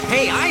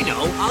Hey, I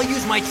know. I'll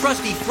use my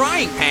trusty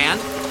frying pan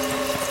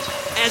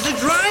as a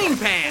drying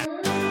pan.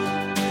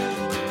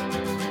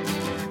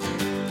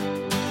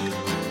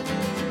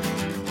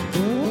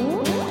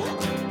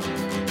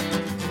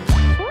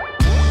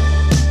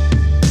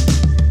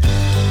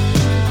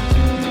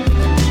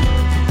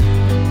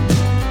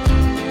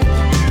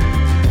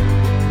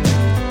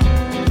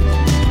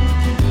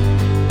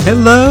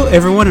 Hello,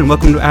 everyone, and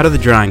welcome to Out of the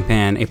Drying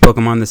Pan, a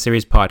Pokemon The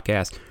Series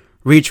podcast.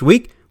 Where each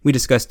week, we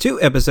discuss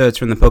 2 episodes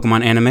from the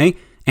Pokemon anime,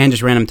 and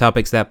just random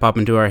topics that pop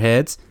into our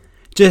heads.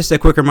 Just a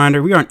quick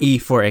reminder, we aren't E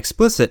for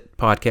explicit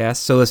podcasts,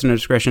 so listener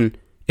discretion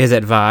is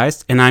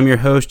advised. And I'm your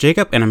host,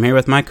 Jacob, and I'm here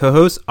with my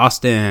co-host,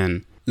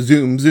 Austin.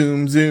 Zoom,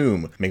 zoom,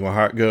 zoom. Make my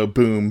heart go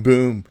boom,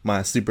 boom.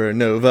 My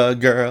supernova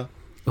girl.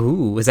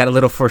 Ooh, is that a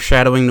little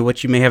foreshadowing to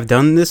what you may have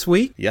done this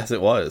week? Yes,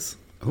 it was.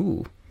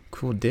 Ooh,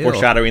 cool deal.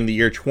 Foreshadowing the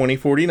year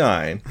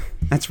 2049.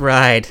 That's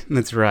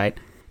right.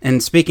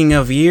 And speaking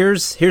of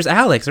years, here's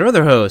Alex, our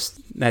other host.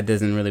 That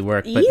doesn't really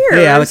work. But years?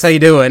 Hey, Alex, how you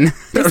doing?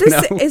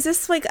 Is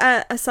this like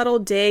a subtle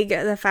dig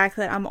at the fact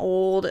that I'm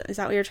old? Is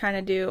that what you're trying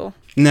to do?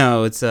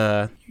 No, it's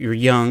you're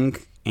young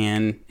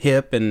and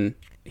hip and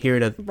here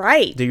to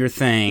do your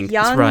thing.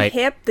 Young, That's right.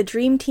 hip, the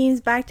dream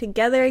team's back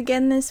together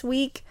again this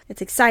week.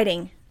 It's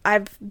exciting.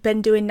 I've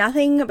been doing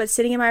nothing but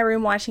sitting in my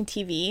room watching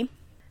TV,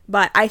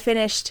 but I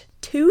finished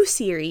 2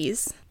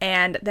 series,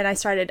 and then I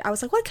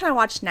was like, what can I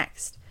watch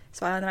next?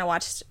 So then I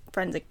watched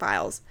Forensic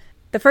Files.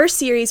 The first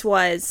series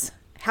was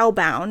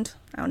Hellbound.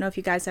 I don't know if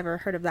you guys ever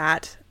heard of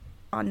that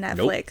on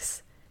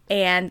Netflix. Nope.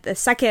 And the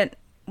second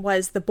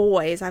was The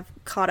Boys. I've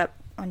caught up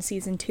on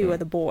season 2 of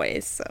The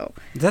Boys. So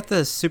is that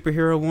the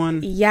superhero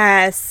one?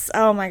 Yes.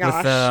 Oh my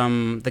gosh.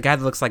 With the guy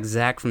that looks like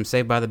Zach from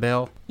Saved by the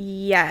Bell?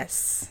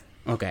 Yes.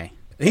 Okay.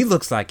 He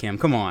looks like him.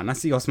 Come on. I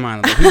see y'all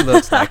smiling, but he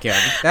looks like him.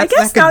 I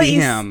guess that could be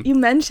him. You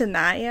mentioned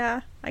that,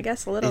 yeah. I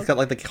guess a little. He's got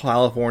like the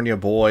California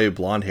boy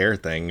blonde hair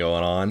thing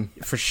going on.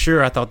 For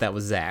sure, I thought that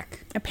was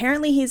Zach.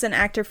 Apparently, he's an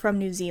actor from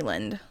New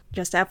Zealand.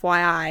 Just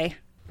FYI.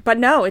 But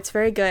no, it's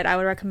very good. I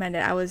would recommend it.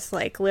 I was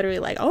like, literally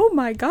like, oh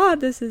my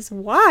god, this is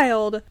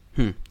wild.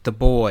 The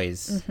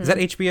Boys. Mm-hmm. Is that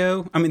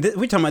HBO? I mean,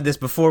 we talked about this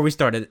before we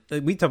started.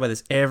 We talk about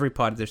this every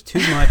pod. There's too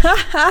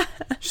much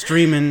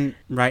streaming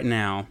right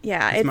now.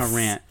 Yeah, it's my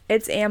rant.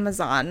 It's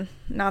Amazon.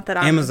 Not that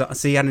I'm Amazon.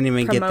 See, I didn't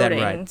even get that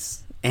right.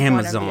 It's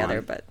Amazon. One or the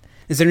other, but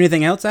is there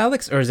anything else,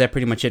 Alex, or is that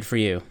pretty much it for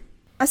you?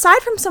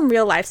 Aside from some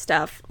real life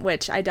stuff,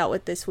 which I dealt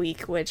with this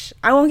week, which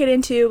I won't get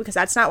into because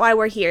that's not why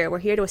we're here. We're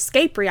here to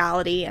escape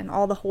reality and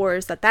all the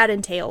horrors that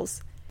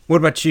entails. What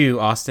about you,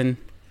 Austin?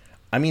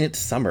 I mean, it's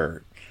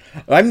summer.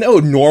 I know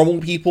normal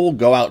people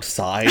go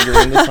outside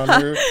during the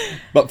summer,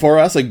 but for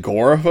us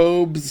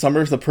agoraphobes,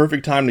 summer's the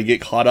perfect time to get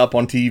caught up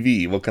on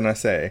TV. What can I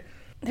say?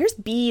 There's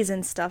bees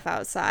and stuff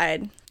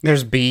outside.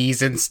 There's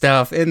bees and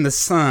stuff in the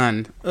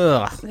sun.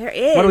 Ugh. There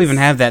is. Why do we even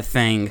have that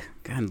thing?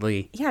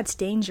 Godly. Yeah, it's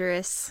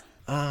dangerous.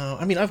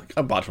 I mean, I've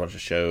watched a bunch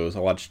of shows. I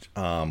watched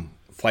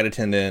Flight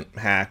Attendant,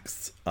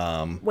 Hacks.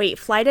 Wait,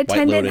 Flight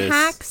Attendant,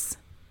 Hacks?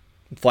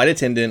 Flight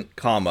Attendant,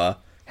 comma,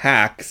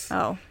 Hacks,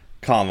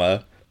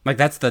 comma. Like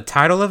that's the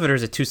title of it, or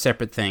is it 2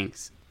 separate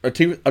things?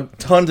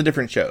 Tons of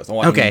different shows. I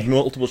watched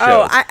multiple shows.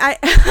 Oh, I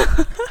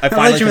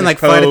thought you meant like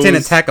Flight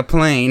Attendant Attack a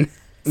Plane.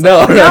 No.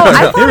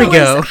 I thought it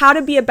was how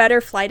to be a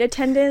better flight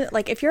attendant.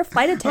 Like, if you're a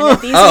flight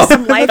attendant, these are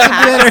some life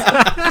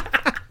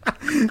hacks.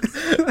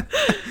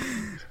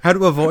 How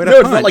to avoid a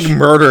punch. punch. It's not like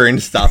murder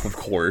and stuff, of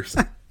course.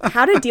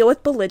 How to deal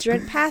with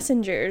belligerent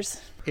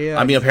passengers. Yeah.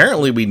 I mean,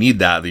 apparently we need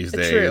that these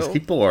days. True.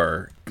 People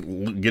are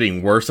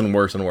getting worse and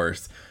worse and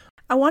worse.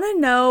 I want to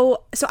know,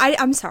 so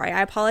I'm sorry,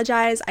 I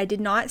apologize. I did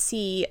not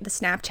see the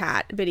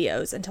Snapchat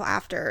videos until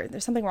after.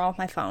 There's something wrong with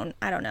my phone.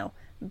 I don't know.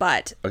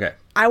 But okay.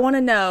 I want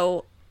to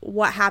know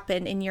what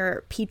happened in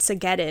your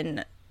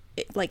Pizzageddon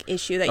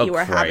issue that you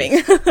were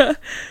having.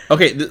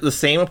 Okay, the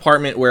same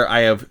apartment where I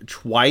have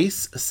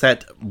twice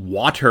set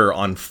water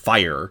on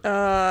fire.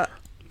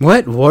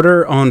 What?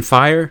 Water on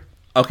fire?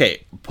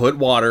 Okay, put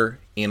water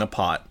in a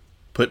pot.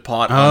 Put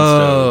pot on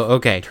stove.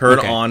 Okay. Turn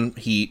on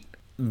heat.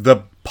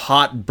 The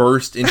pot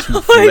burst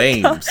into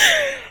flames.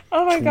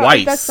 Oh my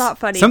twice. God, that's not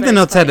funny. Something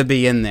else had to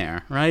be in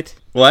there, right?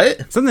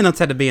 What? Something else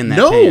had to be in that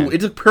No, pan.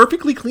 it's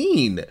perfectly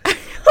clean.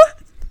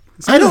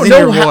 I don't know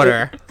in your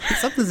water.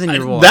 Something's in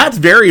your water. That's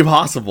very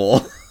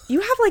possible.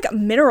 You have like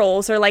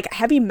minerals or like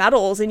heavy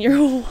metals in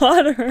your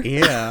water.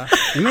 Yeah.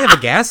 You may have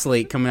a gas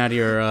leak coming out of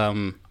your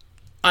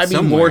I'd be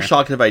more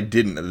shocked if I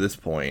didn't at this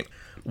point.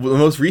 The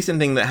most recent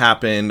thing that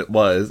happened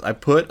was I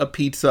put a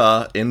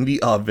pizza in the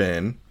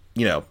oven,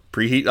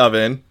 preheat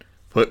oven,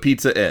 put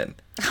pizza in,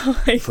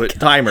 put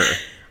timer.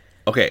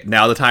 Okay,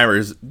 now the timer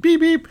is beep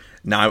beep.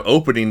 Now I'm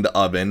opening the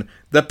oven.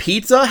 The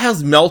pizza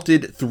has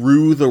melted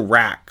through the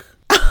rack.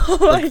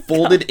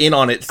 Folded in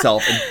on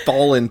itself and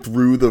fallen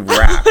through the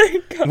rack.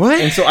 What?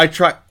 And so I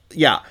tried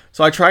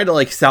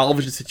to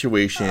salvage the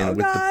situation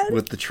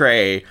with the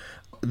tray.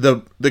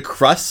 The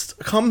crust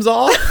comes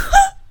off.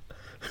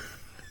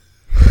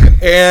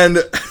 And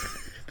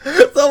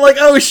So I'm like,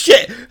 oh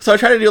shit! So I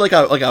try to do like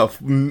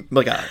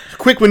a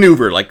quick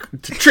maneuver, like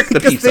to trick the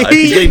pizza.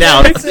 He's getting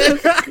down.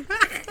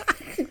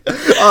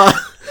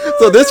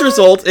 So this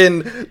results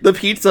in the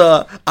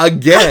pizza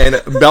again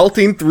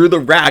melting through the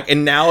rack,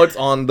 and now it's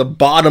on the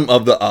bottom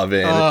of the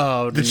oven.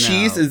 Oh, the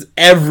cheese is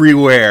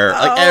everywhere,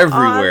 like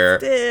everywhere.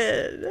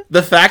 Austin.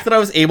 The fact that I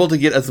was able to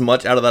get as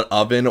much out of that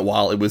oven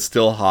while it was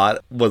still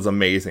hot was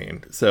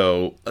amazing.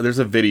 So there's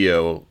a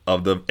video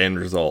of the end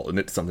result, and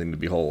it's something to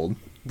behold.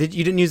 You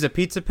didn't use a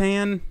pizza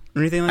pan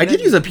or anything like that? I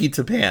did use a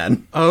pizza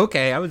pan. Oh,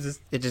 okay.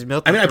 It just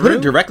melted. I mean, I put it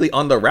directly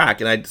on the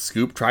rack, and I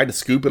tried to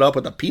scoop it up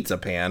with a pizza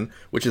pan,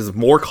 which is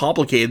more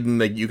complicated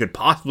than you could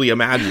possibly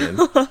imagine.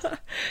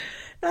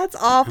 That's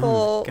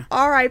awful.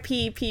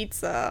 R.I.P.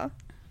 pizza.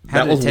 How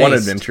That did was it one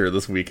taste? adventure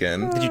this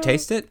weekend. Did you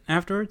taste it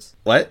afterwards?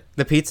 What?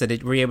 The pizza,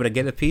 were you able to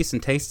get a piece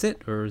and taste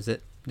it? Or is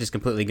it just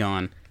completely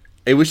gone?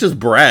 It was just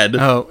bread.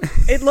 Oh.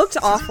 It looked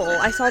awful.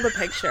 I saw the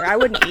picture. I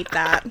wouldn't eat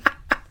that.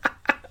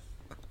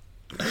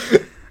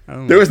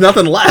 There was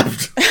nothing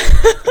left.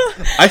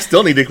 I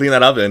still need to clean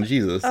that oven.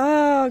 Jesus.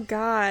 Oh,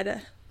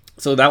 God.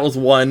 So that was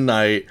one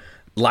night.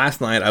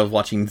 Last night, I was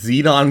watching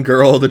Xenon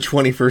Girl of the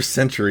 21st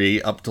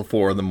Century up till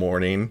 4 in the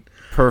morning.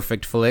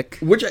 Perfect flick.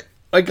 Which,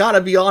 I gotta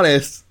be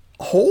honest,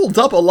 holds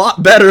up a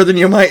lot better than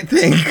you might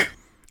think.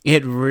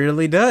 It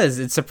really does.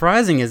 It's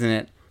surprising, isn't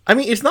it? I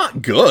mean, it's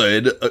not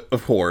good,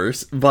 of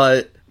course,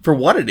 but for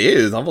what it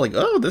is, I'm like,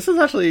 oh, this is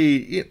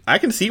actually... I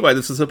can see why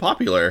this is so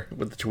popular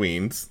with the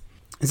tweens.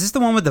 Is this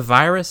the one with the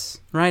virus,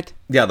 right?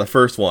 Yeah, the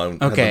first one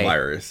had Okay. the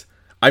virus.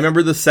 I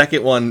remember the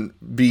second one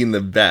being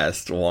the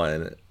best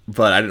one,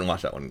 but I didn't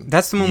watch that one.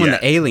 That's the one when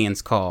yet. the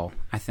aliens call,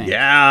 I think.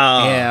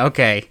 Yeah. Yeah,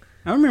 okay.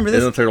 I remember And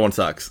then the this. third one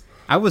sucks.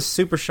 I was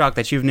super shocked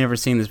that you've never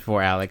seen this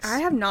before, Alex.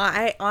 I have not.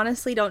 I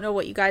honestly don't know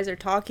what you guys are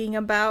talking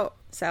about,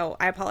 so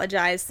I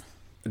apologize.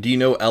 Do you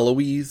know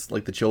Eloise?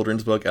 Like the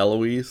children's book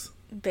Eloise?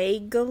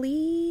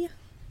 Vaguely.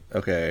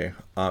 Okay.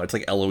 It's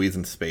like Eloise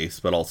in space,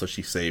 but also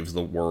she saves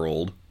the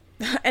world.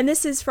 And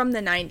this is from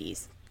the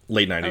 90s.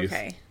 Late 90s.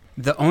 Okay.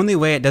 The only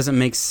way it doesn't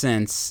make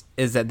sense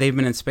is that they've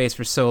been in space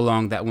for so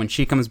long that when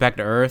she comes back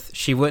to Earth,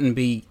 she wouldn't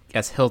be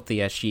as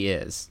healthy as she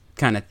is.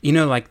 Kind of,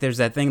 like there's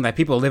that thing like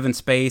people live in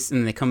space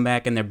and they come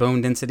back and their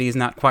bone density is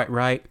not quite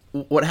right.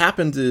 What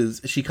happens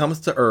is she comes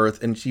to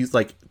Earth and she's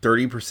like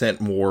 30%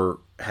 more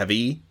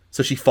heavy.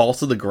 So she falls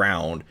to the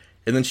ground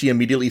and then she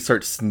immediately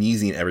starts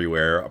sneezing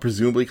everywhere,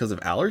 presumably because of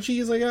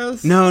allergies, I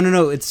guess?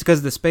 No. It's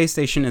because the space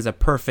station is a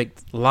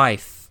perfect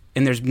life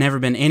and there's never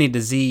been any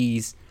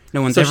disease.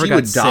 No one's So ever she got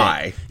would sick.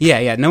 die.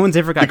 Yeah. No one's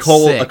ever got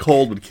sick. A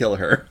cold would kill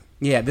her.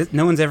 Yeah,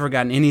 no one's ever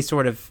gotten any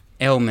sort of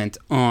ailment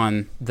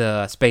on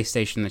the space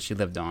station that she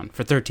lived on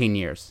for 13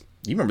 years.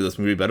 You remember this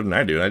movie better than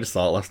I do, and I just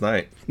saw it last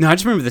night. No, I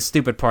just remember the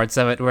stupid parts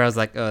of it where I was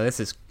like, oh,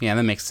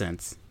 that makes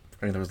sense.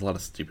 I mean, there was a lot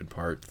of stupid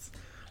parts.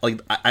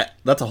 Like,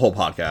 that's a whole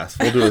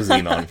podcast. We'll do a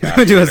Xenon cast.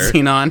 We'll do a later.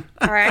 Xenon.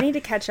 All right, I need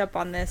to catch up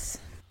on this.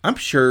 I'm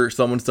sure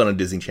someone's done a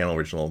Disney Channel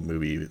original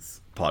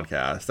movies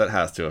podcast. That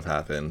has to have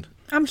happened.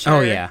 I'm sure. Oh,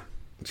 yeah.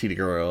 Cheetah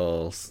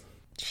Girls.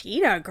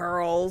 Cheetah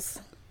Girls.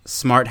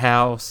 Smart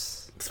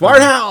House.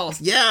 Smart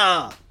House!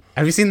 Yeah!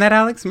 Have you seen that,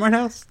 Alex? Smart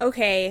House?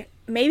 Okay,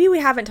 maybe we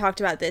haven't talked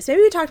about this. Maybe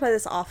we talked about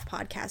this off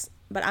podcast,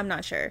 but I'm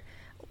not sure.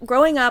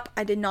 Growing up,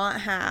 I did not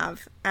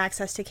have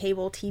access to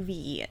cable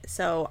TV,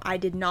 so I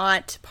did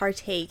not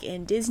partake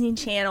in Disney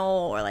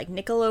Channel or like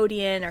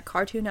Nickelodeon or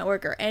Cartoon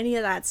Network or any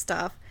of that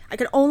stuff. I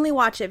could only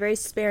watch it very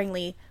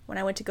sparingly when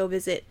I went to go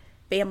visit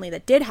family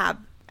that did have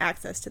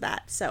access to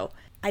that, so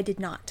I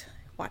did not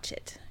watch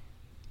it.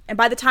 And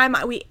by the time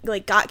we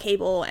got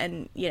cable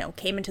and,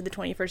 came into the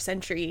 21st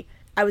century,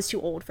 I was too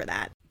old for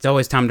that. It's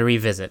always time to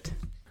revisit.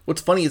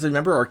 What's funny is I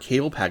remember our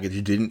cable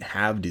package didn't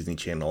have Disney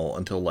Channel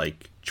until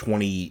like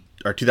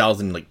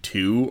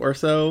 2002 or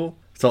so.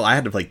 So I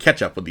had to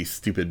catch up with these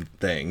stupid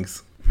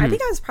things. I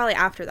think I was probably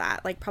after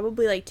that,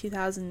 probably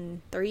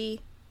 2003,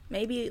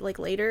 maybe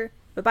later.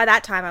 But by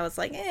that time I was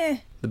like, eh.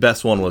 The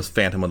best one was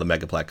Phantom of the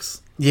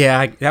Megaplex.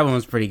 Yeah, that one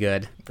was pretty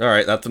good. All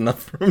right, that's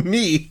enough from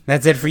me.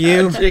 That's it for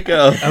you?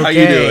 Jacob, how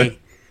you doing?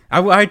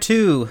 I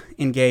too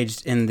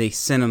engaged in the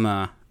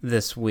cinema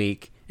this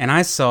week, and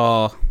I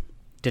saw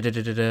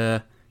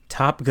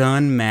Top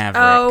Gun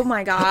Maverick. Oh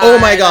my god. Oh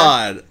my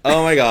god.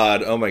 Oh my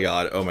god. Oh my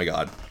god. Oh my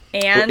god.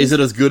 And is it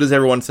as good as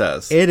everyone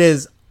says? It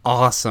is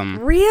awesome.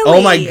 Really?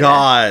 Oh my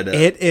god.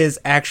 It is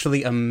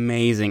actually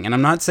amazing. And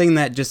I'm not saying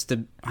that just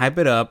to hype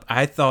it up.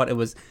 I thought it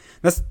was...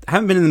 I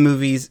haven't been in the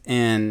movies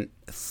in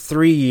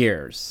 3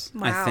 years,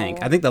 Wow. I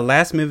think. I think the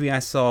last movie I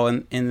saw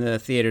in the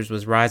theaters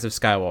was Rise of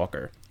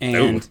Skywalker.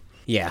 And... Ooh.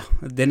 Yeah,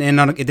 it didn't end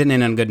on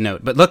a good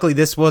note. But luckily,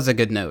 this was a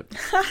good note.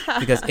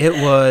 Because it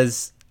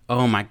was...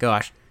 Oh my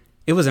gosh.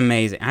 It was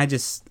amazing. I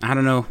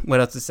don't know what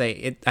else to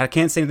say. I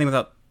can't say anything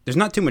without... There's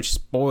not too much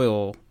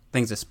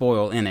things to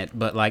spoil in it,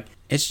 but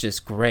it's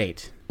just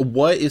great.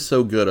 What is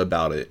so good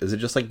about it? Is it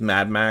just like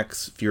Mad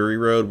Max Fury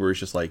Road where it's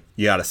just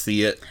you gotta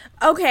see it?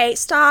 Okay,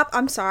 stop.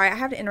 I'm sorry. I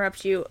have to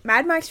interrupt you.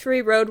 Mad Max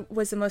Fury Road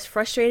was the most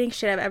frustrating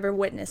shit I've ever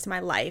witnessed in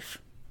my life.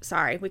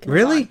 Sorry, we can move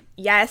Really? on.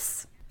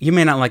 Yes. You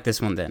may not like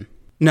this one then.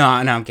 No,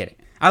 I'm kidding.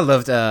 I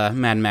loved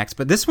Mad Max,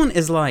 but this one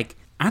is like,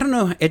 I don't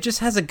know, it just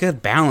has a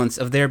good balance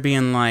of there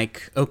being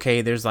like,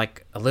 okay, there's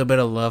like a little bit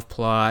of love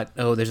plot.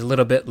 Oh, there's a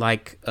little bit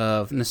like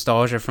of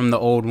nostalgia from the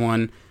old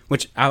one,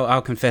 which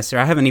I'll confess here,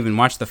 I haven't even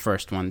watched the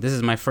first one. This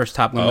is my first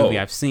Top Gun movie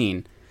I've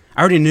seen. I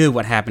already knew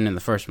what happened in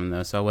the first one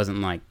though, so I wasn't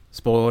like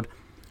spoiled.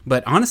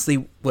 But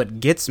honestly, what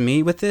gets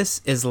me with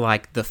this is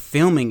like the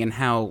filming and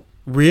how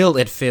real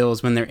it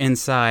feels when they're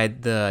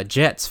inside the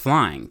jets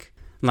flying.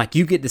 Like,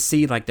 you get to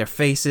see, like, their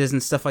faces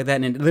and stuff like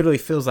that, and it literally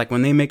feels like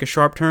when they make a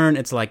sharp turn,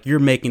 it's like you're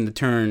making the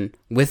turn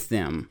with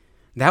them.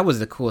 That was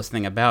the coolest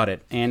thing about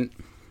it. And,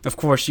 of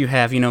course, you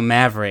have,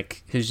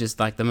 Maverick, who's just,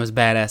 like, the most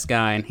badass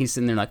guy, and he's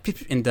sitting there,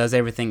 like, and does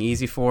everything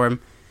easy for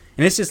him.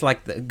 And it's just,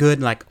 like, the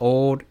good, like,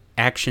 old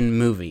action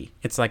movie.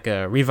 It's like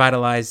a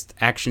revitalized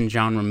action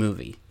genre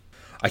movie.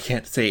 I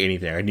can't say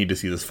anything. I need to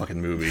see this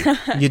fucking movie.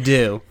 You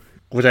do.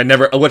 Which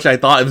I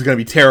thought it was going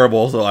to be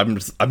terrible, so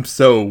I'm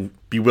so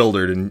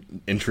bewildered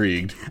and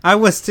intrigued. I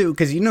was too,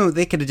 because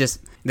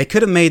they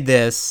could have made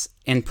this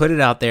and put it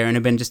out there and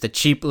it been just a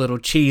cheap little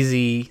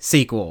cheesy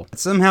sequel.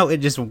 Somehow it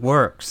just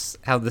works.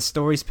 How the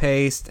story's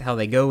paced, how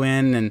they go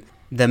in, and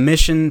the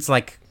mission's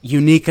like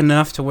unique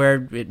enough to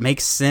where it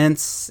makes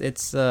sense.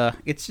 It's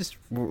just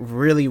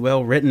really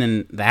well written,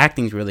 and the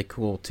acting's really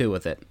cool too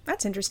with it.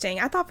 That's interesting.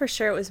 I thought for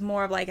sure it was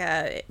more of like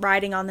a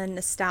riding on the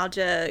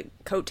nostalgia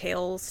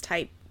coattails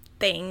type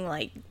thing,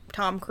 like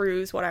Tom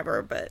Cruise,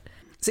 whatever, but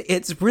see,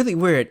 it's really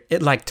weird.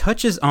 It like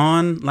touches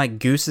on like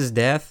Goose's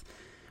death,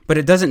 but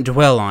it doesn't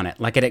dwell on it.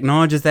 Like, it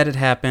acknowledges that it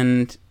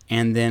happened,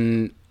 and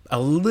then a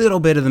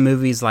little bit of the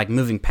movie's like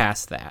moving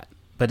past that,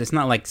 but it's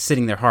not like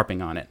sitting there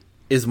harping on it.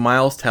 Is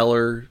Miles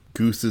Teller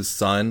Goose's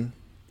son?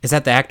 Is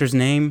that the actor's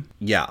name?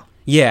 Yeah.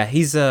 Yeah,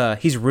 he's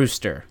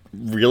Rooster.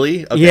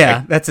 Really? Okay.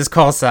 Yeah, that's his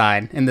call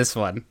sign in this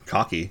one.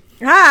 Cocky.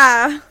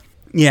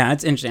 Yeah,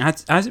 it's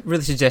interesting. I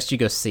really suggest you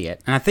go see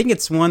it. And I think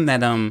it's one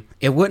that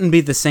it wouldn't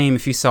be the same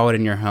if you saw it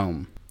in your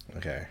home.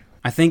 Okay.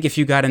 I think if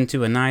you got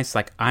into a nice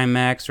like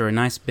IMAX or a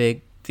nice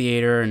big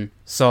theater and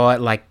saw it,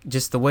 like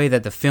just the way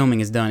that the filming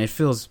is done, it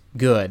feels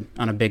good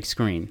on a big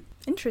screen.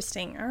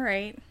 Interesting. All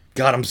right.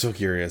 God, I'm so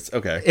curious.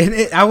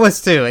 Okay. I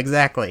was too,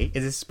 exactly.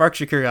 It just sparks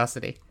your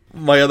curiosity.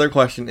 My other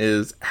question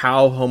is,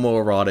 how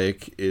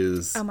homoerotic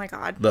is Oh my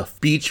God. the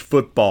beach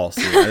football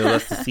scene? I know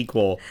that's the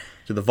sequel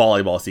to the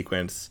volleyball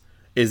sequence.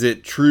 Is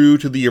it true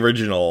to the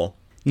original?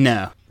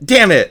 No.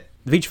 Damn it!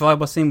 The beach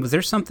volleyball scene, was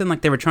there something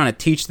like they were trying to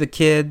teach the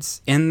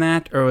kids in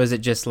that? Or was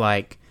it just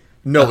like...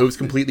 No, it was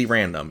completely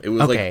random. It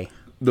was okay. like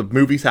the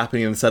movie's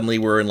happening and suddenly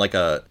we're in like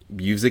a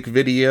music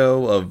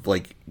video of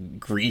like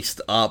greased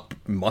up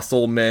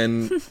muscle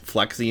men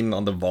flexing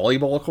on the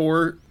volleyball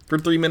court for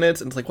 3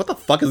 minutes. And it's like, what the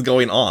fuck is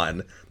going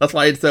on? That's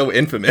why it's so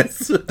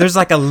infamous. There's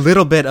like a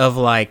little bit of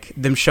like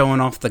them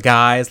showing off the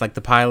guys, like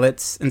the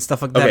pilots and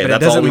stuff like that. Okay, but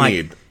that's it doesn't all we like...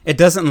 need. It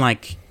doesn't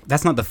like...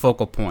 That's not the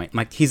focal point.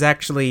 Like, he's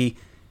actually...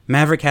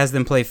 Maverick has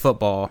them play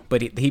football,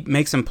 but he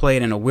makes them play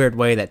it in a weird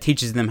way that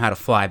teaches them how to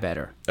fly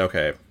better.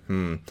 Okay.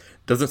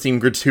 Doesn't seem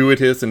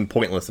gratuitous and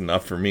pointless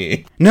enough for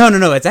me. No.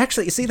 It's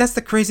actually... See, that's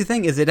the crazy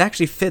thing, is it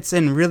actually fits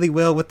in really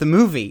well with the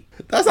movie.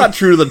 That's not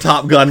true to the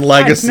Top Gun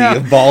legacy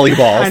of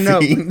volleyball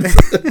scenes.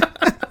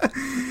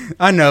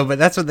 I know, but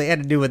that's what they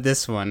had to do with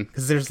this one.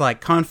 Because there's,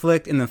 like,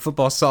 conflict, and then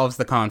football solves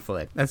the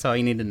conflict. That's all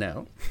you need to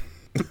know.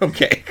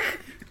 Okay.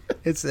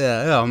 It's,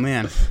 oh,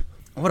 man.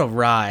 What a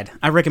ride.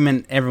 I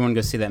recommend everyone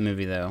go see that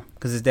movie, though,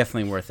 because it's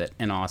definitely worth it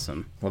and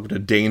awesome. Welcome to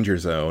Danger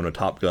Zone, a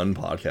Top Gun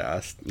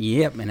podcast.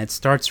 Yep, and it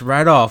starts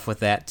right off with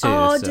that, too.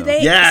 Oh, so. did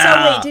they? Yeah!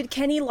 So, wait, did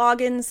Kenny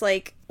Loggins,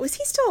 like, was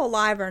he still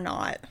alive or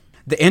not?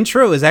 The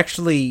intro is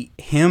actually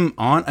him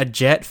on a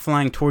jet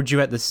flying towards you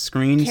at the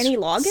screen, Kenny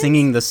Loggins?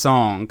 singing the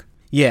song.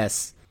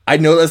 Yes. I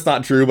know that's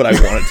not true, but I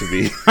want it to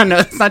be. I know,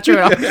 it's not true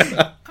at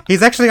all.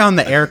 He's actually on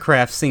the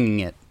aircraft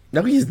singing it.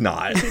 No, he's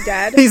not. Is he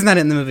dead? He's not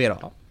in the movie at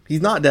all.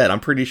 He's not dead. I'm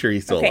pretty sure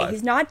he's still Okay, alive.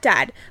 he's not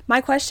dead. My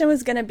question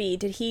was gonna be,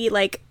 did he,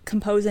 like,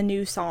 compose a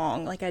new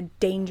song, like a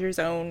Danger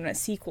Zone, a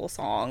sequel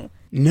song?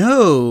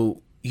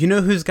 No. You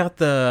know who's got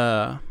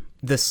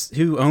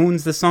who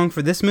owns the song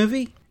for this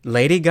movie?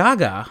 Lady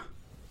Gaga.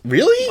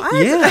 Really?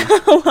 What? Yeah.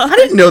 I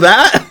didn't know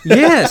that.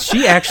 Yes,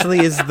 she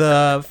actually is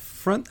the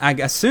front, I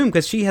assume,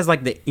 because she has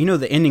like the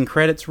ending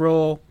credits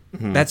roll.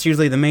 Mm-hmm. That's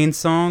usually the main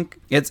song.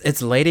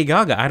 It's Lady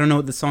Gaga. I don't know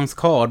what the song's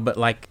called, but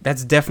like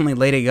that's definitely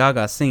Lady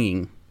Gaga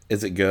singing.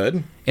 Is it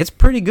good? It's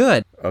pretty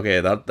good. Okay,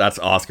 that's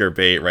Oscar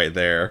bait right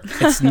there.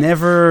 It's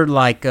never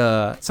like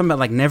something about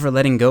like never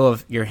letting go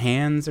of your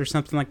hands or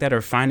something like that,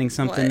 or finding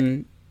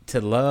something to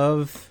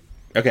love.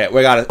 Okay, I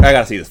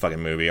gotta see this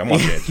fucking movie. I'm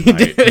watching it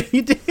tonight.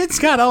 You do. It's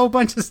got a whole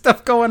bunch of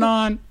stuff going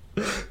on,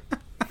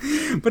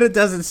 but it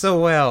does it so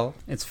well.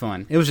 It's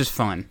fun. It was just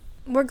fun.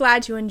 We're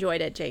glad you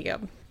enjoyed it,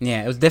 Jacob.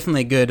 Yeah, it was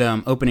definitely a good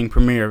opening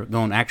premiere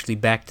going actually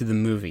back to the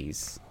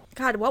movies.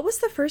 God, what was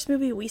the first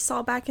movie we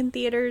saw back in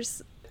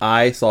theaters?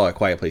 I saw A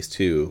Quiet Place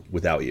 2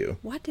 without you.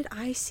 What did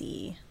I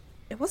see?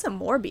 It wasn't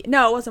Morbius.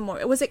 No, it wasn't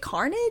Morbius. Was it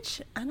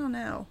Carnage? I don't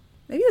know.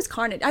 Maybe it was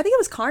Carnage. I think it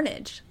was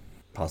Carnage.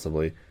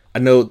 Possibly. I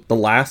know the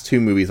last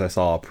 2 movies I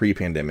saw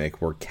pre-pandemic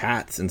were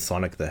Cats and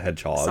Sonic the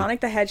Hedgehog. Sonic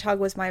the Hedgehog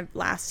was my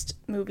last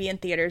movie in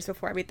theaters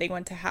before everything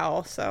went to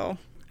hell, so...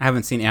 I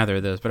haven't seen either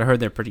of those, but I heard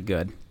they're pretty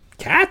good.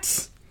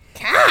 Cats?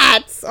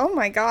 Cats? Oh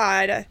my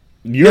god.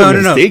 You're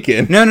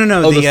mistaken. No.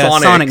 Oh, the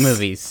Sonic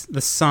movies.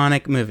 The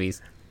Sonic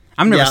movies.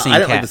 I've never seen Cats. I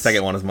didn't like the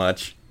second one as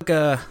much.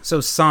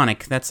 So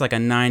Sonic, that's like a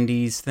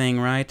 90s thing,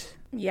 right?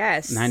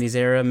 Yes. 90s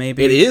era,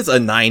 maybe? It is a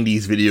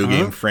 90s video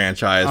game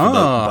franchise with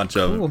a bunch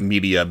of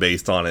media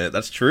based on it.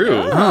 That's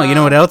true. Oh, you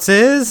know what else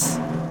is?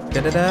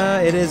 Da-da-da,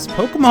 it is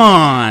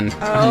Pokemon.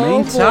 Oh,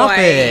 main boy.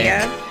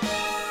 topic.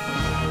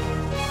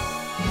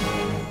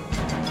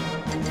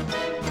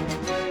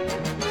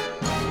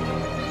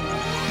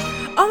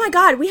 Oh my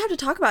god, we have to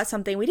talk about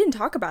something. We didn't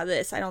talk about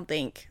this, I don't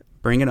think.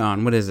 Bring it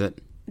on. What is it?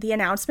 The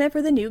announcement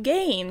for the new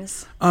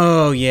games.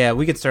 Oh, yeah.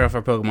 We could start off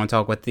our Pokemon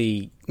talk with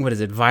the, what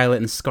is it, Violet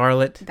and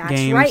Scarlet That's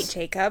games. right,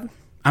 Jacob.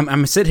 I'm going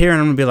to sit here and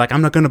I'm going to be like,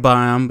 I'm not going to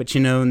buy them, but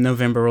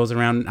November rolls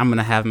around, I'm going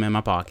to have them in my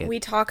pocket. We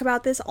talk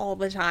about this all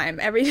the time.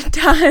 Every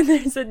time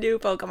there's a new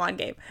Pokemon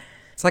game.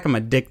 It's like I'm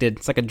addicted.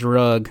 It's like a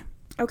drug.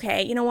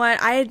 Okay, you know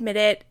what? I admit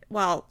it.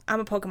 Well,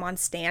 I'm a Pokemon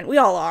stan. We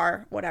all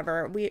are.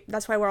 Whatever.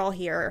 That's why we're all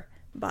here.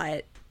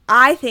 But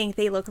I think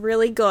they look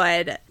really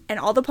good. And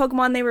all the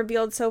Pokemon they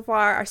revealed so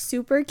far are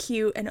super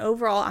cute. And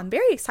overall, I'm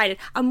very excited.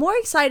 I'm more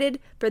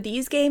excited for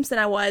these games than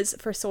I was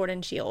for Sword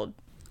and Shield.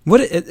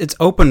 It's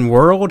open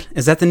world?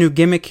 Is that the new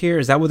gimmick here?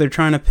 Is that what they're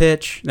trying to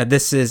pitch? That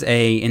this is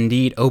a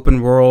indeed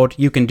open world?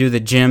 You can do the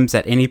gyms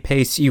at any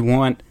pace you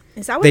want?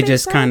 Is that what they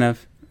just said? kind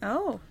of...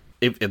 Oh.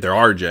 If there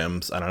are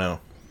gyms, I don't know.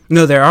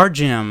 No, there are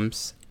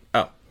gyms.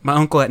 Oh. My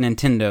uncle at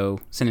Nintendo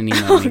sent an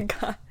email. Oh,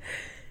 God.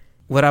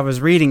 What I was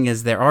reading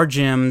is there are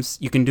gyms.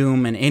 You can do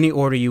them in any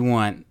order you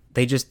want.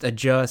 They just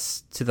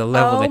adjust to the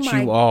level that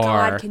you are. Oh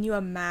my God, can you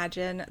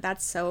imagine?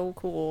 That's so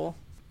cool.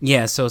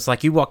 Yeah, so it's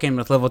like you walk in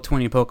with level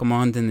 20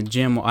 Pokemon, then the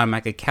gym will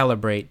automatically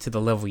calibrate to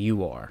the level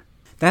you are.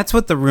 That's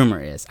what the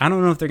rumor is. I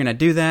don't know if they're going to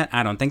do that.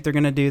 I don't think they're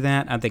going to do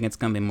that. I think it's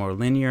going to be more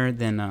linear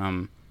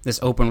than this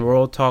open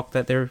world talk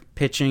that they're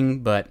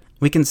pitching, but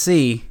we can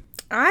see.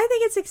 I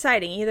think it's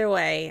exciting either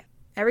way.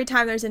 Every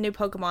time there's a new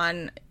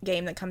Pokemon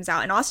game that comes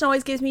out, and Austin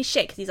always gives me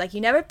shit because he's like,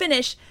 you never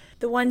finish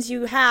the ones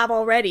you have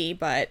already,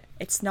 but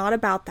it's not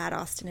about that,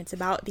 Austin. It's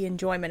about the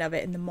enjoyment of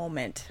it in the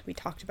moment. We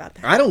talked about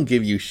that. I don't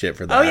give you shit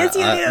for that. Oh, yes,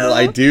 you do. Well,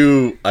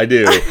 I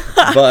do.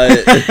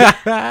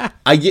 But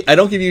I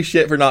don't give you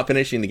shit for not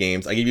finishing the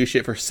games. I give you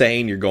shit for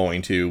saying you're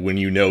going to when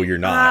you know you're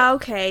not.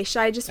 Okay,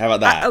 should I just... How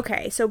about that?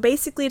 Okay, so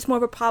basically it's more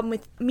of a problem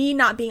with me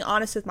not being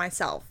honest with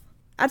myself.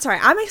 That's all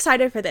right. I'm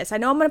excited for this. I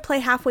know I'm going to play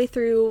halfway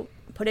through,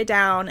 put it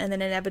down, and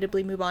then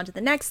inevitably move on to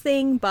the next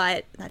thing,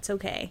 but that's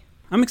okay.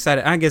 I'm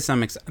excited. I guess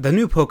I'm excited. The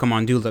new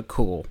Pokemon do look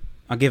cool.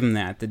 I'll give them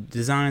that. The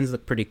designs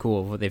look pretty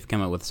cool, what they've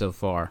come up with so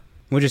far.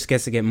 We'll just get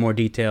to get more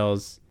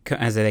details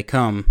as they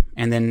come.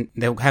 And then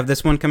they'll have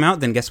this one come out.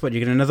 Then guess what? You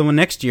get another one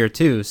next year,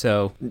 too.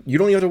 So you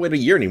don't even have to wait a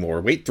year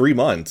anymore. Wait 3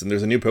 months, and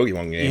there's a new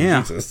Pokemon game.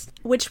 Yeah. Jesus.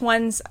 Which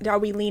ones are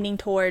we leaning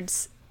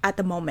towards at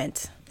the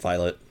moment?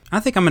 Violet. I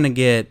think I'm going to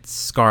get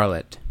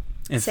Scarlet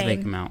if Same. they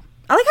come out.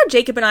 I like how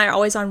Jacob and I are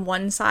always on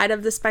one side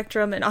of the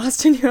spectrum, and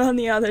Austin, you're on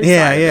the other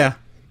side. Yeah.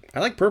 I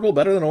like purple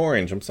better than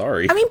orange. I'm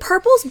sorry. I mean,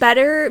 purple's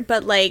better,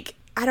 but like,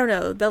 I don't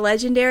know. The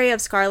legendary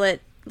of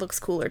Scarlet looks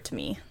cooler to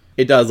me.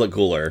 It does look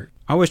cooler.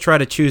 I always try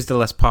to choose the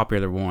less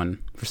popular one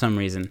for some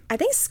reason. I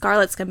think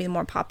Scarlet's going to be the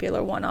more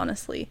popular one,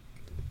 honestly.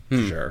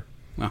 Sure.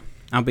 Well,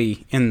 I'll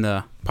be in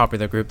the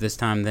popular group this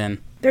time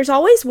then. There's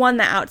always one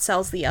that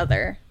outsells the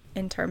other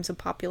in terms of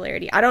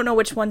popularity. I don't know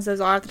which ones those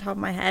are off the top of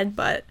my head,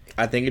 but...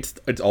 I think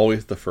it's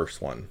always the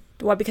first one.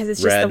 What, because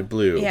it's Red, just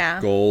blue,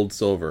 yeah. gold,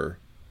 silver,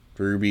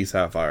 ruby,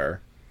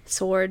 sapphire.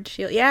 Sword,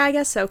 Shield. Yeah, I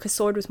guess so, because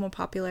Sword was more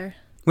popular.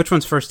 Which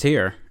one's first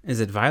here? Is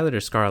it Violet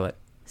or Scarlet?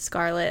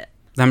 Scarlet.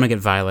 I'm going to get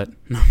Violet.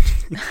 No.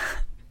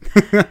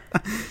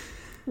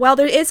 Well,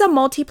 there is a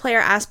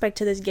multiplayer aspect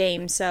to this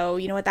game, so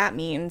you know what that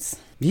means.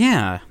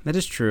 Yeah, that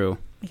is true.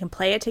 We can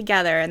play it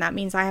together, and that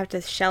means I have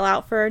to shell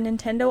out for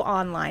Nintendo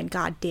Online.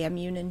 God damn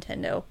you,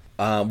 Nintendo.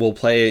 We'll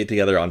play it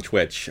together on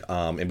Twitch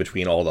in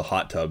between all the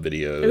hot tub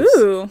videos.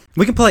 Ooh.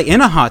 We can play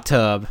in a hot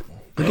tub.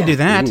 We can do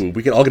that. Ooh,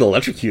 we can all get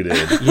electrocuted.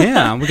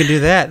 Yeah, we can do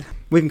that.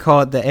 We can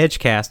call it the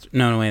Edgecast.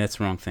 No, wait, that's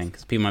the wrong thing,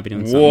 because people might be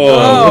doing something.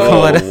 Whoa. We'll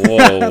call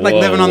it like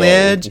living on the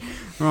edge.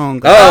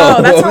 Wrong.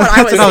 Oh, that's not what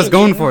I was That's what I was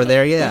going thinking. for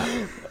there,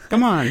 yeah.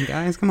 Come on,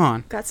 guys, come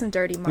on. Got some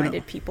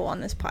dirty-minded people on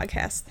this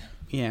podcast.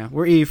 Yeah,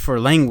 we're E for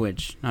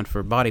language, not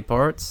for body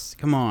parts.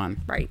 Come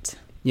on. Right.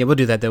 Yeah, we'll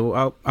do that,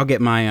 though. I'll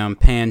get my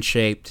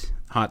pan-shaped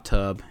hot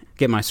tub,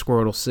 get my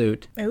Squirtle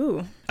suit.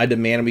 Ooh. I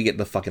demand we get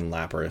the fucking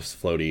Lapras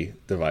floaty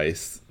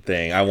device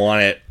thing. I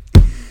want it.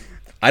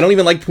 I don't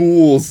even like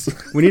pools.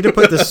 We need to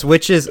put the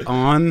switches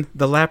on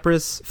the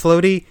Lapras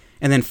floaty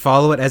and then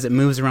follow it as it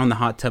moves around the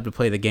hot tub to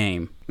play the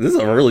game. This is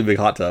a really big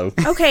hot tub.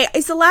 Okay,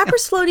 is the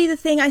Lapras floaty the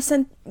thing I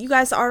sent you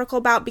guys the article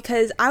about?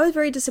 Because I was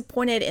very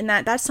disappointed in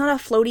that. That's not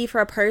a floaty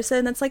for a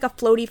person. That's like a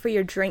floaty for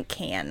your drink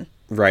can.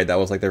 Right, that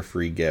was like their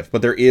free gift.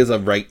 But there is a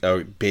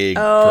big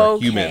for a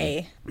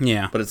human.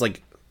 Yeah. But it's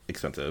like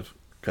expensive.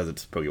 because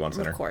it's Pokemon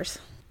Center. Of course.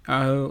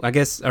 Oh, I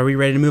guess, are we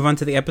ready to move on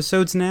to the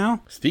episodes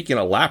now? Speaking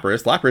of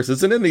Lapras, Lapras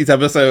isn't in these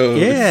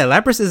episodes. Yeah,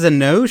 Lapras is a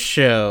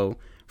no-show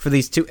for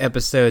these 2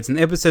 episodes. And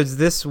the episodes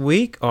this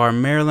week are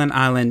Maryland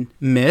Island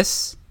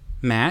Miss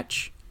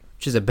Match,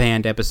 which is a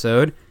banned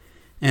episode.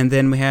 And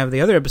then we have the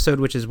other episode,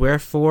 which is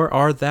Wherefore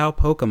Art Thou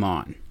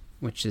Pokemon,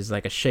 which is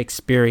like a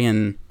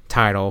Shakespearean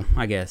title,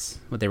 I guess,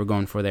 what they were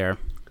going for there.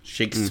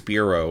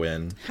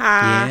 Shakespearean.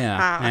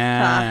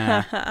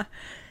 Yeah.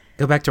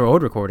 Go back to our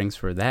old recordings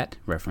for that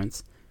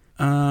reference.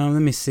 Let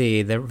me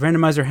see. The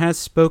randomizer has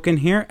spoken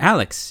here.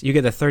 Alex, you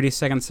get the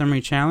 30-second summary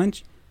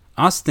challenge.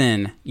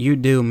 Austin, you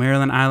do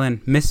Maryland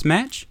Island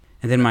Mismatch.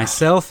 And then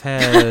myself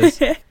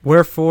has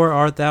Wherefore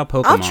Art Thou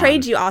Pokemon. I'll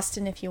trade you,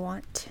 Austin, if you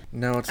want.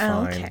 No, it's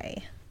fine.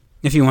 Okay.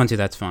 If you want to,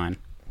 that's fine.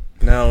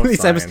 No,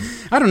 it's fine.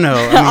 I don't know.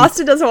 I mean,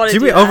 Austin doesn't want to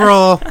do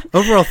that.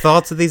 Overall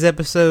thoughts of these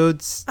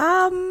episodes?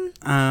 I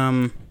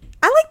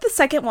like the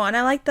second one.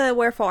 I like the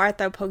Wherefore Art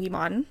Thou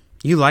Pokemon.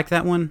 You like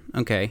that one?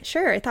 Okay.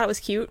 Sure, I thought it was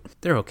cute.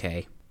 They're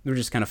okay. They're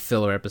just kind of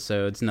filler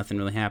episodes. Nothing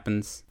really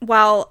happens.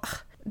 Well,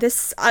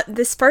 this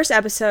first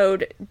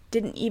episode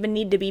didn't even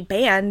need to be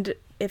banned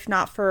if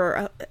not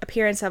for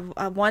appearance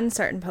of one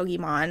certain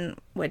Pokemon,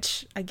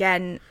 which,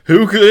 again...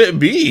 Who could it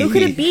be? Who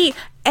could it be?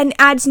 And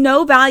adds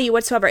no value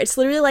whatsoever. It's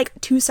literally like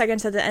 2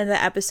 seconds at the end of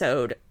the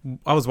episode.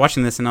 I was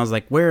watching this and I was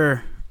like,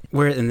 where?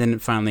 And then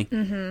it finally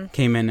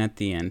came in at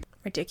the end.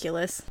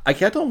 Ridiculous. I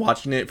kept on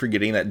watching it,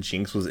 forgetting that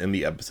Jinx was in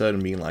the episode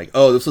and being like,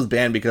 oh, this was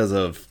banned because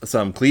of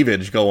some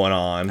cleavage going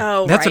on.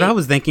 Oh, That's what I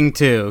was thinking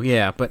too,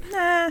 yeah, but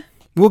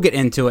we'll get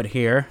into it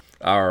here.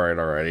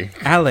 Alrighty.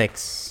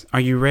 Alex, are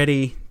you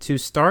ready to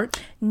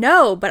start?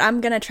 No, but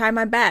I'm gonna try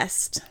my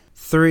best.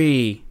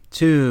 3,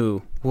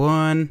 2,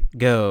 1,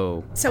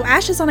 go. So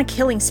Ash is on a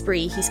killing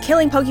spree. He's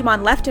killing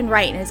Pokemon left and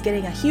right and is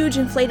getting a huge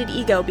inflated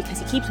ego because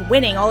he keeps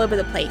winning all over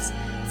the place.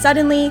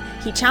 Suddenly,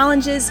 he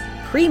challenges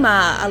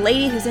Prima, a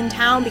lady who's in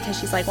town because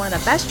she's like one of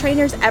the best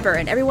trainers ever,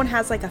 and everyone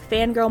has like a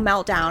fangirl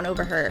meltdown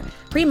over her.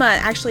 Prima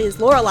actually is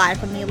Lorelei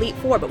from the Elite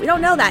Four, but we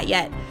don't know that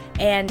yet.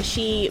 And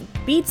she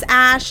beats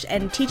Ash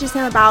and teaches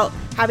him about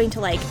having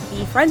to like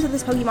be friends with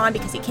this Pokemon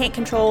because he can't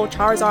control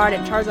Charizard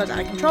and Charizard's out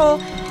of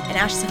control. And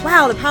Ash is like,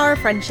 wow, the power of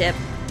friendship.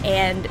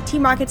 And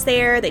Team Rocket's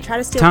there, they try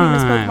to steal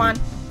Prima's Pokemon,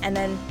 and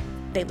then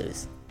they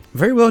lose.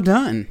 Very well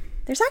done.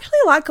 There's actually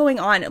a lot going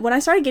on. When I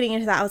started getting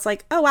into that, I was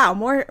like, oh wow,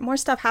 more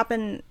stuff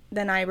happened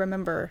than I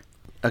remember.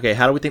 Okay,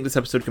 how do we think this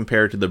episode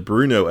compared to the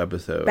Bruno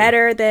episode?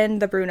 Better than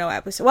the Bruno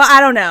episode. Well,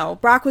 I don't know.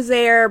 Brock was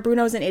there.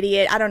 Bruno's an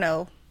idiot. I don't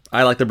know.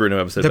 I like the Bruno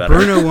episode better. The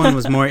Bruno one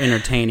was more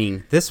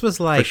entertaining. This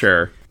was like... For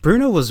sure.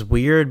 Bruno was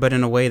weird, but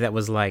in a way that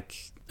was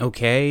like,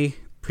 okay.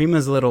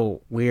 Prima's a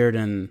little weird,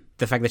 and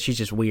the fact that she's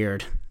just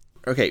weird.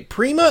 Okay,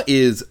 Prima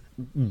is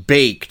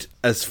baked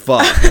as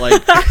fuck.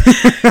 Like,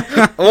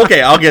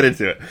 okay, I'll get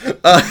into it.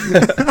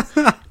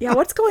 Yeah,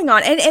 what's going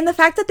on? And the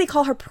fact that they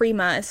call her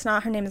Prima,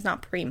 her name is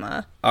not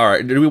Prima. All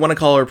right, do we want to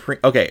call her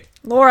Okay,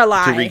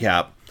 Lorelei. to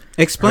recap.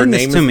 Explain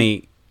this to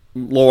me.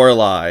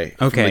 Lorelei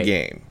from Okay. the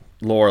game.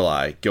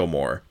 Lorelei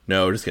Gilmore.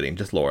 No, just kidding.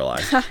 Just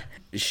Lorelei.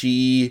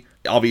 She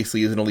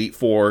obviously is an Elite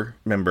Four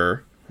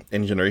member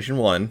in Generation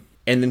 1.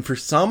 And then for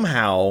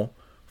somehow,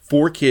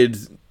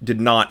 4Kids did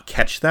not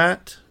catch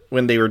that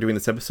when they were doing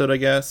this episode, I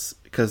guess,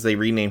 because they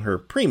renamed her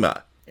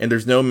Prima. And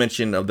there's no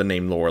mention of the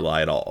name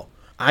Lorelei at all.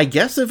 I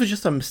guess if it's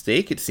just a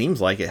mistake, it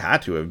seems like it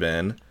had to have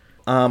been.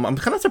 I'm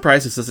kind of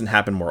surprised this doesn't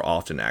happen more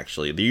often,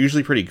 actually. They're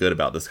usually pretty good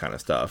about this kind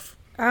of stuff.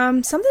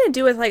 Something to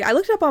do with, like, I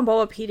looked it up on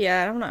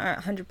Bulbapedia. I'm not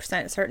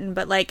 100% certain,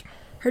 but, like,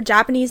 her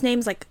Japanese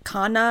name's, like,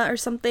 Kana or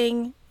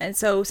something. And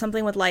so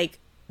something with, like,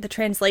 the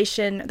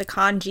translation, the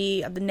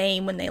kanji of the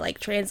name when they, like,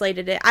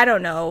 translated it. I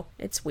don't know.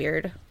 It's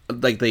weird.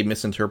 Like, they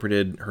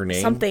misinterpreted her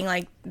name? Something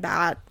like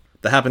that.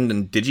 That happened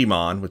in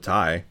Digimon with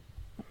Tai.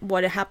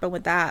 What happened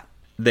with that?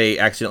 They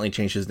accidentally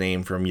changed his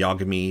name from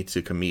Yagami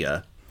to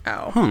Kamiya.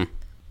 Oh.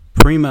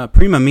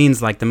 Prima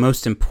means like the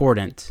most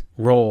important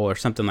role or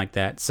something like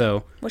that.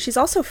 So well, she's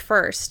also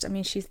first. I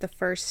mean, she's the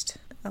first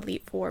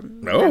Elite Four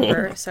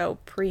member. So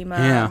Prima,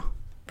 yeah.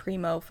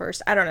 Primo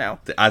first. I don't know.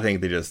 I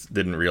think they just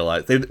didn't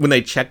realize when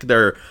they checked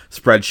their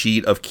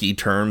spreadsheet of key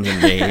terms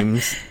and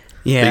names.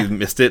 Yeah, they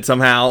missed it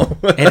somehow.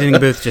 Editing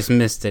booth just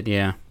missed it.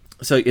 Yeah.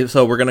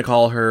 So we're gonna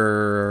call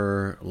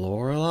her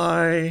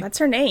Lorelei. That's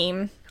her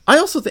name. I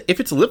also think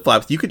if it's lip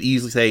flaps, you could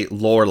easily say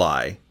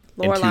Lorelei.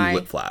 And 2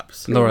 lip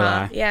flaps.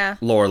 Lorelei. Yeah.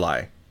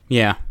 Lorelei.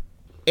 Yeah.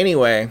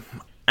 Anyway,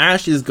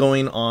 Ash is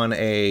going on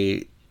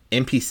a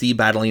NPC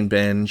battling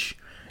binge.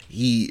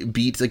 He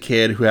beats a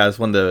kid who has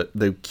one of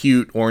the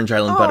cute Orange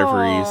Island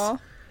Butterfrees.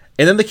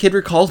 And then the kid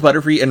recalls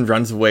Butterfree and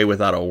runs away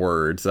without a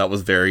word. So that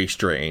was very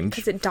strange.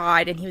 Because it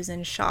died and he was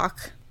in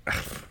shock.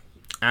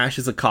 Ash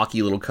is a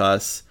cocky little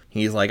cuss.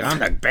 He's like, I'm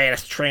the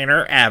best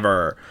trainer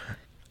ever.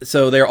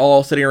 So they're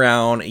all sitting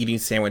around eating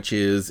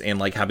sandwiches and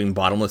like having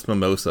bottomless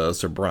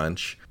mimosas for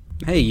brunch.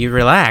 Hey, you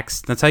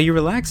relax. That's how you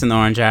relax in the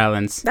Orange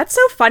Islands. That's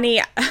so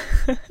funny.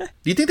 Do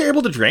you think they're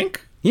able to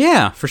drink?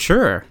 Yeah, for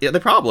sure. Yeah, they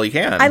probably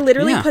can. I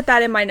literally Yeah. put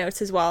that in my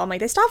notes as well. I'm like,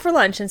 they stopped for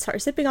lunch and started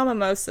sipping on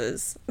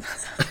mimosas.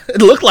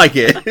 It looked like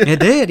it. It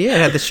did, yeah.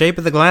 It had the shape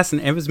of the glass,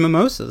 and it was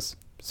mimosas.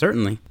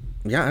 Certainly.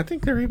 Yeah, I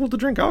think they're able to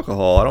drink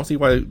alcohol. I don't see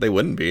why they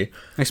wouldn't be.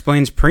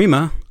 Explains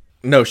Prima.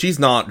 No, she's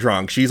not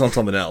drunk. She's on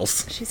something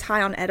else. She's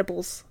high on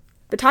edibles.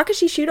 But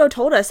Takashi Shudo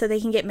told us that they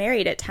can get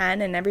married at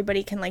 10 and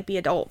everybody can, like, be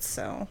adults,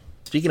 so...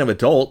 Speaking of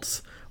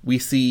adults, we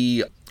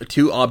see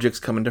two objects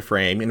come into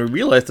frame, and we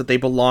realize that they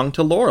belong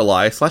to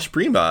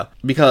Lorelai/Prima.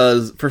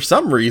 Because, for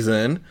some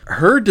reason,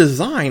 her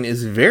design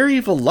is very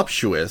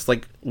voluptuous.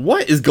 Like,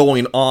 what is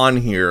going on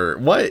here?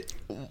 What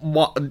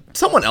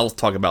someone else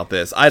talk about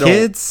this. I don't...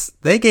 Kids,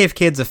 they gave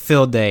kids a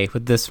field day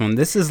with this one.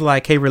 This is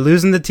like, hey, we're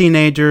losing the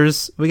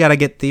teenagers. We got to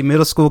get the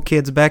middle school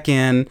kids back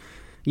in.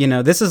 You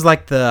know, this is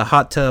like the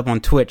hot tub on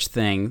Twitch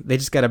thing. They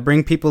just got to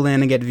bring people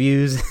in and get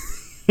views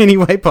any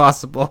way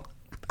possible.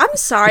 I'm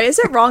sorry, is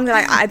it wrong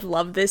that I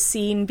love this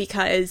scene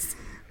because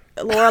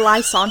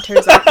Lorelai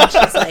saunters up and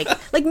she's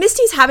like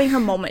Misty's having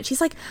her moment.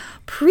 She's like,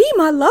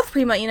 Prima, I love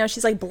Prima. You know,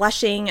 she's like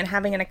blushing and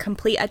having a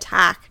complete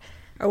attack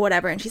or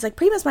whatever. And she's like,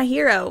 Prima's my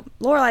hero.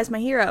 Lorelai's my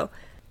hero.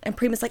 And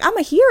Prima's like, I'm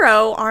a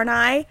hero, aren't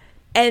I?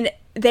 And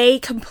they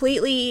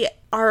completely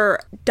are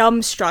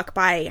dumbstruck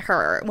by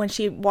her when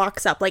she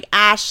walks up. Like,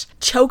 Ash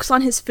chokes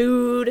on his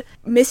food.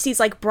 Misty's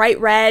like bright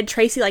red.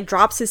 Tracy like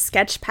drops his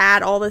sketch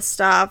pad, all this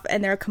stuff.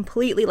 And they're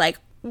completely like,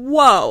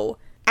 whoa.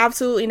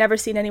 Absolutely never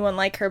seen anyone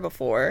like her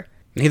before.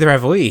 Neither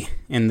have we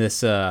in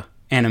this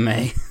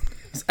anime.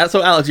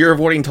 So, Alex, you're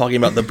avoiding talking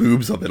about the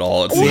boobs of it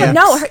all. It seems. Well,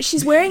 no,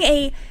 she's wearing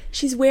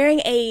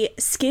a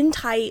skin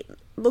tight,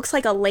 looks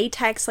like a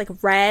latex, like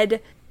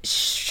red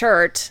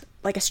shirt,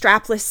 like a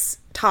strapless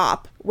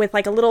top with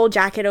like a little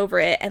jacket over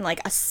it and like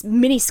a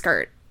mini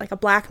skirt, like a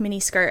black mini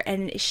skirt,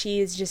 and she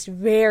is just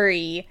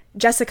very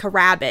Jessica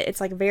Rabbit. It's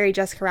like very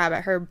Jessica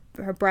Rabbit. Her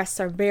breasts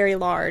are very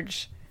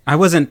large. I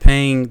wasn't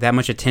paying that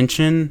much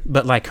attention,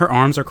 but like her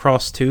arms are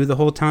crossed too the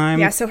whole time.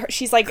 Yeah, so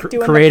she's like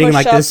doing creating the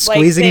like push-up, this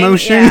squeezing thing.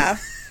 motion. Yeah.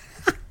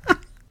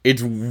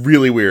 It's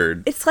really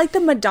weird. It's like the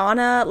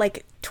Madonna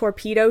like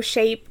torpedo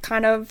shape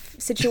kind of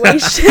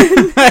situation.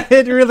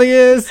 It really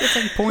is. It's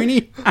like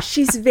pointy.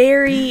 She's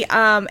very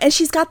and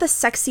she's got the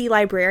sexy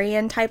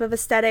librarian type of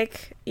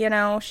aesthetic, you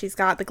know. She's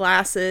got the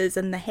glasses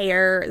and the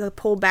hair, the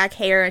pulled back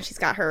hair, and she's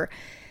got her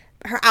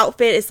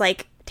outfit is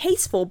like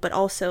tasteful but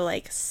also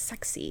like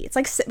sexy. It's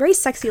like very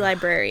sexy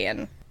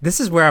librarian. This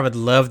is where I would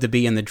love to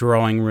be in the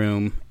drawing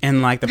room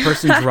and like the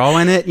person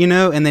drawing it, you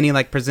know, and then he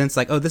like presents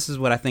like, oh, this is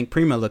what I think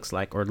Prima looks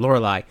like, or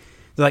Lorelai.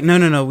 They're like,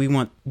 no, we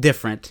want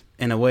different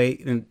in a way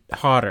and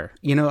hotter.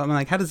 You know, I'm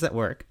like, how does that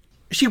work?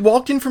 She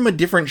walked in from a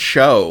different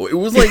show. It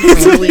was like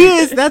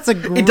really... That's a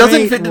great It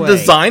doesn't fit the way.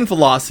 design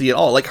philosophy at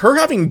all. Like, her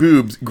having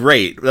boobs,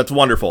 great. That's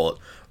wonderful.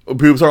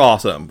 Boobs are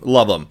awesome.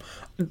 Love them.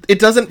 It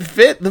doesn't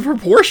fit the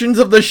proportions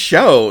of the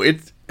show.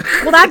 It's...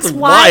 Well, that's it's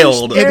why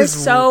wild. It they're is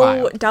so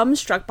wild.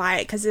 dumbstruck by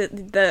it, because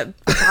the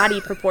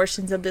body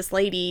proportions of this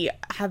lady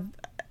have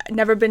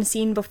never been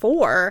seen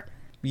before.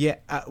 Yeah,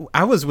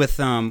 I was with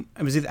I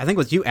think it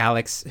was you,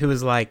 Alex, who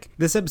was like,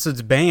 this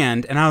episode's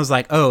banned, and I was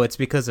like, oh, it's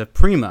because of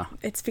Prima.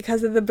 It's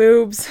because of the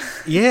boobs.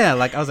 Yeah,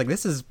 like I was like,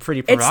 this is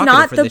pretty It's provocative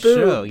not for the this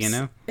show, boobs. you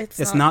know?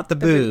 It's not the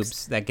boobs.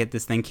 boobs that get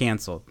this thing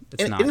canceled.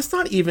 It's And not. it's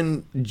not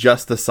even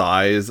just the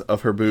size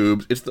of her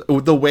boobs. It's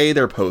the way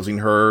they're posing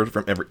her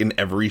in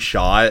every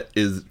shot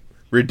is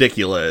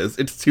ridiculous.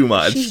 It's too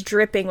much. She's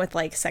dripping with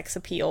like sex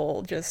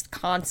appeal just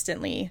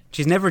constantly.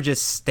 She's never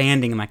just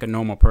standing like a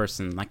normal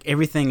person. Like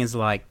everything is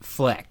like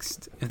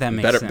flexed, if that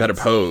makes sense. better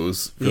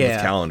pose for Yeah.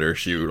 this calendar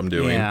shoot I'm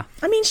doing. Yeah.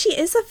 I mean, she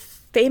is a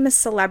famous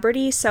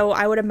celebrity, so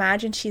I would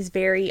imagine she's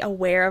very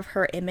aware of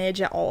her image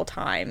at all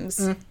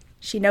times.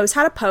 She knows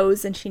how to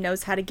pose and she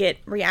knows how to get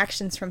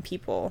reactions from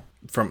people.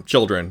 From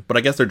children, but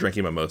I guess they're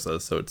drinking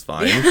mimosas, so it's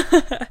fine.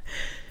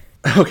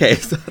 Okay,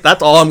 so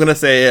that's all I'm gonna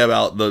say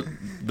about the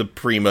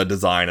Prima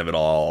design of it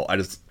all. I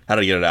just had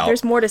to get it out.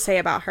 There's more to say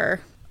about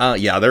her.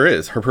 Yeah, there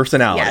is. Her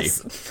personality.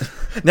 Yes.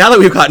 Now that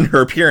we've gotten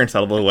her appearance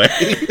out of the way,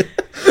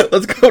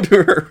 let's go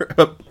to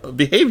her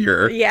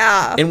behavior.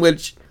 Yeah. In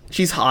which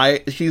she's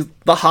the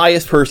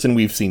highest person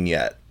we've seen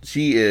yet.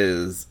 She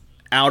is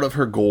out of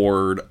her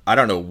gourd. I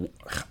don't know.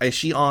 Is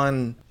she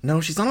on... No,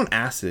 she's not on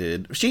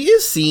acid. She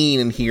is seeing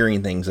and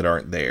hearing things that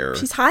aren't there.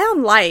 She's high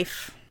on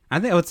life. I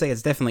think I would say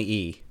it's definitely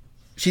E.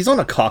 She's on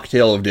a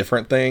cocktail of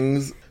different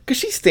things. Because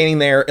she's standing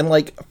there and,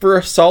 like, for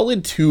a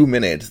solid 2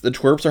 minutes, the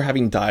twerps are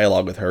having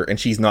dialogue with her and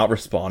she's not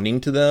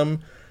responding to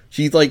them.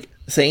 She's, like,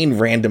 saying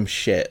random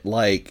shit.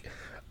 Like,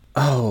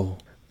 oh,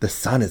 the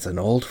sun is an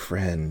old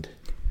friend.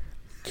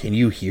 Can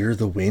you hear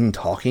the wind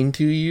talking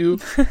to you?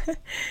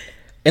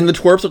 And the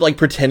twerps are, like,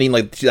 pretending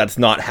like that's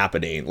not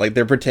happening. Like,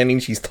 they're pretending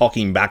she's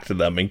talking back to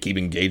them and keep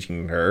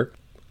engaging her.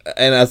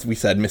 And as we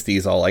said,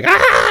 Misty's all like,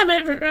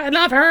 I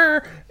love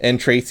her. And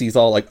Tracy's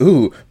all like,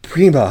 ooh,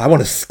 Prima, I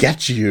want to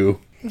sketch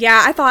you.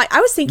 Yeah, I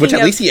was thinking Which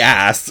at least he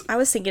asked. I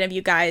was thinking of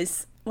you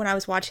guys when I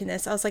was watching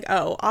this. I was like,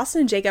 oh,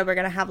 Austin and Jacob are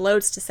going to have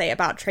loads to say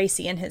about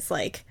Tracy and his,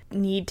 like,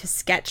 need to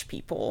sketch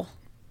people.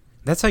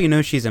 That's how you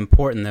know she's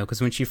important, though,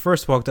 because when she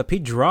first walked up, he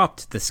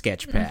dropped the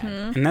sketch pad.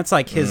 And that's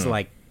like his,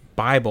 like,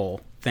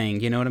 Bible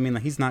thing, you know what I mean?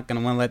 Like, he's not going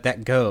to want to let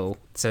that go.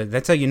 So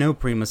that's how you know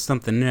Prima's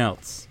something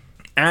else.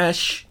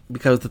 Ash,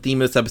 because the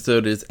theme of this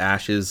episode is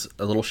Ash is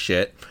a little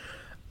shit,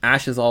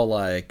 Ash is all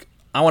like,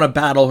 I want to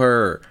battle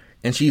her.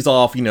 And she's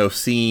off, you know,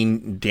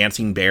 seeing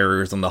dancing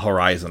bears on the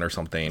horizon or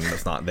something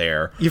that's not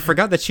there. You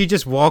forgot that she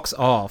just walks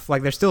off.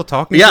 Like, they're still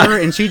talking to her,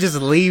 and she just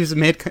leaves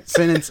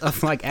mid-sentence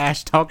of, like,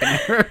 Ash talking to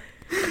her.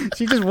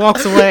 She just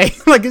walks away.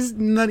 Like, it's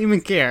not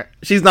even care.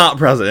 She's not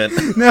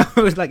present. No,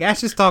 it's like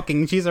Ash is talking,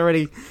 and she's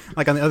already,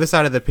 like, on the other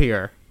side of the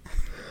pier.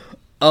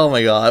 Oh,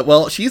 my God.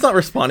 Well, she's not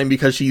responding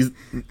because she's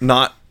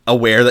not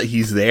aware that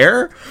he's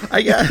there,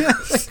 I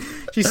guess.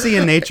 She's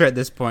seeing nature at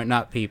this point,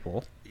 not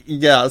people.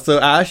 Yeah, so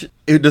Ash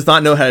does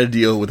not know how to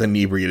deal with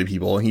inebriated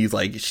people, and he's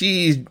like,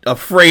 she's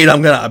afraid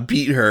I'm gonna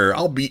beat her.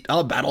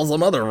 I'll battle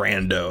some other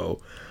rando.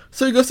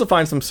 So he goes to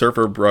find some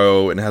surfer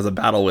bro and has a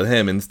battle with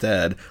him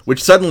instead,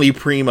 which suddenly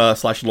Prima /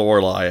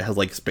 Lorelai has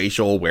like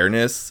spatial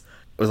awareness.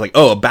 It was like,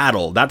 oh, a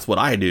battle, that's what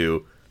I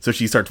do. So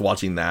she starts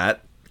watching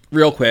that.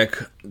 Real quick,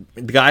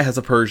 the guy has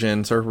a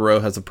Persian, surfer bro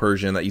has a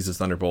Persian that uses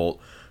Thunderbolt.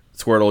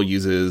 Squirtle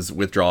uses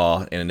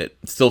Withdraw, and it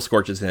still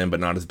scorches him, but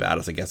not as bad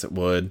as I guess it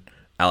would.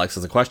 Alex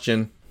has a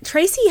question.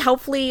 Tracy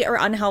helpfully or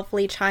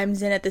unhelpfully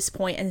chimes in at this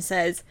point and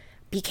says,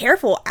 be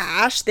careful,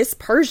 Ash. This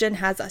Persian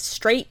has a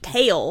straight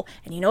tail.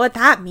 And you know what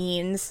that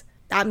means?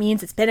 That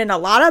means it's been in a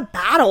lot of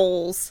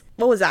battles.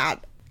 What was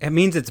that? It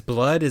means its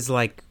blood is,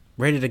 like,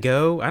 ready to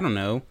go? I don't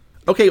know.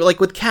 Okay, like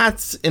with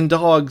cats and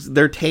dogs,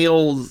 their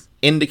tails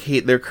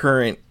indicate their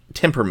current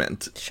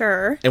temperament.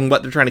 Sure. And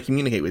what they're trying to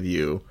communicate with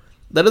you.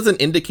 That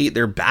doesn't indicate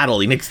their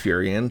battling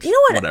experience. You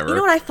know what? Whatever. You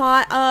know what I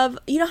thought of?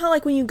 You know how,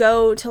 like, when you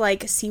go to,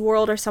 like,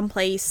 SeaWorld or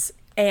someplace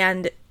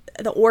and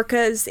the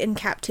orcas in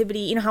captivity,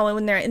 you know how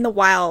when they're in the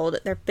wild,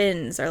 their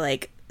fins are,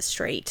 like,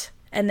 straight.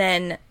 And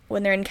then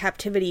when they're in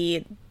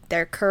captivity,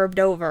 they're curved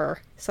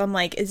over. So I'm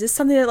like, is this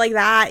something like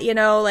that, you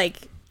know? Like,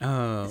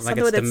 oh, like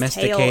it's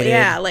domesticated? Tail.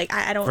 Yeah, like,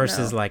 I don't know.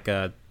 Versus, like,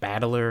 a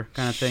battler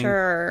kind of thing?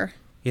 Sure.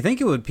 You think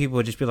people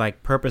would just be,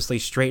 like, purposely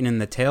straightening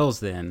the tails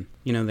then?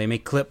 You know, they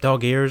make clip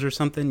dog ears or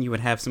something. You would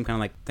have some kind of,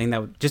 like, thing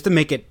that would, just to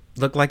make it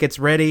look like it's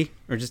ready,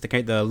 or just to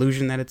create the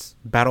illusion that it's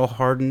battle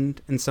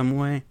hardened in some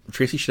way.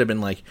 Tracy should have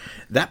been like,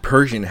 that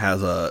Persian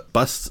has a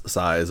bust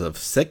size of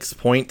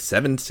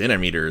 6.7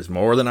 centimeters,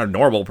 more than a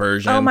normal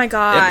Persian. Oh my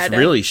God. It's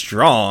really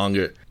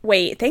strong.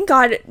 Wait, thank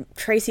God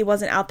Tracy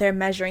wasn't out there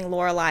measuring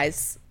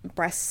Lorelai's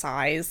breast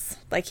size.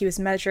 Like he was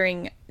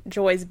measuring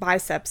Joy's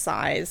bicep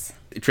size.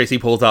 Tracy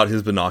pulls out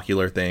his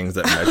binocular things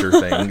that measure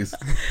things.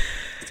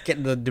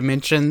 Getting the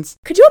dimensions.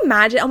 Could you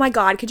imagine? Oh my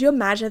God, could you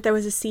imagine if there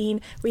was a scene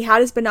where he had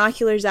his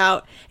binoculars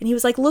out and he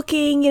was like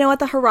looking, you know, at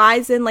the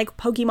horizon, like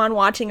Pokemon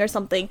watching or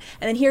something,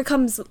 and then here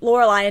comes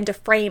Lorelai into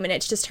frame and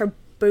it's just her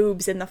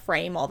boobs in the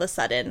frame all of a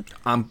sudden.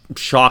 I'm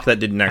shocked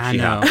that didn't actually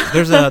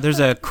happen. There's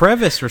a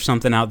crevice or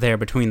something out there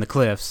between the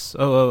cliffs.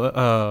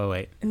 Oh,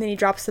 wait. And then he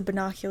drops the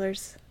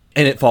binoculars.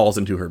 And it falls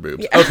into her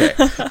boobs. Yeah. Okay.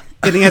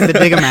 And he has to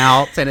dig them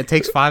out, and it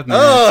takes 5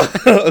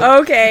 minutes.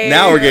 Okay.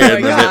 Now we're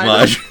getting a bit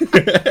much.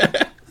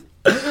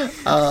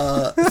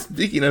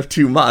 Speaking of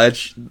too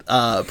much,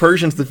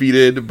 Persian's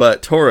defeated,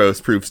 but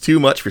Tauros proves too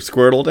much for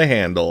Squirtle to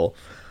handle.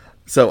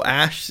 So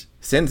Ash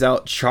sends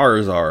out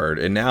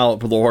Charizard, and now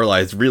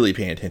Lorelai's really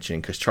paying attention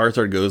because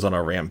Charizard goes on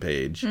a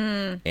rampage,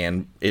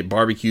 and it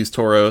barbecues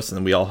Tauros,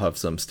 and we all have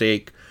some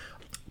steak.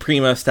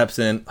 Prima steps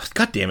in.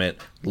 God damn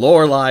it.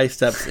 Lorelai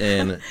steps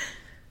in,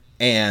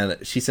 and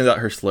she sends out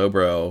her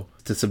Slowbro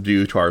to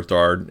subdue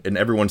Charizard, and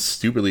everyone's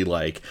stupidly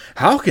like,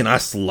 how can a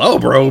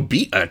Slowbro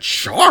beat a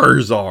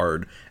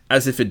Charizard?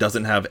 As if it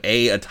doesn't have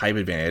A, type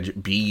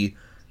advantage, B,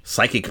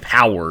 psychic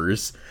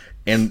powers,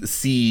 and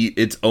C,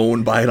 it's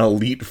owned by an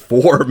Elite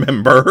Four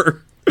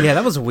member. Yeah,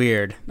 that was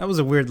weird. That was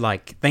a weird,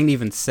 like, thing to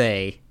even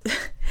say.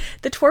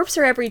 The twerps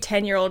are every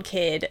 10-year-old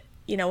kid.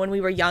 You know, when we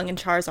were young and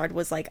Charizard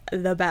was, like,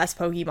 the best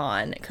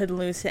Pokemon. Couldn't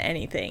lose to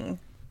anything.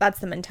 That's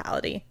the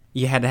mentality.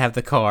 You had to have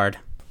the card.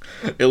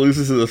 It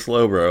loses to the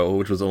Slowbro,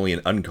 which was only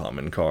an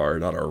uncommon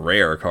card, not a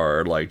rare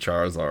card like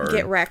Charizard.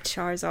 Get wrecked,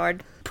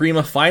 Charizard.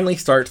 Prima finally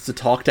starts to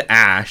talk to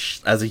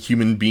Ash as a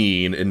human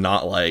being and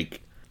not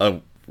like a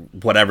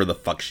whatever the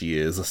fuck she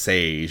is, a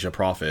sage, a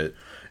prophet.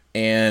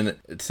 And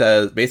it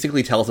says,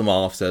 basically tells him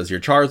off, says, your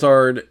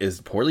Charizard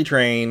is poorly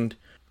trained,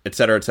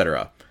 etc.,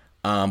 etc.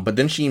 But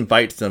then she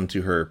invites them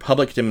to her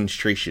public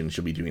demonstration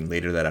she'll be doing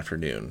later that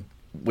afternoon.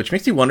 Which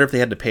makes me wonder if they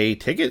had to pay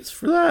tickets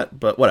for that,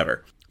 but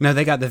whatever. No,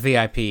 they got the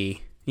VIP.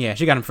 Yeah,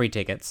 she got them free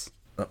tickets.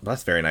 Oh,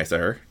 that's very nice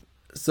of her.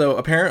 So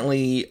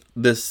apparently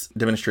this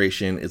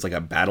demonstration is like a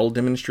battle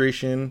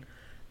demonstration,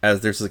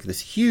 as there's like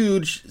this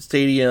huge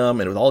stadium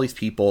and with all these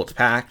people, it's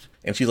packed,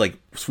 and she's like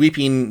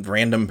sweeping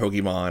random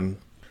Pokemon.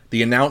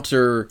 The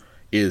announcer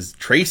is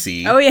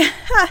Tracy. Oh yeah.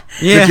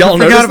 Yeah, Did y'all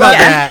notice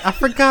that? I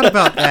forgot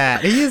about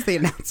that. He is the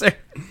announcer.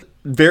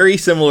 Very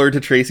similar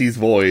to Tracy's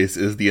voice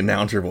is the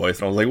announcer voice.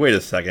 And I was like, wait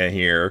a second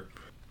here.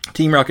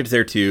 Team Rocket's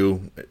there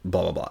too,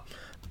 blah, blah, blah.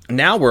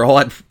 now we're all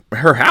at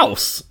her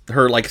house,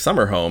 her like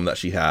summer home that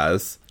she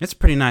has. It's a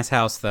pretty nice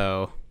house,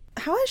 though.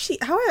 How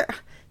are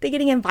they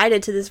getting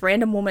invited to this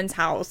random woman's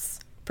house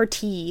for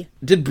tea?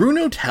 Did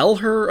Bruno tell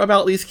her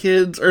about these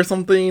kids or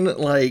something?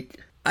 Like,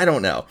 I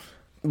don't know.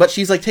 But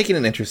she's like taking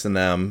an interest in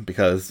them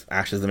because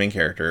Ash is the main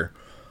character.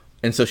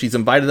 And so she's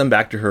invited them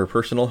back to her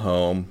personal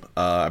home.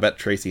 I bet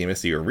Tracy and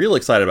Misty are real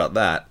excited about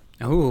that.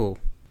 Oh.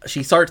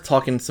 She starts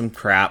talking some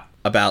crap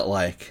about,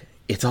 like,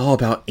 it's all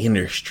about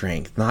inner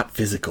strength, not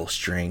physical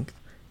strength.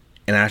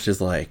 And Ash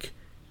is like,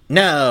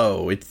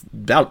 no, it's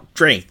about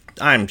strength.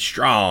 I'm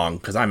strong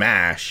because I'm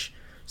Ash.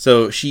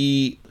 So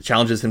she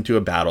challenges him to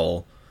a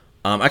battle.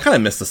 I kind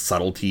of miss the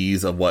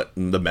subtleties of what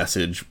the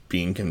message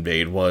being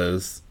conveyed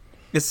was.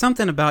 It's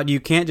something about you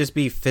can't just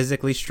be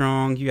physically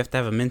strong. You have to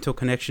have a mental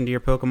connection to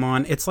your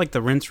Pokemon. It's like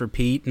the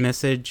rinse-repeat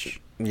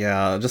message.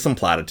 Yeah, just some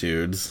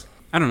platitudes.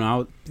 I don't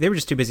know. They were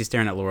just too busy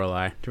staring at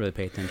Lorelei to really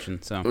pay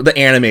attention. So the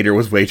animator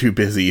was way too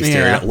busy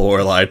staring at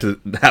Lorelei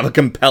to have a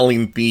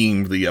compelling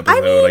theme for the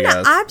episode, I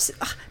guess.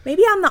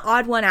 Maybe I'm the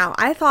odd one out.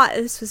 I thought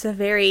this was a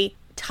very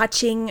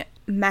touching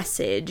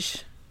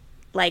message.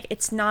 Like,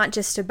 it's not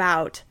just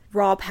about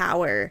raw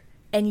power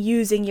and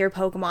using your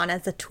Pokemon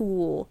as a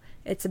tool.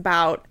 It's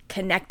about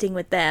connecting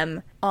with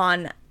them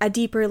on a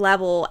deeper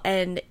level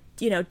and,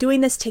 you know,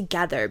 doing this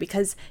together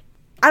because,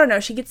 I don't know,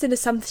 she gets into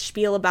some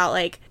spiel about,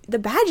 like, the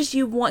badges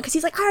you want, because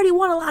he's like, I already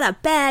won a lot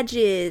of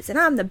badges, and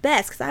I'm the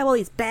best because I have all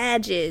these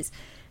badges.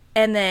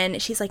 And then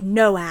she's like,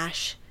 no,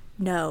 Ash,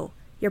 no.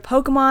 Your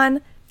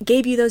Pokemon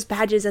gave you those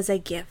badges as a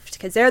gift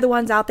because they're the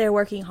ones out there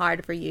working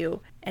hard for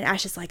you. And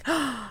Ash is like,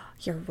 oh,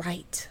 you're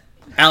right.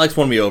 Alex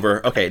won me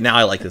over. Okay, now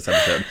I like this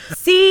episode.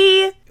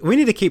 See? We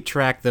need to keep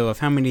track, though, of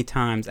how many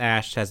times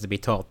Ash has to be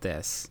taught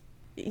this.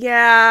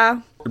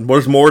 Yeah.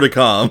 There's more to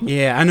come.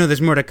 Yeah, I know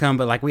there's more to come,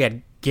 but, like, we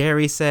had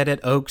Gary said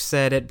it, Oak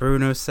said it,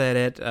 Bruno said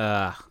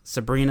it,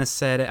 Sabrina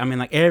said it. I mean,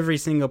 like, every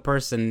single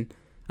person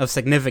of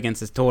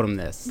significance has told him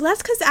this. Well,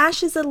 that's because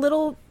Ash is a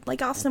little,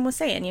 like Austin was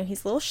saying, you know,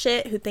 he's a little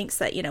shit who thinks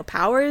that, you know,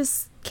 power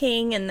is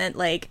king and that,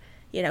 like,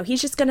 you know,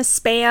 he's just going to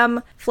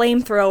spam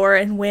flamethrower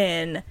and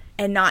win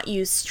and not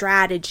use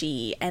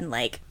strategy and,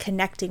 like,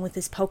 connecting with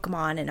his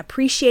Pokemon and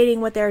appreciating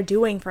what they're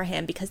doing for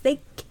him because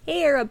they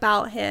care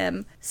about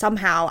him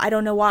somehow. I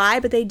don't know why,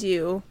 but they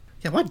do.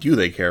 Yeah, why do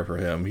they care for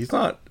him? He's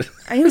not.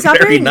 He was not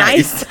very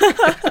nice.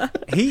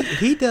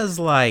 he does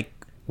like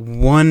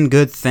one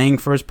good thing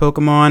for his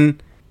Pokemon,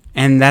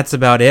 and that's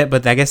about it.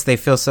 But I guess they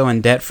feel so in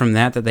debt from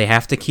that they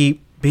have to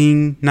keep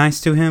being nice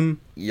to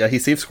him. Yeah, he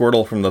saved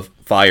Squirtle from the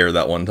fire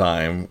that one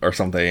time or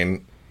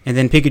something. And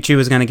then Pikachu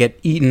was gonna get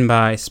eaten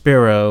by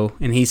Spearow,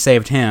 and he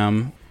saved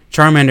him.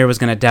 Charmander was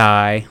gonna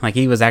die, like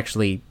he was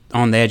actually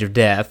on the edge of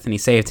death, and he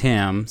saved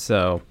him.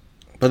 So.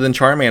 But then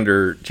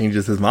Charmander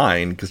changes his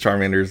mind because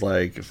Charmander's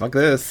like, fuck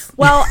this.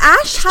 Well,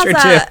 Ash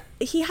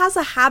has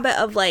a habit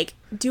of, like,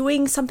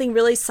 doing something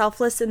really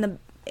selfless in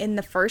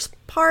the first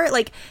part.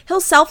 Like,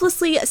 he'll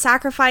selflessly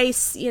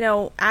sacrifice, you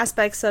know,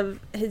 aspects of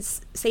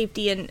his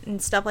safety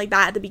and stuff like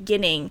that at the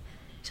beginning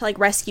to, like,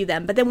 rescue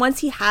them. But then once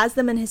he has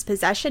them in his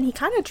possession, he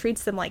kind of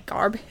treats them like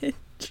garbage.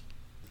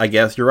 I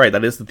guess you're right.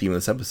 That is the theme of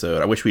this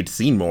episode. I wish we'd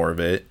seen more of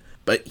it.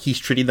 But he's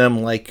treating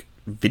them like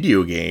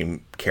video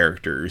game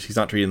characters. He's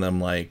not treating them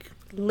like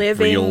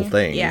real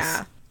things.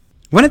 Yeah.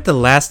 Wasn't it the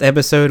last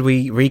episode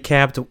we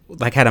recapped,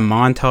 like, had a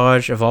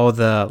montage of all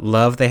the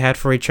love they had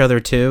for each other,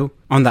 too?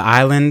 On the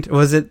island?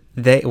 Was it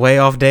Way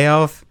Off, Day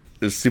Off?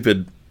 The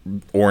stupid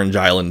Orange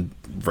Island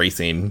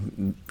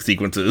racing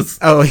sequences.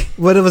 Oh,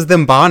 well, it was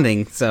them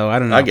bonding, so I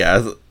don't know. I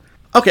guess.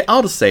 Okay,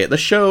 I'll just say it. The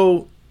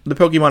show, the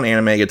Pokemon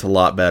anime gets a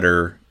lot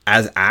better.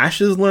 As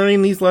Ash is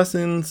learning these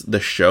lessons,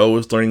 the show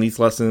is learning these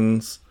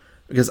lessons.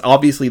 Because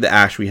obviously the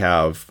Ash we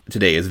have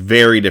today is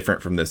very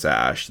different from this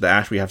Ash. The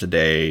Ash we have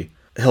today,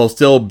 he'll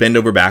still bend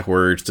over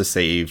backwards to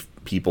save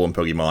people in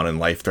Pokemon in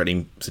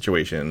life-threatening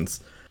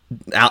situations.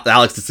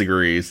 Alex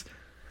disagrees.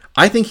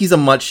 I think he's a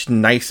much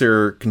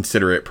nicer,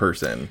 considerate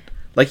person.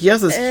 Like, he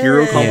has this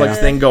hero complex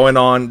thing going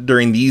on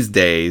during these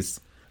days,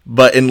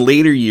 but in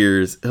later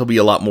years, he'll be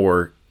a lot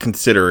more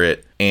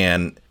considerate,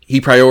 and he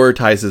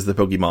prioritizes the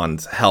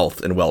Pokemon's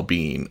health and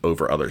well-being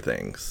over other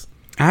things.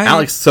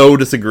 Alex so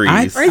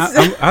disagrees.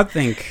 I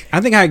think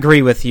I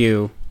agree with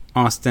you,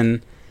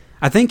 Austin.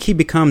 I think he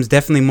becomes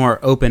definitely more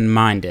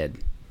open-minded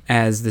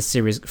as the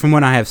series, from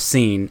what I have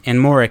seen,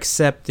 and more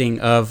accepting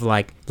of,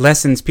 like,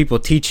 lessons people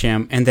teach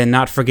him and then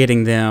not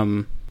forgetting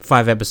them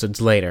 5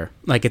 episodes later.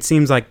 Like, it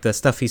seems like the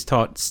stuff he's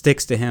taught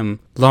sticks to him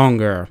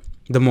longer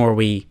the more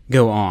we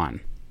go on.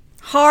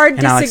 Hard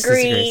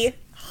disagree.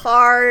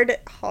 Hard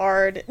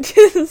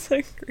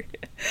disagree.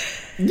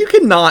 You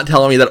cannot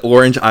tell me that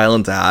Orange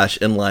Island's Ash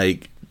and,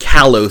 like,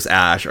 Kalos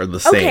Ash are the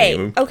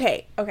same.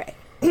 Okay.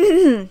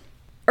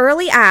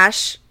 Early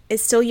Ash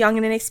is still young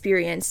and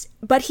inexperienced,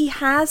 but he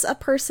has a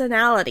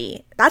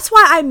personality. That's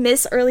why I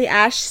miss early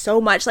Ash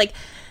so much. Like,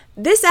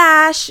 this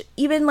Ash,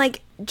 even,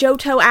 like,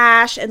 Johto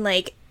Ash and,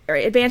 like,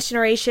 Advanced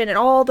Generation and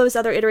all those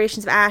other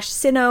iterations of Ash,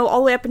 Sinnoh,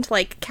 all the way up into,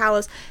 like,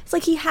 Kalos. It's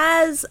like he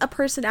has a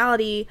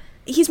personality.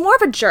 He's more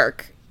of a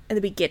jerk in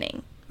the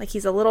beginning. Like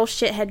he's a little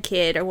shithead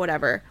kid or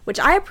whatever, which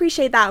I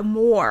appreciate that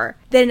more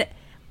than...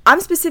 I'm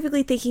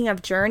specifically thinking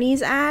of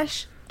Journey's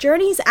Ash.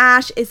 Journey's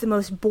Ash is the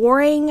most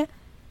boring,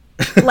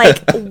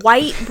 like,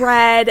 white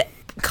bread,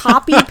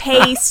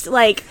 copy-paste,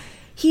 like,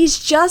 he's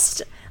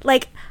just,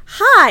 like,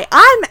 hi,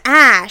 I'm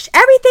Ash.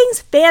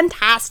 Everything's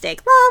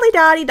fantastic.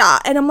 Lolly-dotty-da.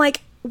 And I'm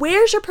like,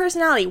 where's your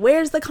personality?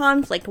 Where's the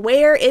conflict?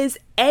 Where is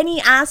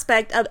any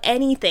aspect of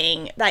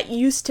anything that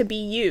used to be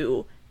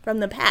you from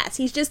the past?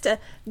 He's just a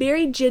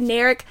very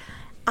generic,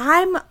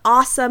 I'm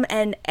awesome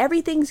and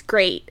everything's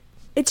great.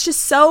 It's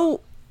just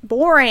so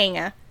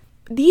boring.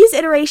 These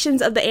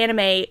iterations of the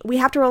anime, we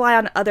have to rely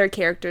on other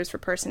characters for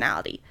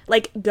personality.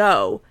 Like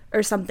Go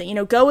or something. You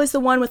know, Go is the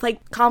one with,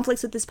 like,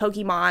 conflicts with his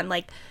Pokemon,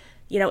 like,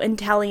 you know,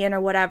 Inteleon or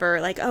whatever.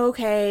 Like, oh,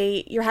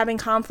 okay, you're having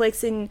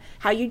conflicts in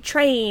how you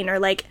train or,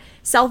 like,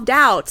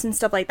 self-doubts and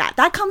stuff like that.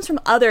 That comes from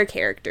other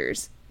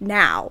characters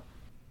now.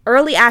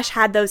 Early Ash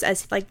had those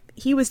as, like,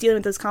 he was dealing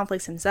with those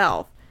conflicts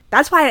himself.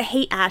 That's why I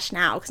hate Ash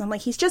now, because I'm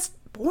like, he's just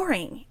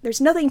boring.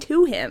 There's nothing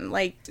to him.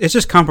 Like, it's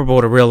just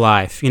comparable to real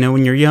life. You know,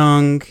 when you're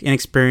young,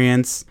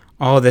 inexperienced,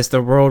 all this,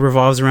 the world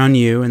revolves around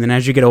you, and then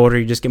as you get older,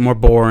 you just get more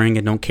boring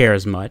and don't care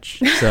as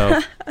much. So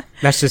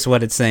that's just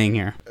what it's saying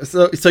here.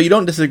 So you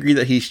don't disagree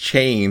that he's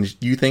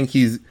changed? You think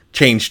he's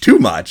changed too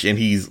much and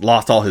he's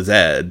lost all his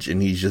edge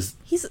and he's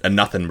a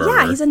nothing burger?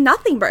 Yeah, he's a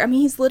nothing burger. I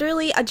mean, he's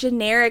literally a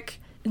generic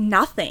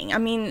nothing. I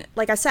mean,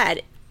 like I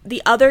said,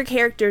 the other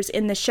characters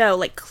in the show,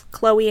 like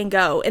Chloe and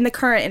Go, in the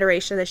current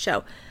iteration of the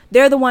show,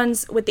 they're the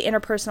ones with the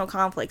interpersonal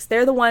conflicts.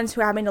 They're the ones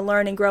who are having to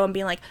learn and grow and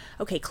being like,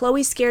 okay,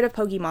 Chloe's scared of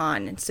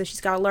Pokemon, and so she's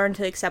got to learn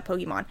to accept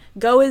Pokemon.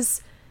 Go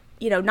is,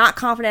 you know, not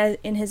confident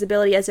in his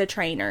ability as a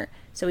trainer,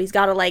 so he's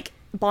got to, like,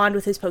 bond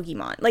with his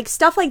Pokemon. Like,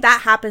 stuff like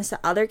that happens to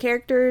other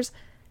characters.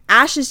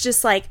 Ash is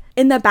just, like,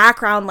 in the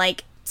background,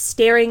 like,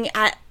 staring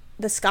at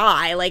the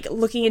sky, like,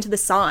 looking into the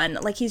sun.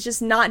 Like, he's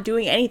just not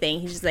doing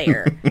anything. He's just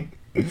there.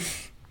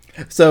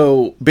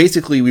 So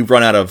basically, we've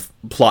run out of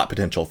plot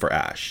potential for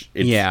Ash.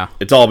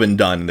 It's all been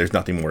done, and there's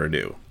nothing more to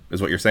do.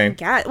 Is what you're saying?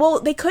 Yeah.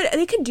 Well, they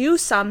could do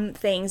some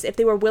things if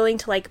they were willing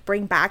to, like,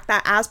 bring back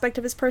that aspect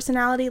of his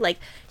personality. Like,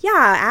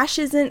 yeah, Ash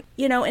isn't,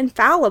 you know,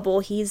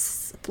 infallible.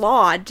 He's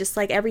flawed, just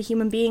like every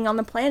human being on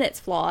the planet's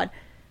flawed.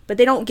 But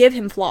they don't give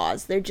him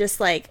flaws. They're just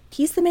like,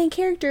 he's the main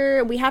character,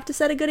 and we have to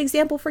set a good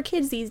example for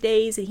kids these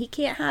days, and he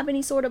can't have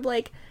any sort of,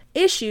 like,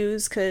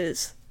 issues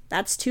because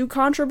that's too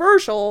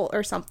controversial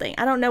or something.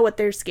 I don't know what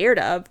they're scared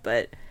of,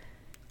 but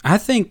I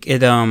think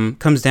it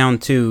comes down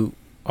to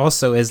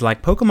also is,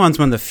 like, Pokemon's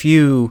one of the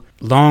few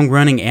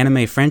long-running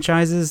anime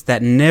franchises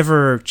that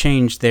never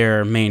change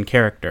their main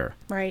character.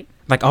 Right.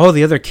 Like, all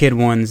the other kid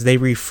ones, they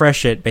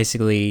refresh it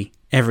basically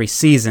every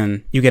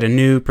season. You get a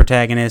new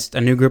protagonist,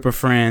 a new group of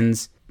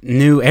friends,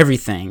 new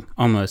everything,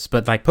 almost.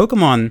 But, like,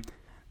 Pokemon,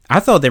 I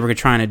thought they were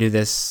trying to do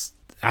this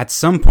at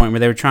some point where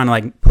they were trying to,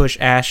 like, push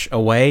Ash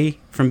away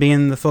from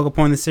being the focal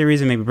point of the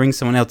series and maybe bring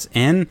someone else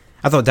in.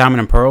 I thought Diamond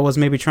and Pearl was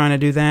maybe trying to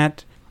do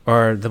that,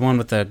 or the one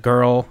with the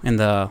girl and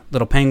the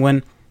little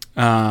penguin.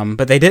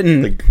 But they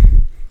didn't.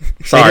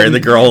 The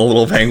girl and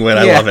little penguin.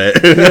 I love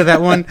it. You know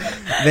that one?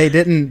 They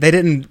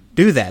didn't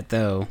do that,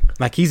 though.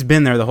 Like, he's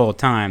been there the whole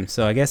time.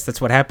 So I guess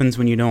that's what happens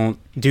when you don't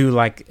do,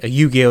 like, a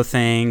Yu-Gi-Oh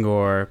thing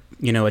or,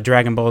 you know, a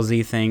Dragon Ball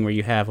Z thing where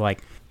you have,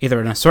 like, either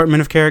an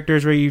assortment of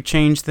characters where you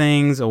change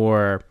things,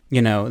 or,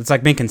 you know, it's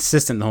like being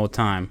consistent the whole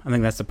time. I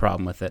think that's the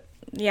problem with it.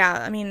 Yeah,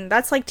 I mean,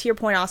 that's like, to your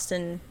point,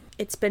 Austin,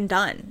 it's been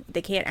done.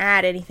 They can't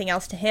add anything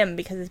else to him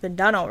because it's been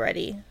done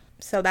already.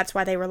 So that's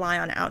why they rely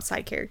on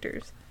outside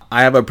characters.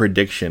 I have a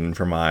prediction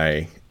for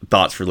my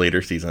thoughts for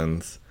later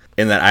seasons,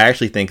 in that I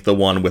actually think the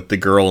one with the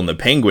girl and the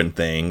penguin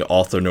thing,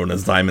 also known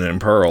as Diamond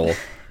and Pearl,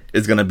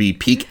 is going to be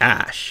peak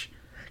Ash.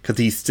 Because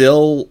he's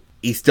still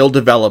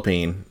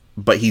developing,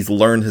 but he's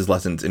learned his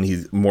lessons and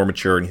he's more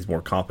mature and he's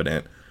more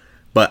confident.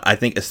 But I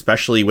think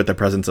especially with the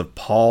presence of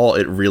Paul,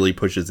 it really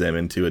pushes him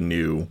into a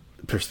new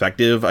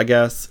perspective, I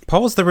guess.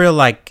 Paul's the real,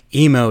 like,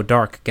 emo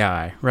dark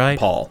guy, right?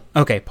 Paul.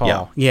 Okay,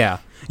 Paul. Yeah,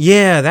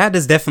 that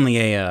is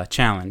definitely a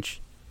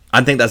challenge.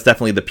 I think that's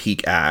definitely the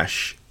peak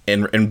Ash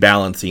in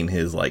balancing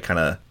his, like, kind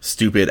of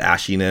stupid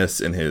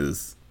ashiness and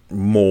his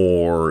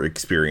more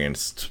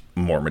experienced,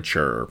 more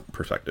mature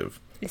perspective.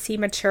 Is he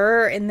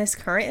mature in this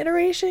current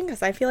iteration?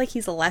 Because I feel like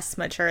he's less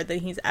mature than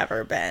he's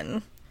ever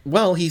been.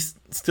 Well, he's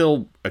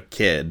still a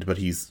kid, but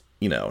he's,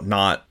 you know,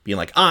 not being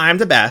like, I'm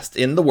the best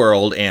in the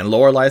world, and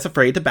Lorelai's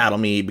afraid to battle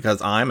me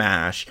because I'm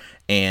Ash,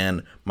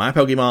 and my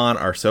Pokemon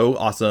are so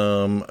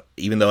awesome,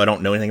 even though I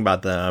don't know anything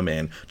about them,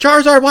 and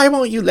Charizard, why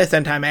won't you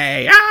listen to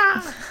me?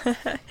 Ah!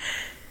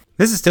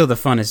 This is still the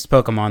funnest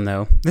Pokemon,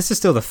 though. This is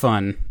still the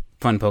fun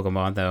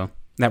Pokemon, though,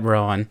 that we're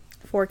on.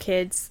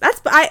 4Kids.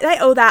 I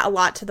owe that a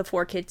lot to the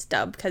 4Kids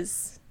dub,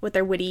 because with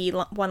their witty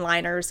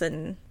one-liners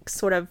and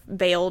sort of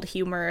veiled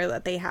humor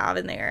that they have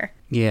in there.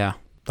 Yeah.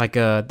 Like,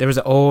 there was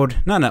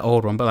not an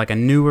old one, but like a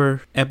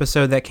newer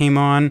episode that came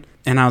on,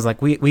 and I was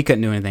like, we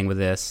couldn't do anything with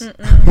this.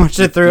 Watched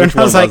it through, and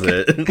I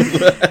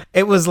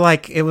was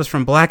like, it was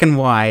from Black and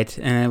White,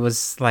 and it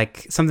was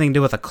like something to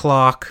do with a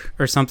clock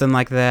or something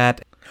like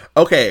that.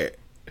 Okay.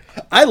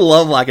 I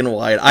love Black and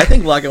White. I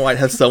think Black and White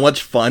has so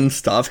much fun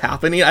stuff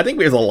happening. I think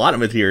there's a lot of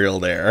material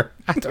there.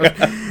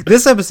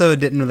 This episode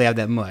didn't really have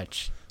that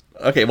much.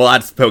 Okay, well,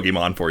 that's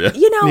Pokemon for you.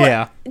 You know,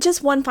 Yeah.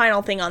 just one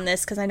final thing on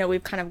this, because I know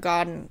we've kind of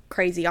gone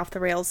crazy off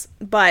the rails.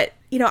 But,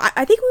 you know,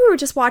 I think we were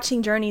just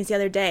watching Journeys the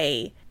other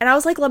day, and I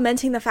was, like,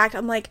 lamenting the fact,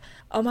 I'm like,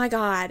 oh my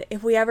God,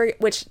 if we ever,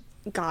 which,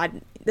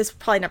 God, this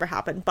probably never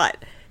happened, but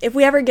if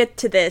we ever get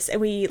to this and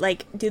we,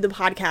 like, do the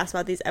podcast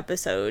about these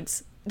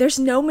episodes, there's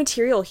no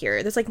material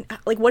here. There's, like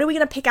what are we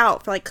going to pick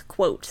out for, like,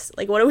 quotes?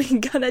 Like, what are we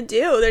going to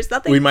do? There's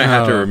nothing. We might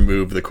have to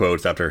remove the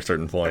quotes after a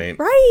certain point.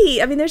 Right.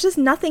 I mean, there's just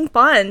nothing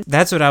fun.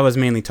 That's what I was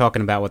mainly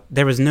talking about.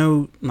 There was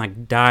no,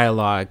 like,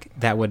 dialogue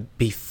that would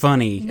be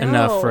funny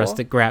enough for us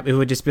to grab. It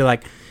would just be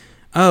like,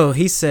 oh,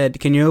 he said,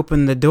 can you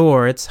open the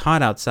door? It's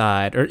hot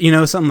outside. Or, you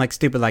know, something like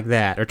stupid like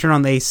that. Or turn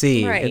on the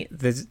AC. Right.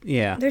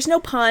 There's no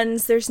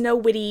puns. There's no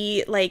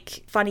witty,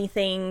 like, funny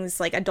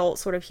things, like adult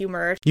sort of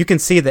humor. You can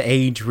see the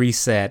age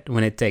reset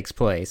when it takes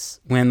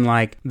place. When,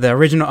 like, the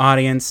original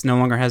audience no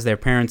longer has their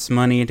parents'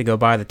 money to go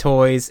buy the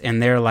toys,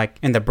 and they're, like,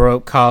 in the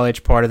broke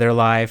college part of their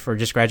life or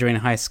just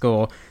graduating high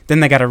school. Then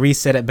they got to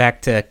reset it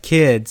back to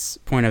kids'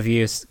 point of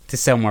view to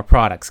sell more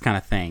products kind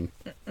of thing.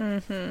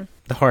 Mm-hmm.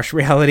 The harsh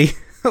reality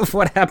of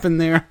what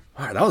happened there.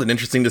 Wow, that was an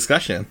interesting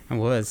discussion. It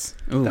was.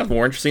 Ooh. That's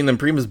more interesting than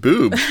Prima's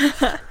boobs.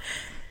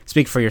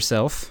 Speak for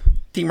yourself.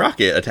 Team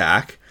Rocket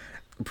attack.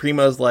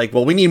 Prima's like,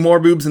 well, we need more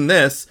boobs than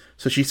this,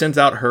 so she sends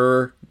out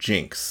her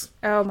Jinx.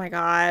 Oh my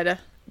God.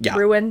 Yeah.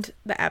 Ruined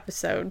the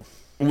episode.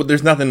 Well,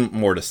 there's nothing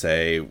more to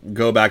say.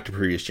 Go back to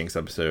previous Jinx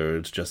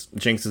episodes. Just,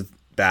 Jinx is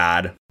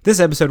bad. This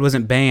episode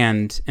wasn't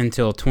banned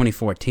until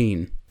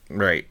 2014.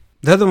 Right.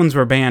 The other ones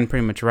were banned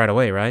pretty much right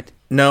away, right?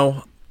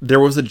 No, there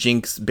was a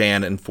Jinx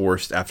ban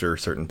enforced after a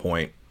certain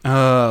point.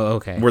 Oh,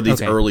 okay. Where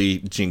these early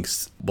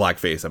Jinx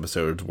blackface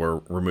episodes were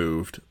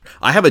removed.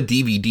 I have a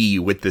DVD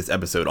with this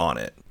episode on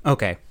it.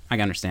 Okay, I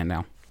can understand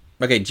now.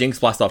 Okay, Jinx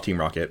blasts off Team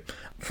Rocket.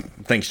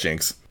 Thanks,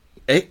 Jinx.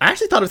 I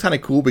actually thought it was kind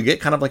of cool. We get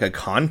kind of like a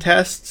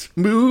contest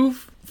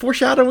move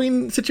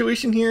foreshadowing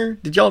situation here.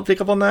 Did y'all pick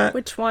up on that?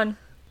 Which one?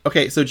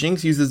 Okay, so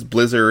Jinx uses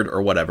Blizzard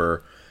or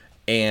whatever,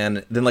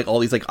 and then like all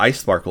these like ice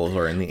sparkles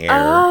are in the air.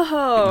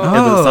 Oh. And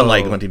the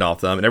sunlight glinting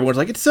off them, and everyone's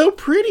like, it's so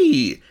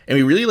pretty. And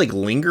we really like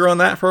linger on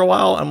that for a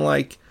while. I'm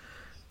like,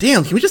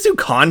 damn, can we just do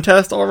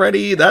contest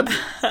already? That's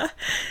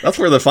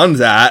where the fun's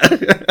at.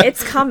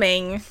 It's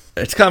coming.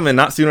 It's coming,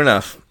 not soon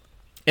enough.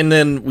 And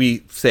then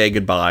we say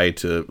goodbye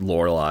to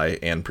Lorelai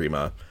and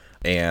Prima.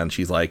 And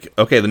she's like,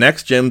 okay, the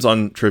next gym's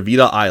on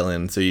Trevita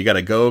Island, so you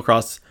gotta go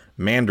across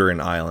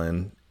Mandarin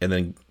Island and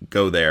then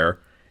go there.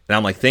 And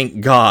I'm like,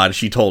 thank God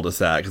she told us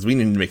that, because we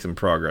need to make some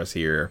progress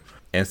here.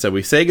 And so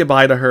we say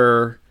goodbye to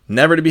her,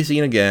 never to be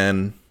seen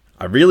again.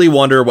 I really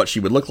wonder what she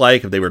would look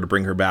like if they were to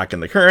bring her back in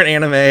the current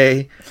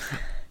anime.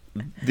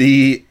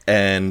 The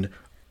end.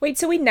 Wait,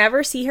 so we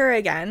never see her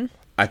again?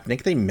 I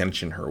think they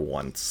mention her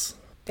once.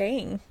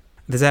 Dang.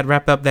 Does that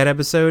wrap up that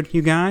episode,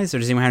 you guys? Or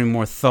does anyone have any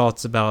more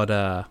thoughts about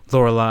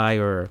Lorelai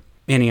or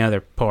any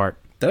other part?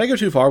 Did I go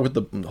too far with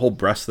the whole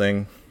breast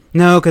thing?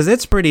 No, because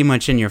it's pretty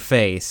much in your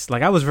face.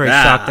 Like, I was very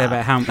shocked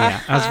about how...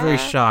 Yeah, I was very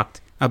shocked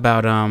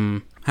about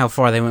how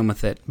far they went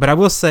with it. But I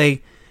will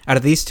say, out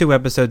of these two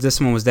episodes,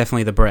 this one was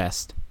definitely the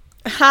breast.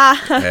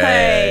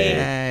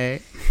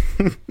 Hey.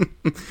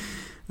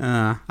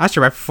 I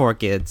should write for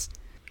 4Kids.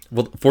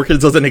 Well,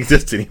 4Kids doesn't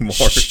exist anymore,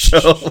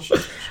 so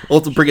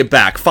let's bring it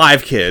back.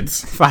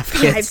 5Kids.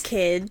 5Kids. 5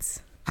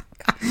 kids.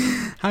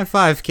 High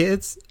five,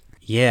 kids.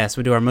 Yes,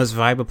 we do our most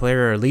viable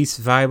player or least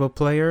viable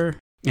player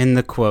in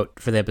the quote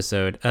for the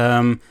episode.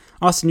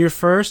 Austin, you're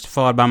first,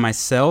 followed by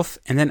myself,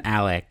 and then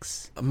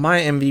Alex. My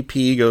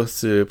MVP goes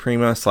to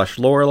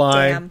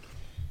Prima/Lorelai. Damn.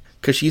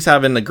 Because she's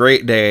having a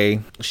great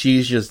day.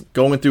 She's just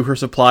going through her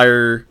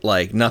supplier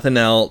like nothing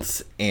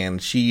else.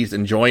 And she's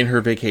enjoying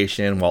her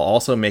vacation while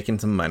also making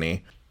some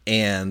money.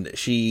 And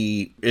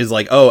she is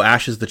like, oh,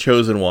 Ash is the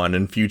chosen one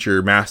and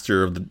future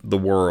master of the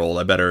world.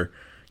 I better,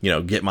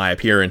 get my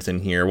appearance in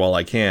here while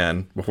I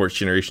can before it's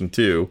Generation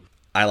 2.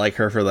 I like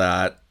her for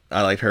that.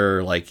 I like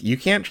her, like, you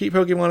can't treat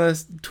Pokemon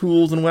as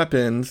tools and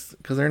weapons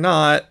because they're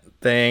not.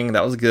 Thing.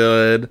 That was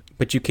good.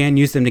 But you can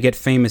use them to get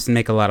famous and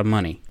make a lot of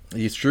money.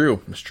 It's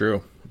true. It's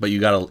true. But you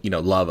gotta,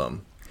 love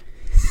them.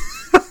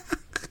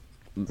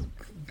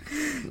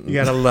 You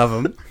gotta love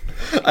them.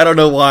 I don't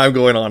know why I'm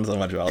going on so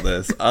much about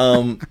this.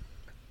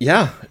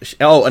 Yeah.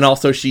 Oh, and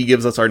also she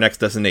gives us our next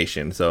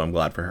destination, so I'm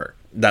glad for her.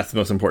 That's the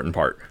most important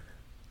part.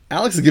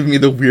 Alex is giving me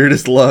the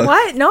weirdest look.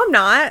 What? No, I'm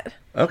not.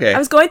 Okay. I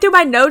was going through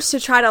my notes to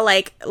try to,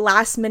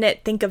 last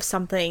minute think of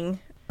something.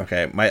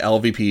 Okay, my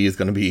LVP is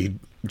going to be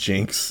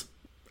Jinx,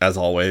 as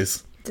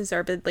always.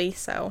 Deservedly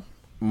so.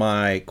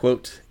 My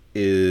quote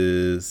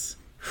is...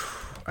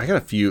 I got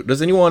a few.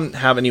 Does anyone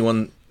have any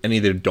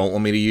they don't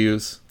want me to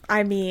use?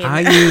 I mean...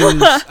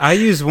 I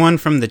use one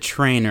from the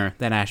trainer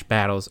that Ash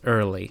battles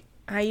early.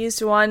 I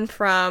used one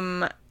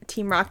from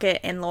Team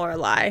Rocket and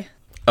Lorelai.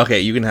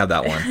 Okay, you can have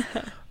that one.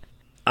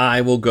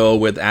 I will go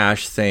with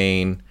Ash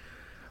saying,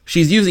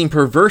 she's using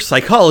perverse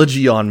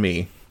psychology on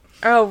me.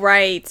 Oh,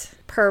 right.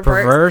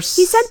 Perverse?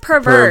 He said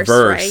perverse,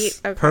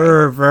 Perverse. right? Okay.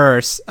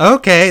 Perverse.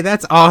 Okay,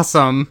 that's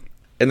awesome.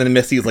 And then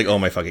Misty's like, oh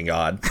my fucking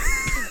god.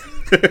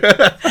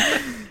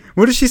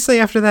 What does she say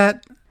after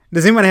that?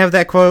 Does anyone have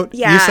that quote?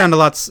 Yeah. You sound a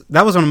lot...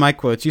 That was one of my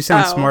quotes. You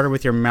sound Oh. smarter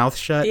with your mouth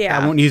shut. Yeah.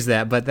 I won't use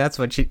that, but that's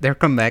what their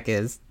comeback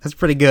is. That's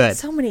pretty good.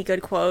 So many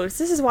good quotes.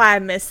 This is why I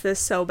miss this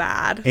so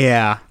bad.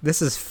 Yeah,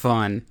 this is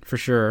fun, for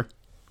sure.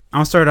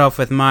 I'll start off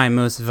with my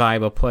most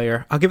valuable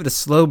player. I'll give it to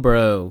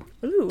Slowbro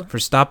Ooh. for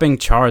stopping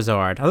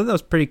Charizard. I thought that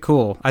was pretty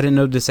cool. I didn't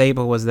know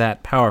Disable was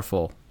that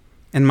powerful.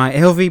 And my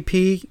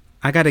LVP,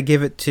 I gotta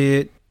give it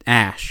to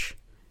Ash.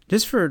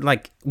 Just for,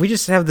 like, we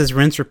just have this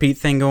rinse-repeat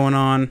thing going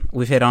on.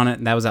 We've hit on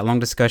it. That was that long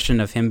discussion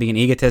of him being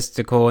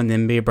egotistical and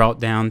then being brought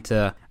down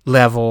to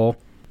level.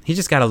 He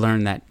just got to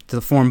learn that,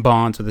 to form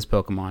bonds with his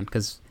Pokemon,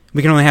 because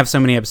we can only have so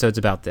many episodes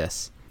about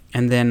this.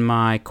 And then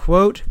my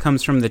quote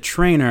comes from the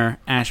trainer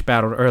Ash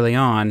battled early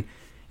on.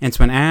 And it's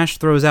when Ash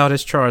throws out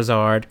his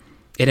Charizard,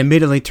 it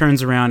immediately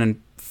turns around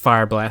and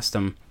Fire Blasts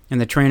him.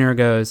 And the trainer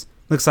goes,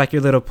 "Looks like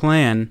your little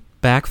plan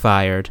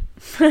backfired."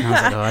 And I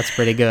was like, oh, that's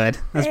pretty good.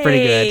 That's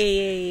pretty good.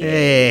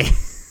 Hey.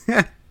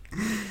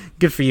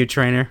 Good for you,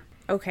 trainer.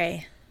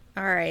 Okay.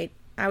 All right.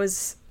 I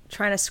was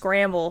trying to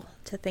scramble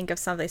to think of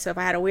something, so if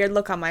I had a weird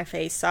look on my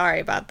face, sorry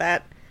about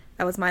that.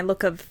 That was my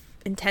look of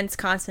intense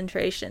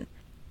concentration.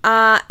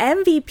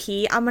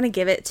 MVP, I'm going to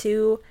give it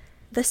to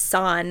the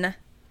sun,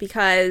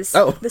 because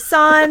the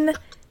sun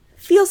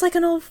feels like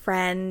an old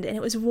friend, and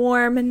it was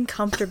warm and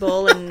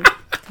comfortable and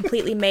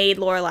completely made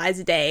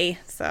Lorelai's day,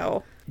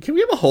 so... Can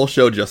we have a whole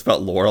show just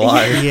about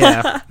Lorelai?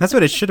 Yeah, that's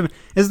what it should have been.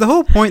 Is the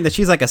whole point that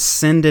she's like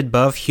ascended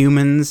above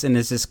humans and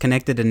is just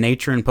connected to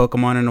nature and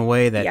Pokemon in a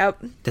way that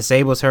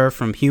disables her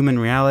from human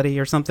reality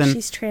or something?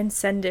 She's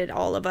transcended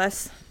all of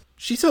us.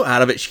 She's so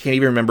out of it, she can't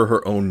even remember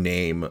her own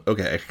name.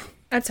 Okay.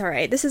 That's all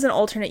right. This is an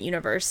alternate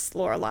universe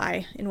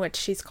Lorelai in which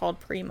she's called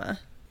Prima.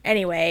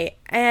 Anyway,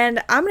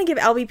 and I'm going to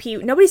give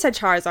LVP... Nobody said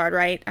Charizard,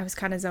 right? I was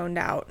kind of zoned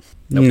out.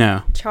 Nope.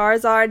 No.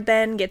 Charizard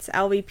then gets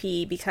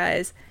LVP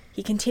because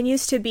he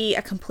continues to be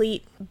a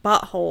complete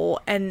butthole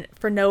and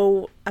for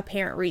no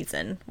apparent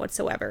reason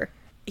whatsoever.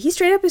 He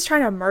straight up is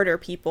trying to murder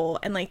people,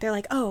 and like they're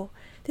like, oh,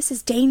 this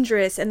is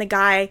dangerous. And the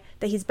guy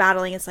that he's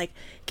battling is like,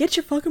 get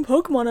your fucking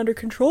Pokemon under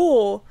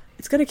control.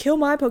 It's going to kill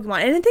my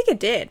Pokemon. And I think it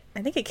did.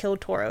 I think it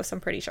killed Tauros,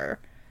 I'm pretty sure.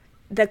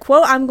 The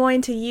quote I'm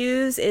going to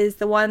use is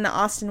the one that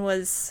Austin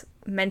was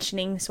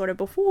mentioning sort of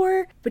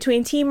before.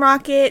 Between Team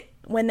Rocket,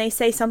 when they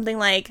say something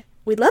like,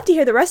 we'd love to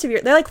hear the rest of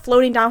your... They're like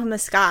floating down from the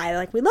sky.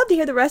 Like, we'd love to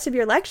hear the rest of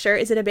your lecture.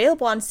 Is it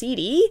available on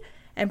CD?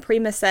 And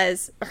Prima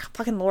says,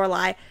 fucking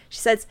Lorelai, she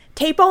says,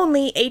 tape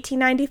only,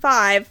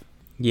 $18.95.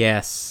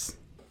 Yes.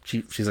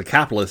 She's a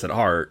capitalist at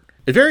heart.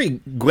 It's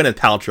very Gwyneth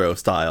Paltrow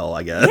style,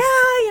 I guess. Yeah,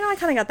 I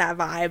kind of got that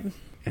vibe.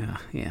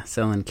 Yeah.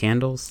 Selling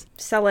candles.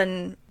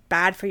 Selling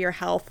bad for your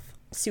health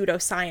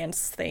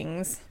pseudoscience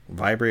things.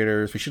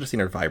 Vibrators. We should have seen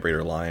her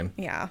vibrator line.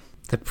 Yeah.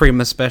 The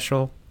Prima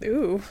special.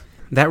 Ooh.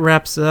 That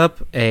wraps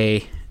up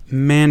a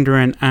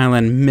Mandarin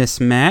Island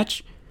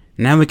mismatch.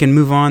 Now we can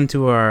move on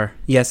to our...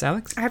 Yes,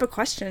 Alex? I have a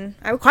question,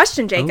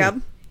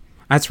 Jacob. Oh.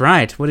 That's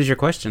right. What is your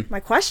question? My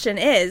question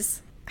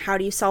is, how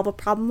do you solve a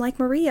problem like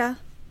Maria?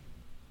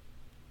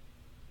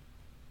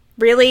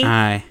 Really?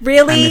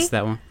 Really? I missed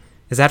that one.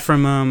 Is that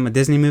from a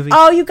Disney movie?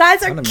 Oh, you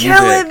guys are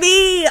killing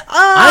me!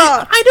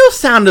 Oh, I know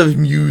Sound of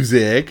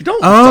Music.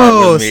 Don't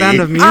Sound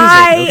of Music.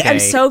 I okay. am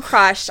so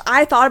crushed.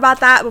 I thought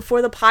about that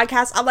before the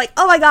podcast. I'm like,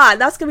 oh my god,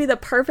 that's gonna be the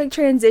perfect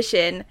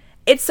transition.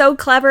 It's so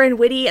clever and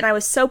witty, and I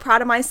was so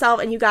proud of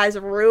myself, and you guys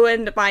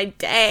ruined my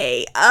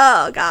day.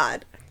 Oh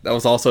god. That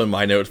was also in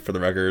my notes for the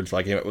record, so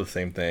I came up with the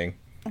same thing.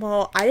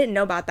 Well, I didn't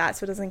know about that,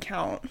 so it doesn't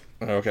count.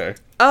 Okay.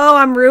 Oh,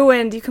 I'm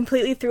ruined. You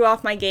completely threw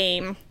off my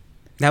game.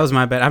 That was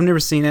my bad. I've never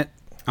seen it.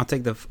 I'll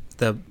take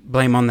the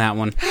blame on that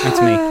one.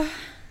 That's me.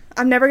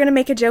 I'm never going to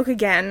make a joke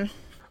again.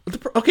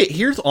 Okay,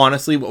 here's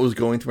honestly what was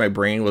going through my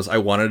brain was I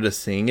wanted to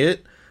sing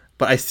it,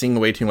 but I sing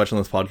way too much on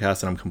this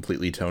podcast and I'm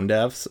completely tone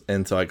deaf,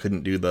 and so I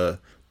couldn't do the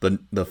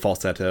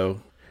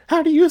falsetto.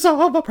 How do you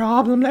solve a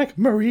problem like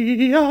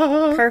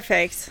Maria?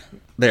 Perfect.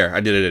 There, I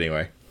did it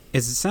anyway.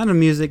 Is the Sound of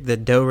Music the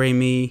Do, Re,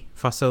 Mi,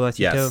 Fa, Sol, La,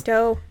 Si, Yes.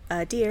 Do?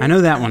 A deer. I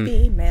know that a one.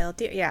 Female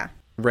deer. Yeah.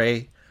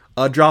 Ray,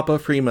 a drop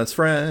of Prima's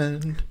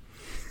friend.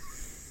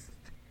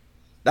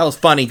 That was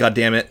funny,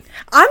 goddammit.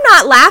 I'm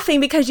not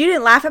laughing because you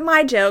didn't laugh at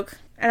my joke,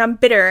 and I'm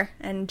bitter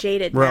and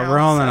jaded now. We're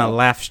all on a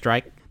laugh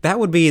strike. That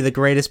would be the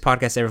greatest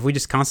podcast ever if we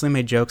just constantly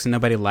made jokes and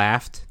nobody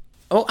laughed.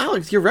 Oh,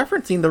 Alex, you're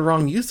referencing the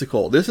wrong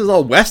musical. This is a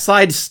West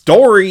Side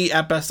Story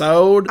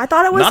episode. I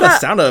thought it was not a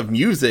Sound of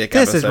Music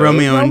This episode. is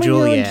Romeo and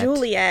Juliet. and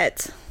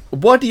Juliet.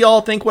 What do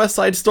y'all think West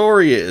Side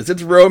Story is?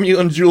 It's Romeo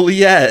and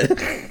Juliet.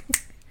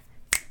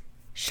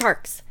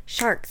 Sharks.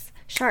 Sharks.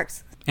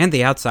 Sharks. And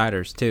The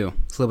Outsiders, too.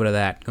 There's a little bit of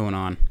that going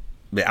on.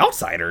 The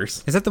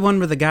Outsiders? Is that the one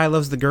where the guy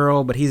loves the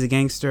girl, but he's a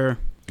gangster?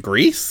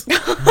 Grease?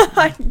 Oh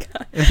my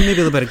god. Maybe a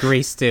little bit of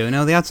Grease, too.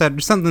 No, The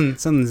Outsiders,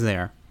 something's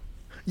there.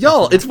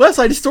 Y'all, it's West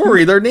Side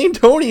Story. They're named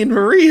Tony and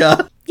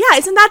Maria. Yeah,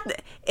 isn't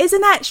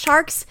that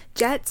sharks,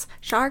 jets,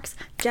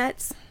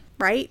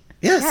 right?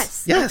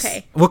 Yes.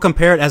 Okay. We'll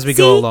compare it as we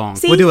go along.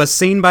 See? We'll do a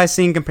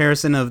scene-by-scene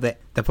comparison of the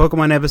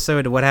Pokemon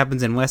episode of what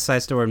happens in West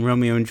Side Story and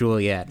Romeo and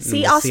Juliet. And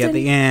See, we'll Austin? see at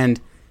the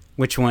end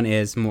which one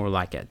is more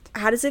like it.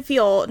 How does it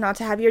feel not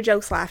to have your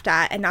jokes laughed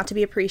at and not to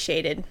be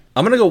appreciated?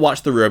 I'm going to go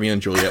watch the Romeo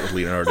and Juliet with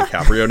Leonardo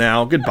DiCaprio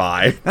now.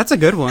 Goodbye. That's a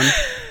good one.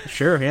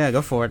 Sure, yeah,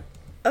 go for it.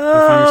 You'll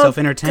find yourself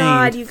entertained.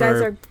 God, you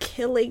guys are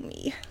killing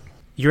me.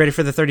 You ready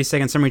for the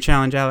 30-second summary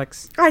challenge,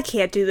 Alex? I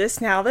can't do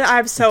this now.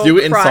 I'm so Do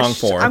it in crushed.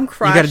 song form. I'm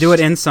crushed. You got to do it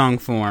in song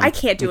form. I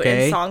can't do it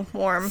okay? in song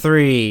form.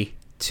 3,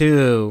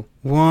 2,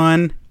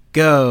 1,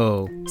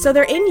 go. So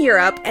they're in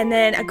Europe, and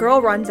then a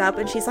girl runs up,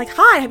 and she's like,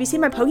 "Hi, have you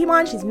seen my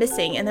Pokemon? She's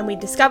missing." And then we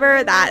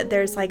discover that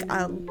there's like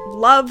a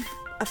love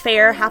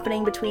affair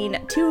happening between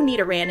two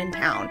Nidoran in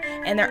town,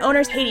 and their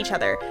owners hate each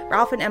other,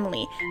 Ralph and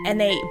Emily, and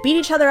they beat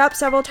each other up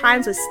several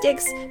times with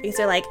sticks because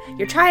they're like,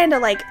 "You're trying to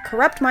like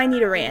corrupt my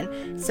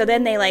Nidoran." So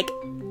then they like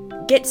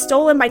get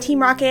stolen by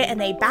Team Rocket, and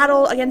they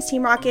battle against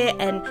Team Rocket,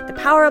 and the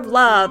power of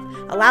love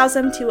allows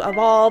them to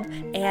evolve,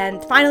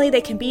 and finally they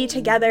can be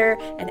together,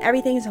 and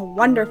everything's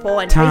wonderful.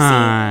 And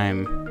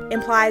Time. Tracy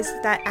implies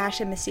that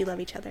Ash and Misty love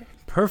each other.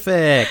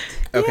 Perfect.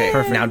 Okay,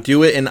 Perfect. now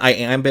do it in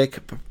iambic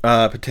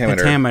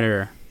pentameter.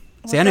 Pentameter.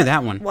 See, I knew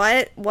that one.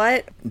 What?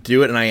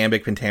 Do it in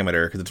iambic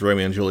pentameter because it's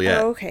Romeo and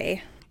Juliet.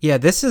 Okay. Yeah,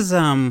 this is,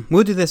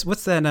 we'll do this.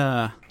 What's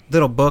that,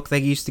 little book they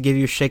used to give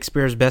you,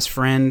 Shakespeare's Best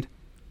Friend?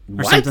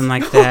 Or What? something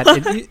like that.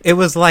 It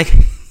was like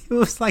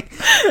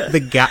the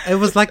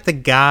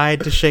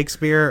guide to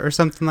Shakespeare or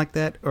something like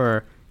that,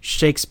 or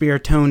Shakespeare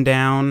toned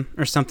down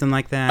or something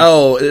like that.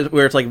 Oh,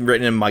 where it's like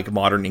written in like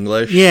modern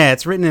English. Yeah,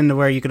 it's written into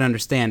where you can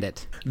understand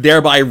it.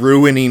 Thereby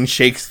ruining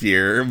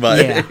Shakespeare,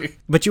 but Yeah,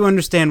 but you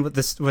understand what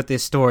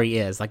this story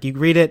is. Like you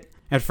read it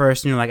at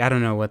first and you're like, I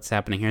don't know what's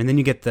happening here, and then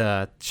you get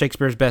the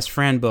Shakespeare's Best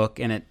Friend book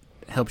and it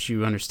helps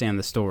you understand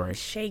the story.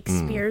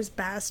 Shakespeare's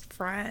best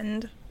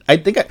friend. I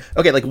think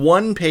like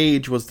one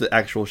page was the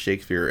actual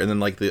Shakespeare, and then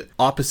like the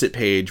opposite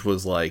page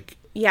was like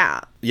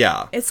Yeah.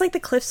 yeah. It's like the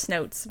Cliff's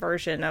Notes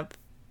version of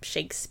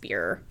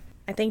Shakespeare.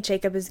 I think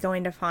Jacob is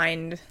going to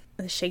find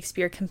the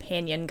Shakespeare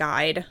Companion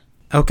Guide.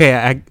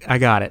 Okay, I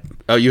got it.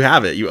 Oh, you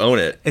have it. You own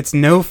it. It's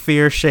No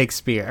Fear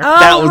Shakespeare. Oh,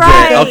 That was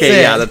right. it.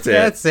 Okay, yeah, that's it.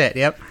 That's it.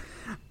 Yep.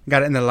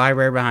 Got it in the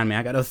library behind me.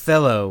 I got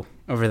Othello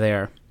over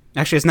there.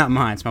 Actually, it's not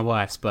mine. It's my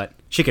wife's, but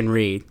she can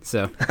read,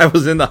 so. I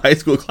was in the high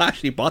school class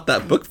she bought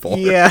that book for.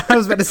 Yeah, I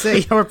was about to say,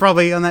 y'all were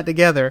probably on that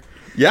together.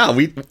 Yeah,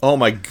 oh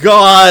my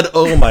god.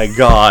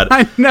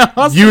 I know. I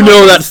was You about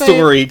know to that say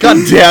story. God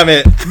damn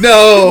it.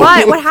 No.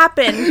 What? What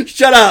happened?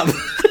 Shut up.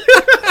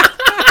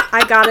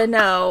 I gotta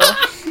know.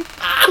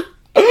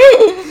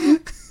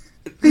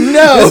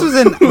 No.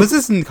 Was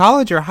this in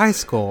college or high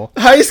school?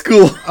 High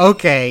school.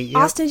 Okay. Yep.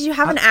 Austin, did you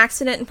have an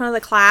accident in front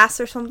of the class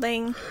or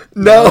something?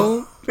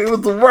 No. It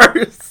was the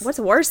worst. What's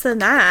worse than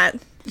that?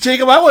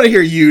 Jacob, I want to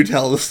hear you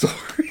tell the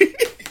story.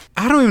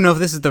 I don't even know if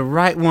this is the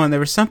right one. There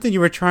was something you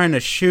were trying to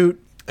shoot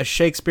a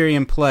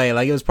Shakespearean play,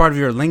 like it was part of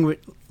your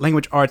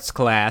language arts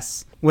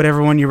class,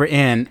 whatever one you were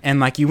in, and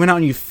like you went out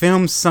and you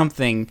filmed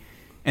something,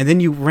 and then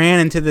you ran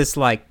into this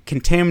like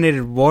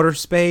contaminated water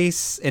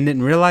space and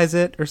didn't realize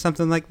it or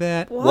something like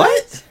that.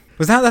 What?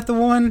 Was that the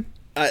one?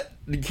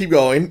 Keep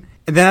going.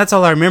 And then that's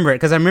all I remember,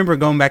 because I remember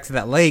going back to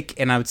that lake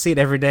and I would see it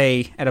every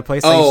day at a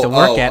place I used to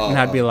work at, and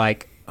I'd be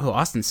like, oh,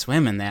 Austin's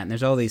swimming that, and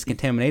there's all these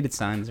contaminated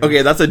signs.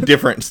 Okay, that's a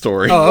different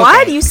story. Oh, okay.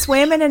 What? You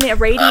swam in an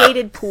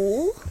irradiated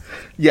pool?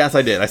 Yes,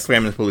 I did. I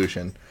swam in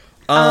pollution.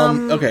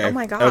 Okay. Oh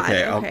my God,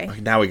 okay.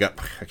 Now we got...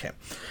 Okay.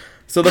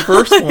 So the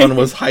first one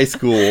was high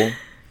school,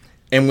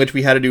 in which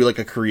we had to do like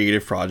a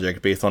creative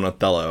project based on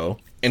Othello.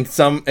 And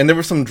there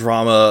was some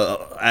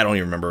drama, I don't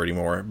even remember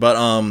anymore. But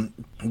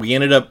we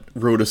ended up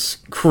wrote a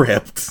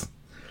script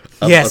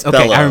of Yes,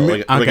 okay,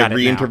 Othello, I like got a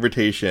it now.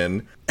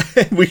 reinterpretation.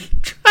 And we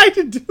tried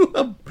to do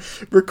a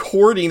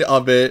recording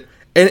of it,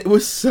 and it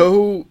was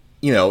so,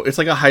 it's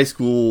like a high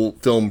school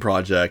film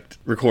project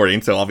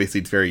recording, so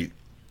obviously it's very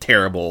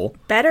terrible.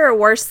 Better or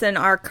worse than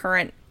our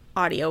current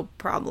audio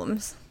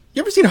problems?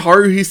 You ever seen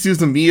Haruhi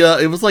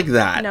Suzumiya? It was like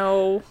that.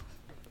 No.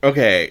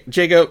 Okay,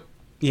 Jacob.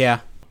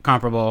 Yeah,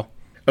 comparable.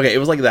 Okay, it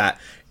was like that.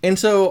 And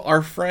so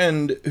our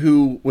friend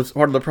who was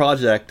part of the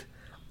project,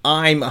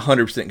 I'm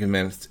 100%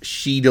 convinced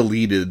she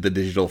deleted the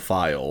digital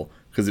file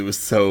because it was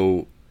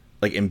so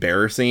like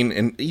embarrassing.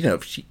 And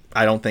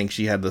I don't think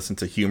she had the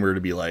sense of humor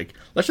to be like,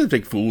 let's just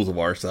make fools of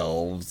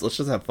ourselves. Let's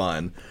just have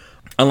fun.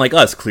 Unlike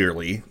us,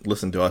 clearly.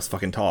 Listen to us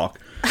fucking talk.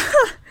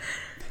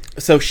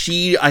 So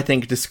she, I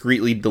think,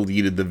 discreetly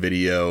deleted the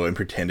video and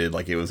pretended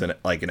like it was an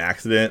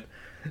accident.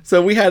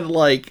 So we had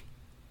to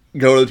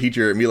go to the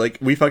teacher and be like,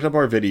 we fucked up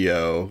our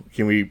video.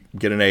 Can we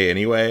get an A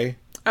anyway?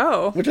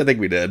 Oh. Which I think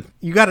we did.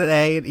 You got an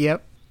A,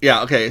 yep.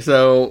 Yeah, okay.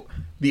 So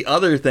the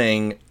other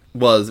thing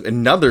was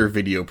another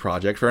video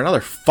project for another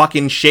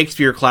fucking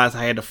Shakespeare class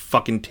I had to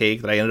fucking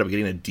take that I ended up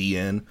getting a D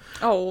in.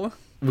 Oh.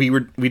 We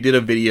did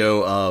a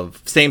video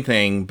of same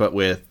thing, but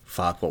with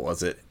what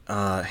was it?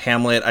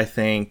 Hamlet, I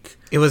think.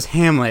 It was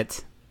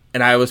Hamlet.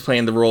 And I was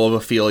playing the role of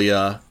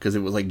Ophelia because it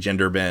was like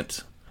gender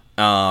bent.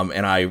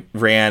 And I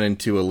ran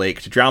into a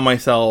lake to drown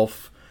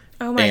myself.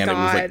 Oh my God. And it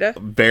was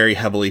like very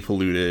heavily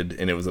polluted,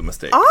 and it was a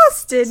mistake.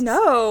 Austin,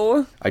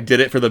 no. I did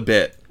it for the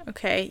bit.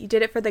 Okay, you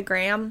did it for the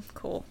gram?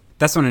 Cool.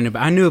 That's what I knew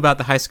about. I knew about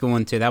the high school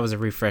one, too. That was a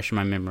refresh in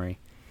my memory.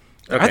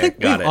 Okay, I think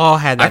got we've it. all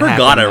had that I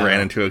forgot happen, I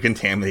ran into a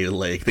contaminated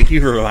lake. Thank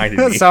you for reminding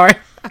me. Sorry.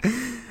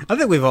 I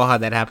think we've all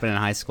had that happen in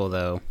high school,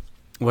 though.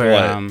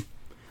 Where, What?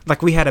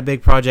 like, we had a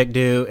big project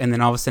due, and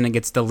then all of a sudden it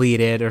gets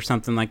deleted or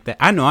something like that.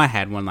 I know I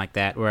had one like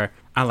that, where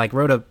I, like,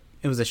 wrote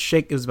it was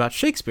about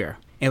Shakespeare.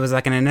 It was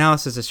like an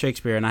analysis of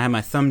Shakespeare, and I had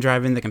my thumb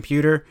drive in the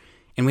computer,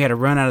 and we had to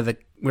run out of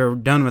we were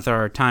done with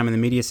our time in the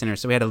media center,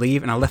 so we had to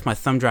leave, and I left my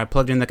thumb drive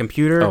plugged in the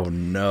computer. Oh,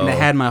 no. And it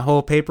had my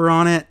whole paper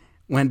on it.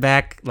 Went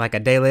back, like, a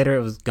day later,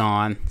 it was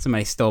gone.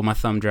 Somebody stole my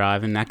thumb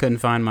drive, and I couldn't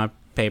find my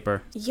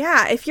paper.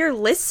 Yeah, if you're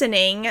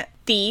listening,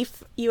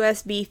 thief,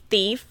 USB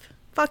thief,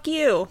 fuck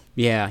you.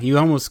 Yeah, you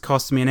almost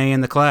cost me an A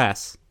in the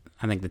class.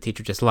 I think the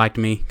teacher just liked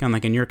me, kind of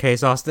like in your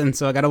case, Austin,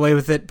 so I got away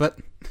with it, but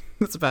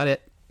that's about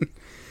it.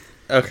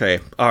 Okay,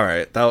 all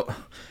right.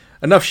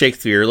 Enough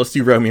Shakespeare. Let's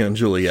do Romeo and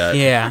Juliet.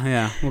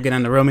 Yeah, we'll get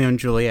on to Romeo and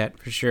Juliet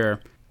for sure.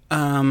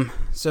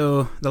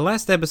 So the Uh,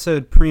 last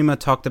episode, Prima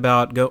talked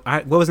about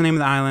what was the name of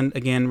the island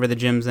again, where the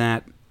gym's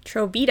at?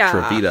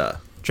 Trovita.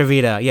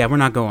 Trovita. Yeah, we're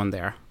not going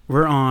there.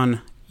 We're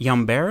on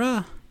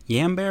Yambera.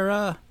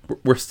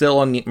 We're still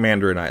on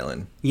Mandarin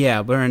Island. Yeah,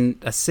 we're in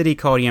a city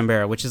called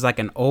Yambera, which is like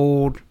an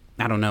old,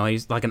 I don't know,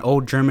 he's like an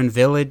old German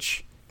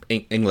village.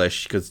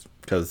 English, because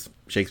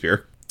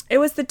Shakespeare. It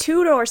was the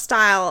Tudor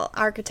style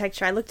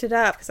architecture. I looked it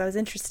up because I was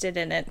interested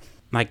in it.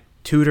 Like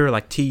Tudor,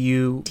 like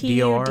Tudor?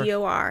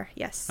 Tudor,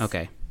 yes.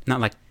 Okay, not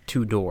like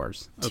two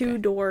doors. Okay. 2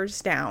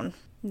 doors down.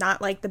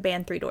 Not like the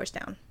band 3 Doors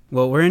Down.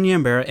 Well, we're in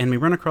Yambera, and we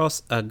run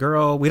across a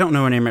girl. We don't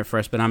know her name at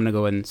first, but I'm going to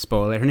go ahead and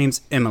spoil it. Her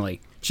name's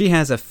Emily. She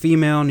has a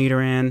female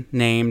Nidoran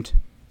named,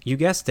 you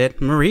guessed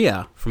it,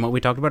 Maria, from what we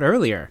talked about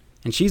earlier.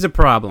 And she's a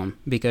problem,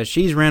 because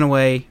she's ran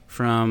away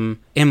from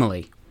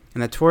Emily.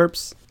 And the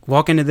twerps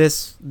walk into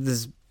this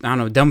I don't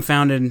know,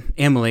 dumbfounded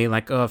Emily,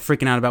 like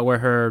freaking out about where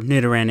her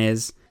Nidoran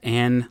is.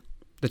 And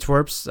the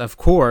twerps, of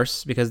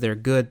course, because they're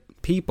good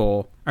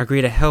people,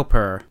 agree to help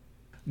her.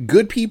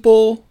 Good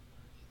people,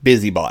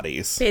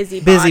 busybodies.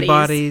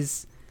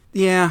 Busybodies.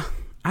 Yeah,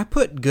 I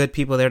put good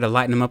people there to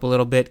lighten them up a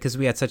little bit because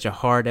we had such a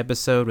hard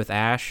episode with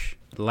Ash,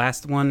 the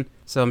last one.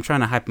 So I'm trying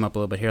to hype them up a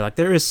little bit here. Like,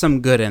 there is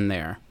some good in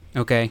there,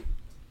 okay?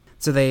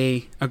 So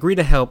they agree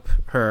to help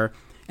her.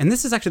 And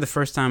this is actually the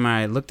first time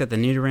I looked at the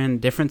Nidoran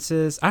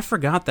differences. I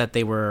forgot that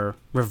they were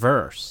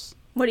reverse.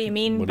 What do you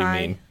mean What do by...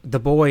 you mean? The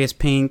boy is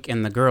pink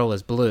and the girl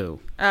is blue.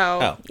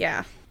 Oh,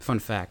 yeah. Fun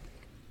fact.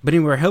 But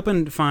anyway, we're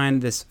hoping to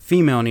find this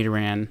female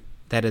Nidoran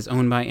that is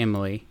owned by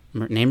Emily,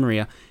 named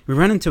Maria. We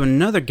run into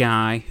another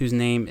guy whose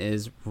name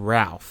is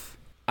Ralph.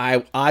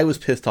 I was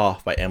pissed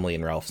off by Emily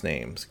and Ralph's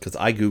names because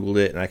I Googled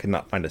it and I could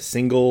not find a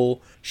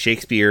single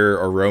Shakespeare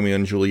or Romeo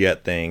and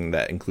Juliet thing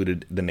that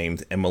included the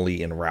names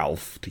Emily and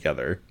Ralph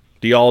together.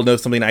 Do y'all know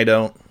something I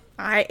don't?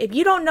 If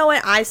you don't know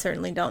it, I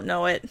certainly don't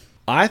know it.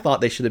 I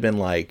thought they should have been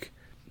like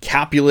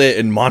Capulet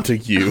and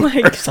Montague my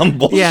or God. some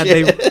bullshit.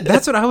 Yeah,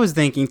 that's what I was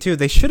thinking too.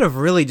 They should have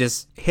really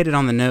just hit it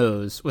on the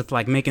nose with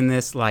like making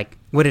this like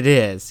what it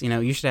is. You know,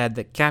 you should add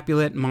the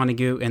Capulet,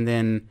 Montague, and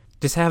then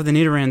just have the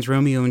Nidorans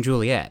Romeo and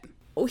Juliet.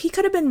 Oh, he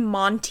could have been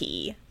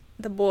Monty,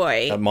 the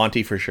boy.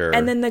 Monty for sure.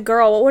 And then the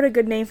girl, what would a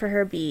good name for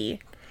her be?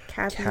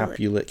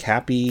 Capulet,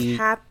 Cappy.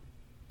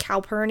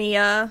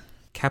 Calpurnia.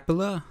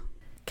 Capula?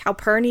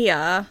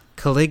 Calpurnia.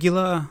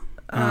 Caligula?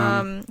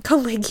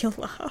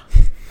 Caligula.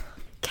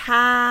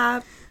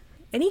 Cap.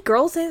 Any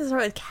girls' names that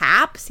start with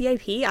Cap?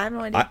 C-I-P? I have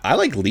no idea. I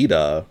like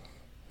Lita.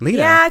 Lita?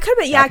 Yeah, it could have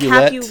been. Yeah,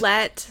 Capulet.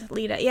 Capulet.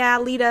 Lita. Yeah,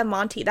 Lita,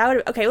 Monty. That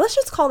would. Okay, let's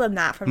just call them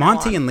that from now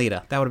Monty on. and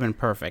Lita. That would have been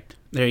perfect.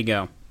 There you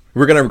go.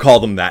 We're going to call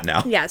them that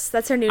now. Yes,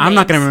 that's her new I'm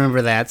not going to names.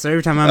 remember that, so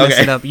every time I mess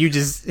Okay. it up, you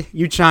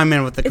chime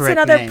in with the It's correct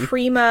another name.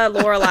 Prima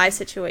Lorelai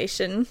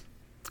situation.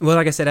 Well,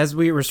 like I said, as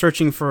we were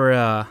searching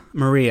for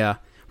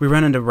Maria, we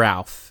run into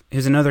Ralph,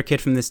 who's another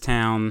kid from this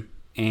town,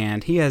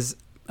 and he has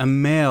a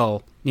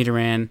male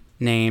Nidoran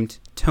named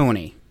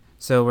Tony.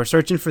 So we're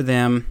searching for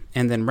them,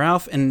 and then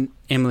Ralph and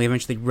Emily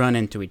eventually run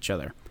into each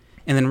other.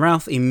 And then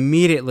Ralph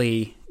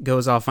immediately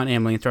goes off on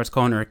Emily and starts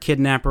calling her a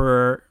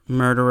kidnapper,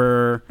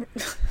 murderer,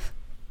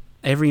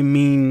 every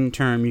mean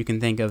term you can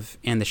think of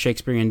in the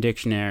Shakespearean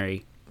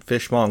dictionary.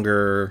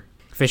 Fishmonger.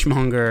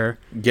 Fishmonger.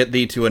 Get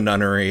thee to a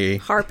nunnery.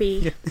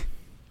 Harpy.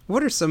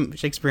 What are some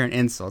Shakespearean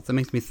insults? That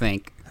makes me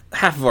think.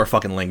 Half of our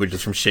fucking language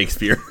is from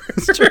Shakespeare.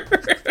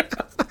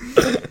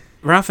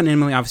 Ralph and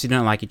Emily obviously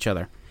don't like each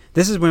other.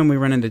 This is when we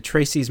run into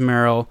Tracy's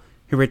Merrill,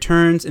 who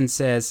returns and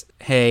says,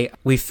 hey,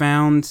 we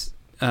found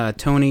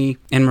Tony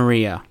and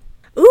Maria.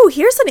 Ooh,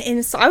 here's an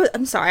insult.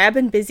 I'm sorry, I've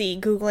been busy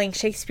Googling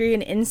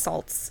Shakespearean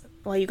insults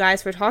while you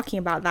guys were talking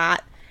about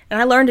that.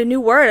 And I learned a new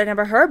word I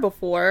never heard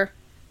before.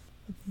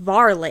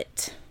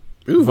 Varlet.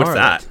 Ooh, what's Varlet.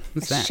 that?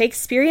 What's that?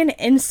 Shakespearean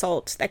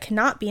insult that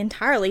cannot be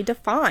entirely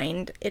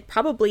defined. It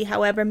probably,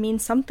 however,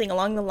 means something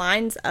along the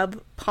lines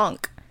of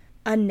punk.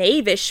 A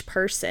knavish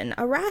person,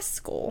 a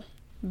rascal.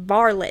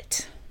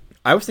 Varlet.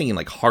 I was thinking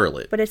like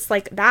harlot. But it's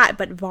like that,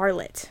 but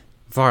varlet.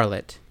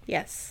 Varlet.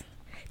 Yes.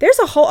 There's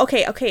a whole...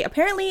 Okay.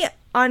 Apparently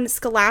on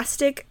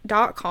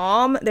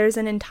Scholastic.com, there's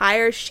an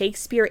entire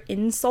Shakespeare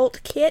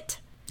insult kit.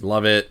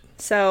 Love it.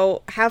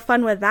 So have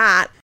fun with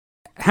that.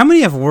 How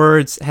many of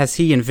words has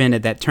he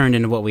invented that turned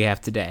into what we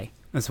have today?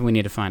 That's what we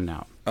need to find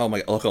out. Oh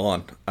my, look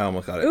on. I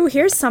almost got it. Ooh,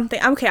 here's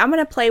something. Okay, I'm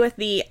going to play with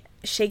the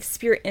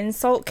Shakespeare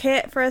insult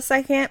kit for a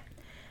second.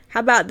 How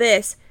about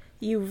this?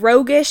 You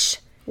roguish,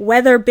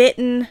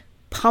 weather-bitten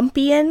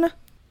pumpian.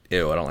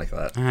 Ew, I don't like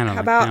that. I don't How like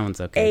about that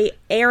one's okay. a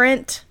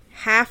errant,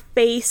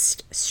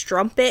 half-faced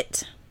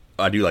strumpet?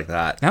 I do like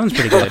that. That one's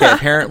pretty good. Okay,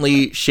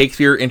 apparently,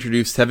 Shakespeare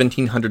introduced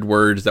 1,700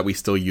 words that we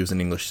still use in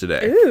English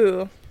today.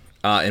 Ooh.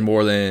 And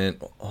more than...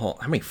 how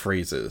many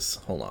phrases?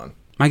 Hold on.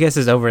 My guess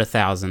is over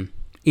 1,000.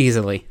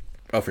 Easily.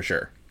 Oh, for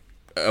sure.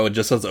 Oh, it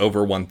just says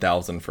over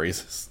 1,000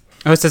 phrases.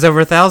 Oh, it says over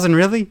 1,000?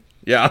 Really?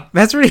 Yeah.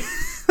 That's pretty...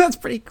 That's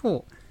pretty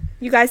cool.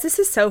 You guys, this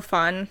is so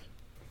fun.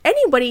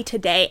 Anybody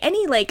today,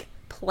 any, like,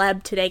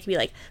 pleb today can be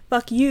like,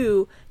 fuck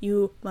you,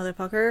 you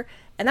motherfucker.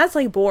 And that's,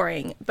 like,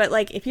 boring. But,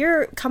 like, if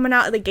you're coming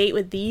out of the gate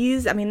with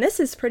these, I mean, this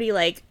is pretty,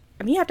 like...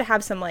 I mean, you have to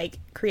have some, like,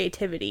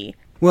 creativity.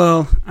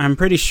 Well, I'm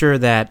pretty sure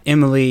that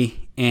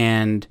Emily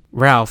and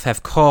Ralph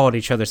have called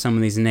each other some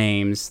of these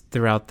names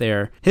throughout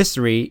their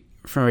history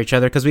for each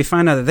other, because we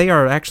find out that they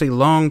are actually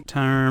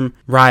long-term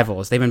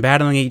rivals. They've been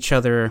battling each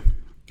other...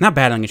 Not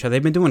battling each other,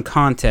 they've been doing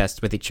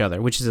contests with each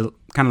other, which is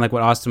kind of like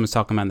what Austin was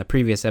talking about in the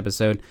previous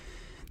episode.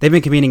 They've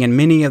been competing in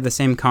many of the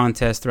same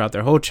contests throughout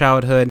their whole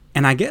childhood.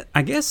 And I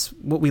guess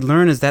what we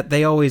learn is that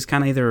they always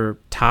kind of either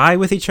tie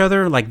with each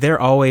other, like they're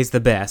always the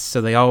best.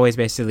 So they always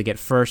basically get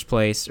first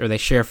place, or they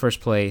share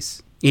first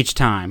place each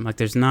time. Like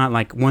there's not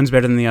like one's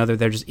better than the other,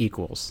 they're just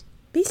equals.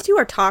 These two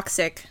are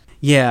toxic.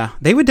 Yeah,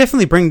 they would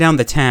definitely bring down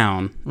the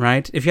town,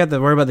 right? If you had to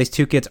worry about these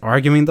two kids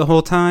arguing the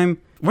whole time,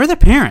 where are their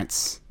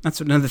parents? That's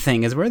another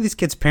thing, is where are these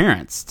kids'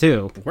 parents,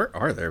 too? Where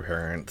are their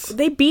parents?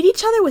 They beat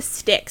each other with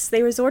sticks.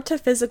 They resort to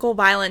physical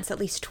violence at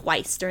least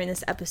twice during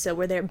this episode,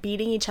 where they're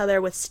beating each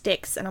other with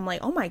sticks. And I'm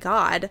like, oh my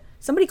god,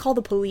 somebody call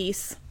the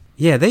police.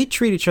 Yeah, they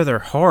treat each other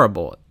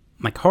horribly.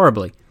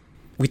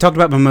 We talked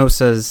about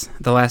mimosas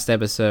the last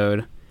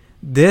episode.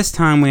 This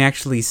time we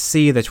actually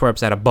see the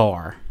twerps at a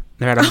bar.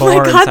 They're at a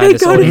bar inside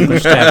this old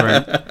English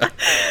tavern.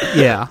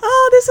 Yeah.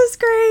 Oh, this is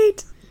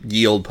great.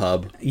 Ye Old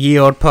Pub. Ye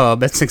Old Pub,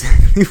 that's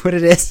exactly what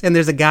it is. And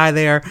there's a guy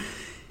there.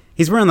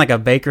 He's wearing like a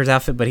baker's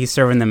outfit, but he's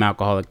serving them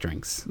alcoholic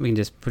drinks. We can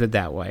just put it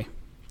that way.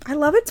 I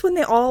love it when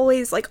they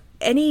always, like,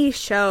 any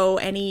show,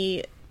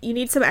 you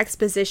need some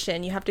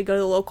exposition. You have to go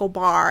to the local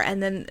bar,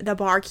 and then the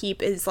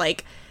barkeep is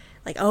like,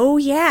 oh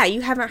yeah,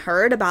 you haven't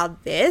heard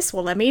about this?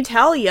 Well, let me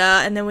tell you.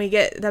 And then we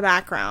get the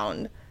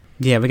background.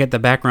 Yeah, we get the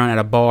background at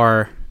a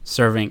bar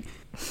serving.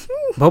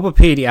 Boba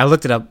Pita, I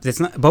looked it up. It's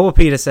not. Boba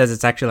Pita says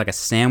it's actually like a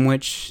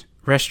sandwich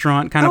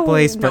restaurant kind of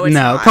place, but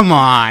no, come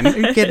on. Are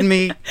you kidding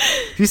me?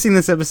 If you've seen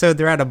this episode,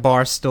 they're at a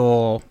bar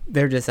stool.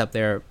 They're just up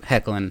there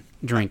heckling,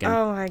 drinking.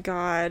 Oh my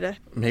god.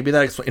 Maybe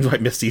that explains why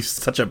Misty's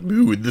such a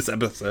mood this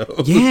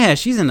episode. Yeah,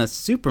 she's in a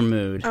super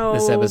mood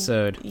this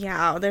episode.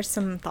 Yeah, there's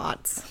some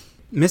thoughts.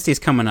 Misty's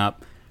coming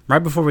up. Right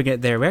before we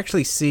get there,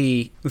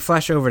 we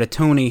flash over to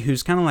Tony,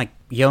 who's kind of like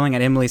yelling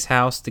at Emily's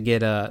house to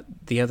get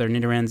the other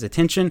Nidorans'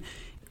 attention.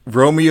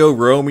 Romeo,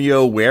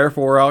 Romeo,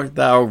 wherefore art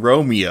thou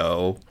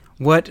Romeo?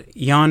 What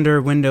yonder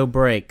window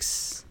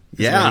breaks,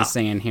 is what he's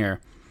saying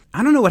here.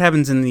 I don't know what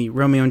happens in the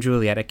Romeo and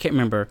Juliet, I can't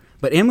remember,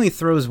 but Emily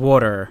throws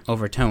water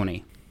over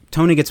Tony.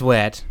 Tony gets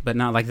wet, but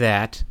not like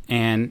that,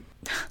 and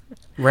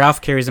Ralph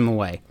carries him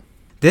away.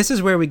 This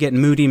is where we get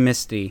Moody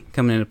Misty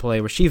coming into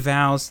play, where she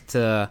vows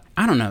to,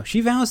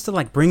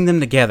 like bring them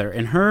together,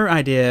 and her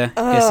idea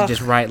is to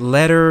just write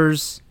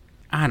letters,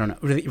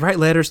 write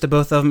letters to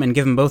both of them and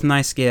give them both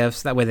nice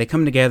gifts, that way they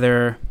come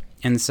together,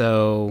 and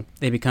so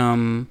they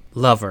become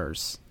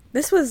lovers.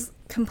 This was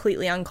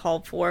completely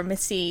uncalled for.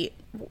 Missy,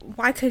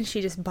 why couldn't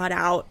she just butt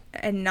out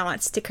and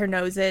not stick her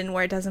nose in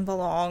where it doesn't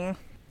belong?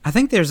 I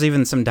think there's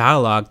even some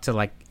dialogue to,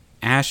 like,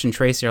 Ash and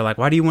Tracy are like,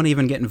 why do you want to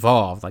even get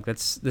involved? Like,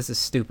 this is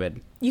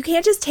stupid. You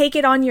can't just take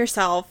it on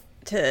yourself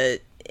to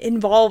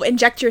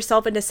inject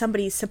yourself into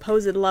somebody's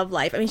supposed love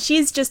life. I mean,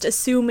 she's just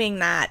assuming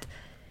that.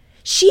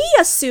 She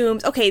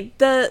assumes, okay,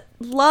 the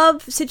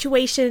love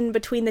situation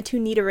between the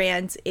two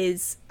Nidorans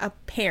is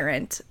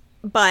apparent,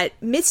 but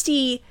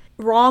Misty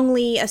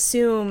wrongly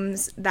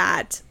assumes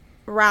that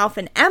Ralph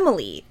and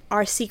Emily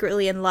are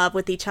secretly in love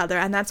with each other,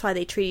 and that's why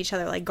they treat each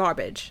other like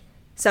garbage.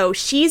 So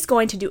she's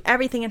going to do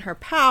everything in her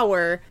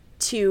power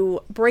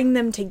to bring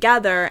them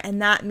together,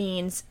 and that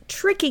means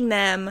tricking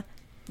them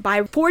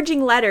by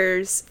forging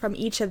letters from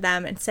each of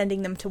them and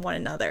sending them to one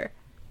another,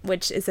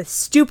 which is a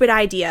stupid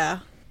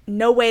idea.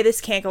 No way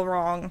this can't go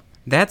wrong.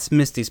 That's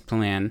Misty's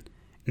plan.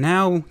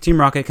 Now Team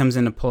Rocket comes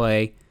into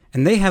play,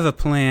 and they have a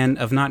plan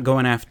of not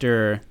going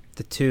after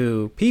the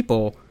two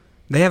people.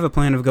 They have a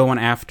plan of going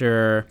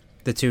after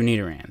the two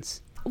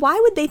Nidorans. Why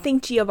would they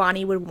think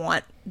Giovanni would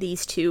want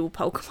these two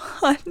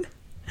Pokemon?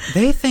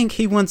 They think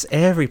he wants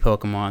every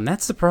Pokemon.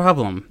 That's the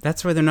problem.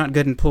 That's why they're not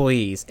good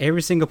employees.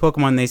 Every single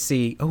Pokemon they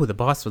see, oh, the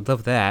boss would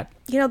love that.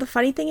 You know, the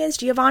funny thing is,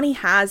 Giovanni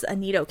has a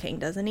Nidoking,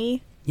 doesn't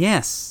he?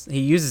 Yes, he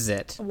uses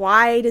it.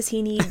 Why does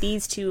he need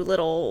these two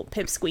little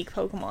pipsqueak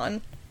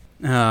Pokemon?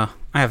 I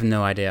have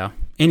no idea.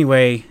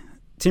 Anyway,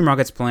 Team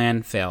Rocket's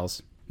plan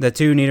fails. The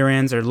two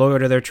Nidorans are loyal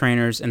to their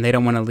trainers, and they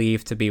don't want to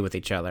leave to be with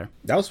each other.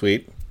 That was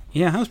sweet.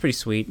 Yeah, that was pretty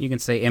sweet. You can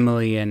say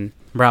Emily and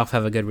Ralph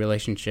have a good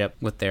relationship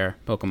with their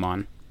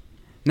Pokemon.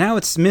 Now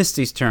it's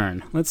Misty's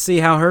turn. Let's see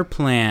how her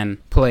plan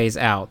plays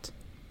out.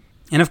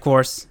 And of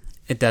course,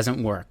 it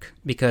doesn't work,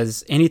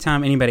 because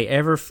anytime anybody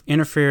ever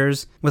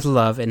interferes with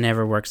love, it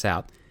never works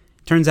out.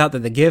 Turns out that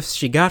the gifts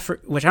she got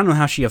which I don't know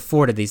how she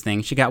afforded these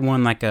things. She got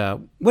one like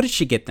what did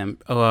she get them?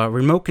 A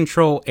remote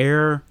control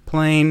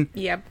airplane.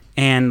 Yep.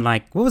 And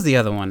what was the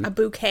other one? A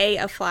bouquet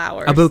of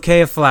flowers. A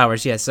bouquet of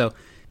flowers, yes. So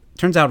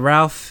turns out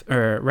Ralph's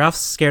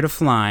scared of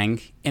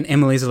flying, and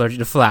Emily's allergic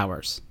to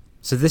flowers.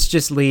 So this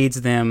just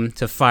leads them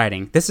to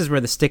fighting. This is where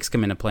the sticks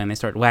come into play, and they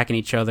start whacking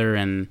each other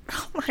and...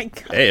 Oh my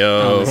god.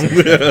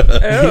 Heyo.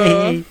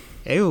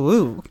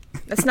 Ew.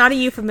 That's not a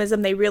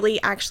euphemism. They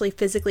really actually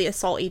physically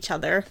assault each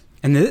other.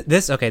 And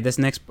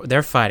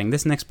they're fighting.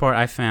 This next part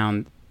I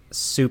found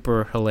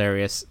super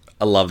hilarious.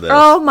 I love this.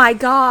 Oh my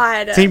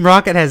god. Team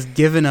Rocket has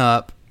given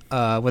up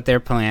with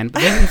their plan.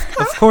 But then,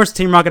 of course,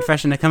 Team Rocket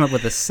fashion to come up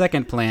with a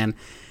second plan.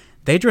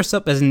 They dress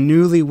up as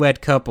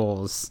newlywed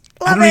couples.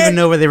 I didn't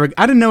know where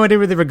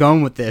they were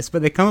going with this,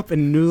 but they come up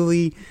in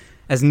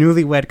as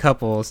newlywed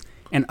couples,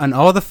 and on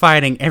all the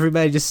fighting,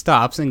 everybody just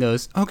stops and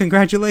goes, "Oh,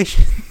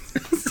 congratulations!"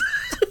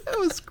 That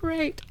was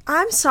great.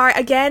 I'm sorry.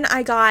 Again,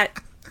 I got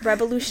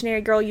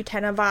Revolutionary Girl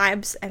Utena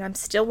vibes, and I'm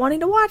still wanting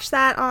to watch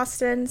that,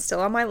 Austin.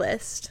 Still on my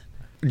list.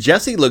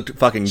 Jessie looked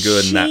fucking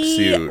good in that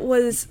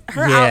suit.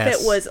 Her outfit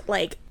was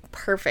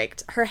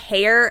perfect. Her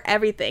hair,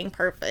 everything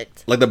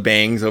perfect. Like the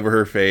bangs over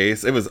her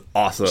face. It was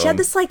awesome. She had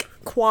this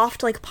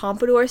coiffed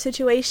pompadour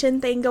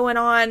situation thing going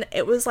on.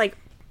 It was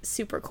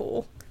super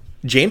cool.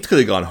 James could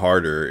have gone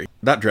harder.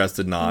 That dress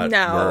did not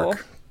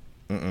work.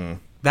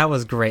 That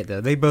was great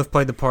though. They both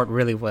played the part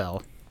really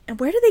well. And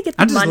where do they get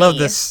the money? I just love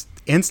this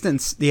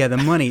instant, the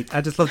money.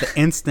 I just love the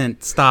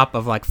instant stop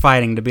of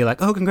fighting to be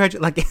oh,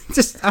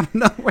 congratulations. I don't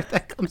know where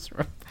that comes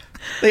from.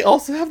 They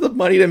also have the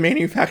money to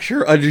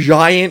manufacture a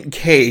giant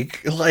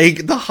cake,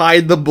 to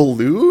hide the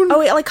balloon.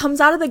 Oh, it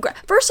comes out of the ground.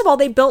 First of all,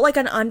 they built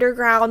an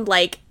underground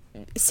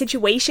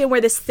situation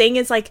where this thing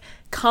is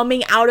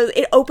coming out of.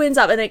 It opens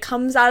up and it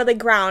comes out of the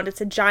ground.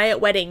 It's a giant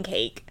wedding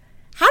cake.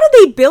 How did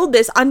they build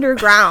this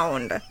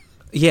underground?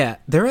 Yeah,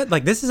 they're at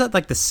this is at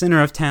the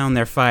center of town.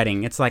 They're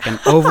fighting. It's an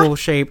oval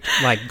shaped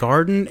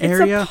garden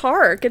area. It's a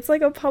park. It's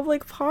a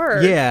public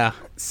park. Yeah,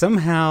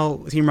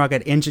 somehow Team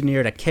Rocket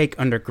engineered a cake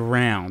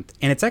underground,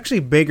 and it's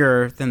actually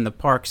bigger than the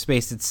park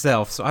space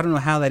itself. So I don't know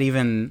how that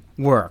even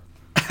worked.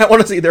 I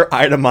want to see their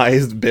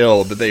itemized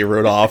bill that they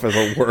wrote off as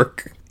a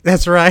work.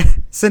 That's right.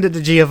 Send it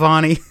to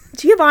Giovanni.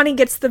 Giovanni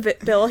gets the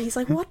bill. He's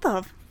like, "What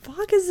the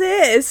fuck is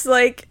this?"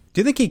 Do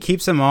you think he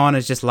keeps them on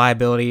as just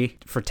liability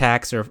for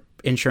tax or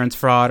insurance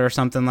fraud or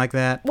something like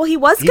that? Well, he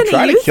was going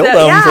to use kill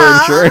them for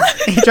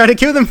insurance. He tried to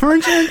kill them for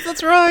insurance.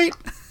 That's right.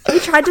 He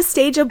tried to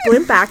stage a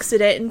blimp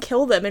accident and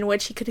kill them, in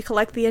which he could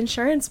collect the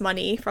insurance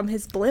money from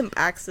his blimp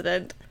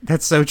accident.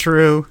 That's so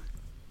true.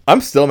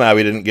 I'm still mad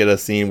we didn't get a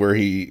scene where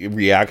he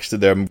reacts to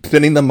them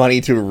spending the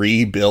money to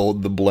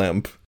rebuild the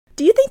blimp.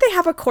 Do you think they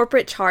have a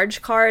corporate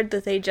charge card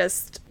that they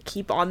just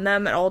keep on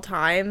them at all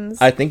times?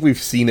 I think we've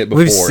seen it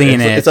before. We've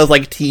seen it. It says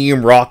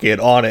Team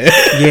Rocket on it.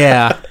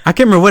 Yeah. I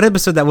can't remember what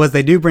episode that was.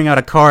 They do bring out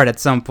a card at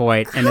some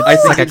point, and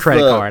it's a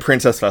credit card.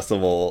 Princess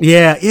Festival.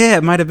 Yeah,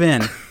 it might have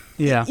been.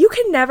 Yeah. You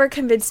can never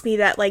convince me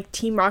that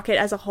Team Rocket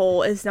as a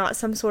whole is not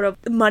some sort of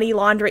money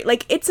laundering.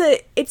 It's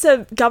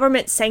a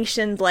government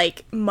sanctioned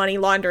money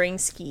laundering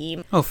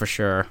scheme. Oh, for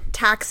sure.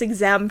 Tax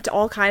exempt,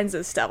 all kinds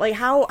of stuff.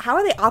 How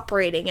are they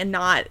operating and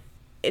not?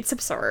 It's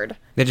absurd.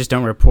 They just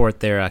don't report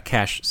their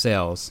cash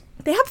sales.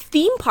 They have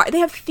theme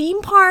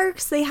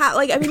parks. They have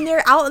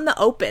they're out in the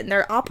open.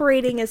 They're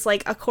operating as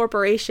a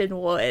corporation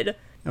would.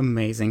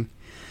 Amazing.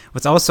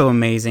 What's also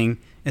amazing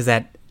is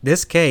that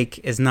this cake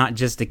is not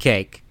just a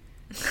cake.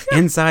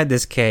 Inside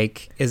this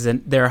cake is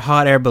their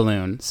hot air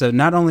balloon. So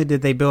not only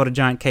did they build a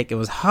giant cake, it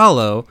was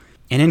hollow,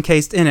 and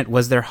encased in it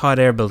was their hot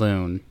air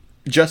balloon.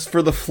 Just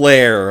for the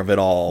flair of it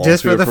all.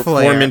 Just for the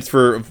performance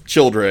for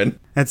children.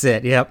 That's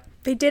it, yep.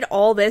 They did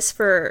all this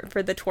for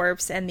the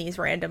twerps and these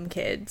random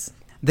kids.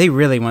 They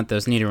really want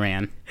those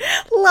Nidoran.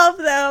 Love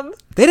them.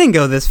 They didn't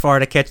go this far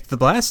to catch the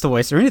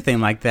Blastoise or anything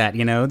like that,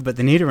 but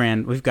the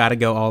Nidoran, we've got to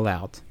go all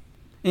out.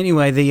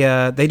 Anyway,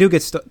 they do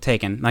get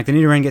taken. The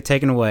Nidoran get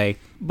taken away.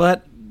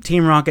 But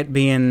Team Rocket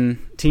being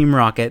Team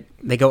Rocket,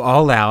 they go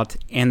all out,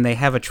 and they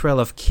have a trail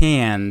of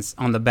cans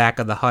on the back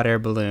of the hot air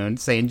balloon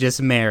saying,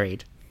 "Just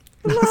married."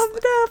 Love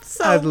them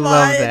so much. I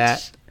love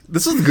that.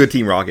 This was good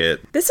Team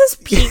Rocket. This is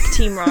peak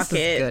Team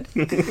Rocket.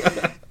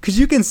 Because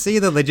you can see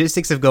the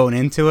logistics of going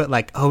into it,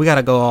 we got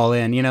to go all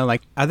in.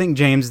 I think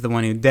James is the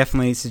one who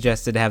definitely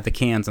suggested to have the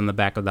cans on the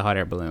back of the hot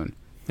air balloon.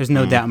 There's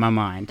no doubt in my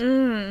mind.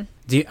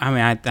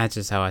 That's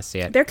just how I see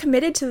it. They're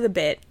committed to the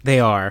bit. They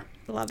are.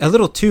 Love it. A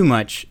little too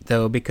much,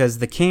 though, because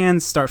the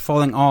cans start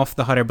falling off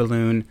the hot air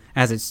balloon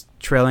as it's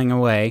trailing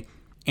away.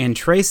 And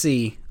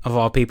Tracy, of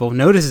all people,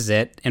 notices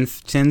it and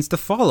tends to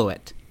follow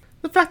it.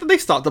 The fact that they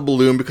stopped the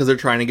balloon because they're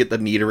trying to get the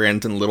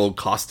Nidorands in little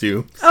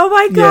costumes. Oh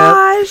my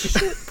gosh.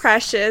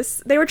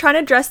 Precious. They were trying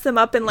to dress them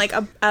up in like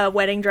a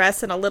wedding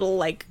dress and a little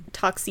like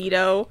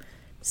tuxedo.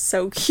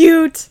 So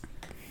cute.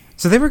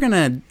 So they were going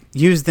to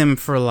use them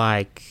for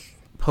like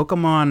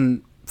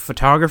Pokemon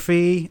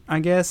photography, I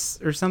guess,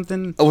 or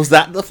something. Oh, was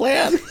that the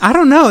plan? I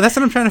don't know. That's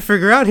what I'm trying to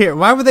figure out here.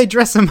 Why would they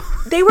dress them?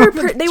 They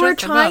were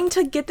trying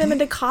to get them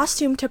into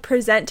costume to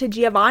present to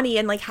Giovanni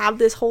and like have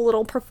this whole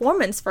little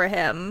performance for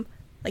him.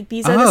 Like,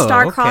 these are the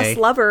star-crossed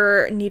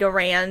lover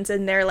Nidorands,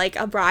 and they're like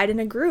a bride and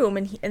a groom,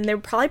 and they're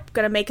probably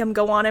gonna make him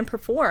go on and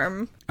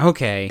perform.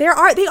 Okay. They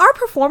are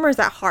performers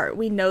at heart.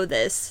 We know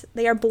this.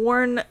 They are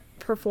born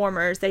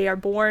performers. They are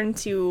born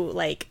to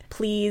like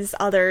please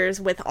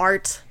others with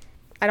art.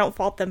 I don't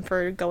fault them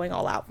for going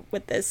all out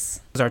with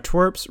this. Our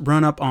twerps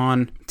run up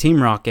on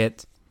Team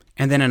Rocket,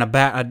 and then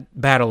a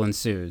battle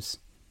ensues.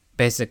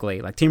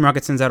 Basically, like Team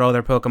Rocket sends out all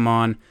their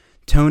Pokemon.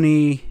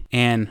 Tony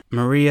and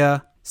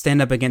Maria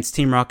stand up against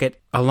Team Rocket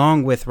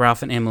along with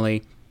Ralph and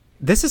Emily.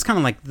 This is kind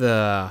of like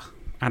the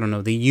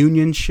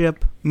union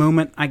ship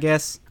moment, I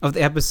guess, of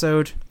the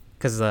episode.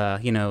 Because,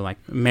 like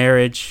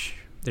marriage,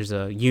 there's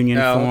a union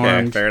formed.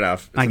 Okay, fair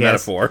enough. It's a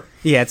metaphor.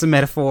 Yeah, it's a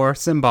metaphor,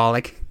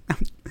 symbolic.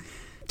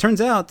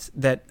 Turns out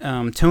that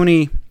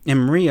Tony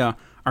and Maria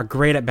are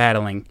great at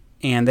battling,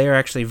 and they are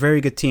actually very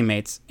good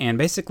teammates. And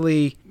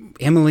basically,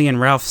 Emily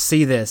and Ralph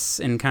see this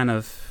and kind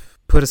of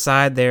put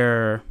aside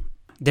their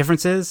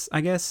differences,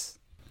 I guess.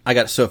 I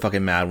got so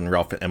fucking mad when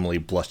Ralph and Emily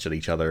blushed at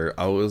each other.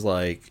 I was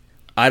like,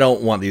 I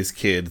don't want these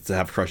kids to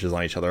have crushes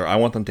on each other. I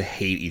want them to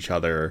hate each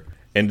other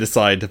and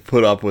decide to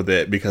put up with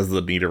it because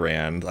of the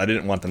Nidorands. I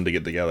didn't want them to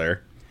get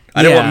together.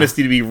 I didn't want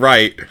Misty to be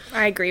right.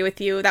 I agree with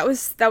you. That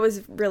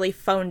was really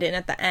phoned in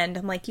at the end.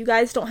 I'm like, you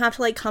guys don't have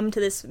to like come to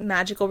this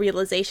magical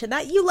realization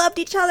that you loved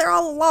each other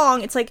all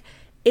along. It's like,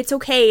 it's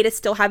okay to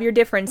still have your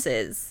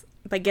differences,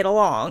 but get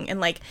along.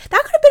 And like,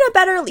 that could have been a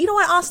better, you know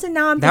what, Austin,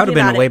 now I'm thinking about it. That would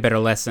have been a way better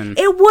lesson.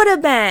 It would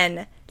have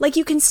been. Like,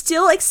 you can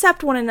still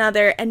accept one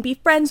another and be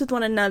friends with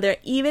one another,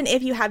 even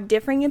if you have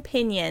differing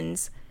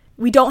opinions.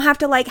 We don't have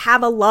to, like,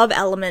 have a love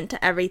element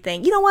to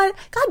everything. You know what?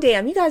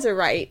 Goddamn, you guys are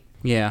right.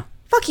 Yeah.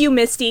 Fuck you,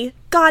 Misty.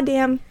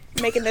 Goddamn,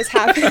 making this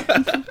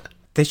happen.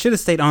 They should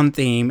have stayed on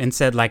theme and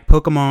said, like,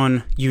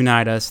 Pokemon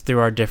unite us through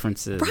our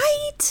differences.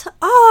 Right?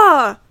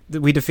 Ah.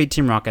 We defeat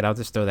Team Rocket. I'll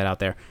just throw that out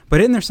there. But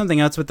isn't there something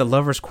else with the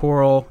lovers'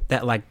 quarrel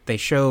that, like, they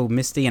show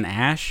Misty and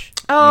Ash?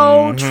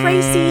 Oh,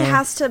 Tracy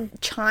has to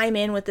chime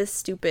in with this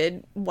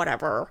stupid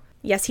whatever.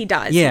 Yes, he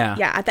does. Yeah.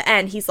 Yeah, at the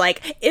end, he's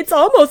like, it's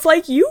almost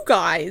like you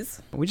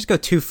guys. We just go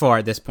too far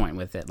at this point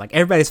with it. Like,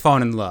 everybody's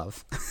falling in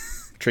love.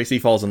 Tracy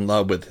falls in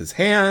love with his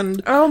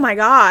hand. Oh, my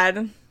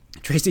God.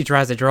 Tracy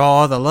tries to draw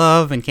all the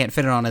love and can't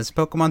fit it on his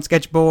Pokemon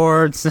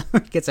sketchboard, so he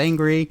gets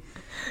angry.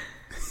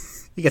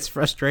 He gets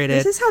frustrated.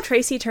 This is how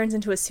Tracy turns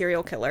into a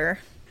serial killer.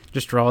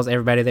 Just draws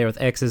everybody there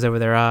with X's over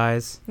their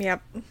eyes.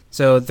 Yep.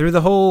 So through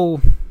the whole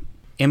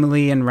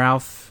Emily and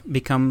Ralph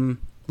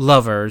become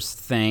lovers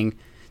thing,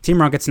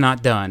 Team Rocket's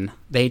not done.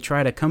 They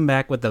try to come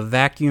back with a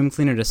vacuum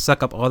cleaner to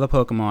suck up all the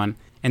Pokemon.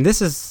 And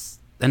this is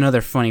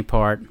another funny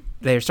part.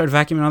 They start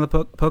vacuuming all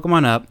the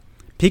Pokemon up.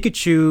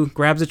 Pikachu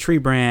grabs a tree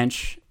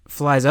branch,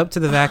 flies up to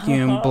the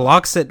vacuum,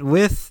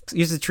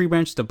 uses the tree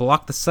branch to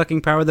block the sucking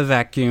power of the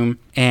vacuum,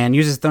 and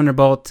uses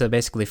Thunderbolt to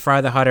basically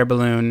fry the hot air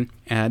balloon.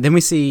 Then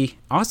we see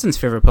Austin's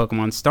favorite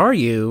Pokemon,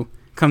 Staryu,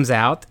 comes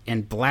out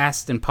and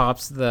blasts and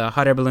pops the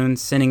hot air balloon,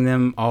 sending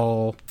them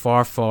all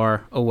far,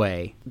 far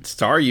away.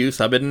 Staryu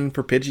subbing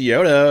for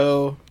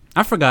Pidgeotto.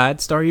 I forgot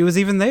Staryu was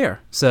even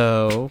there,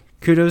 so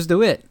kudos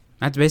to it.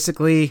 That's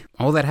basically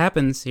all that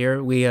happens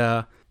here. We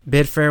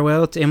bid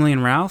farewell to Emily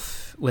and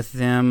Ralph with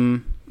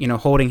them,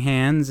 holding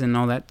hands and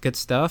all that good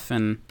stuff.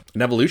 And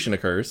an evolution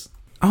occurs.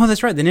 Oh,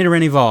 that's right. The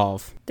Nidoran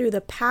evolve. Through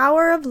the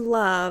power of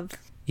love.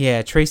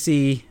 Yeah,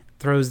 Tracy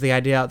throws the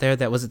idea out there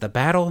that was it the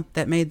battle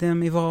that made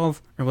them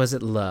evolve, or was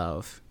it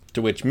love?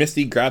 To which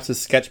Misty grabs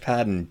his sketch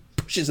pad and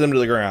pushes them to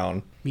the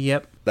ground.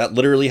 Yep. That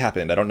literally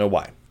happened. I don't know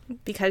why.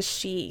 Because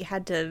she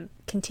had to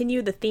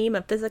continue the theme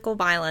of physical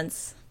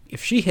violence.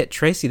 If she hit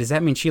Tracy, does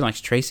that mean she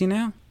likes Tracy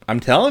now? I'm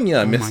telling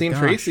you, Misty and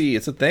Tracy,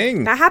 it's a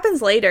thing. That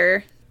happens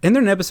later. Isn't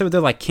there an episode where they're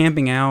like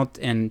camping out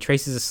and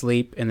Tracy's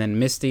asleep and then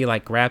Misty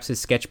like grabs his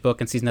sketchbook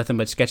and sees nothing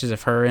but sketches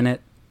of her in it?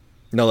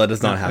 No, that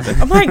does not happen.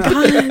 Oh my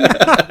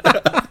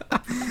God.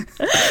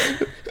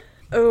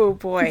 Oh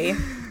boy.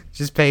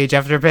 Just page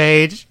after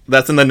page.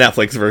 That's in the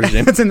Netflix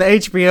version. That's in the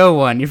HBO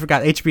one. You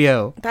forgot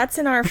HBO. That's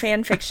in our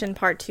fan fiction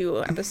part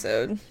 2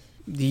 episode.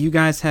 Do you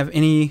guys have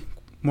any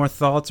more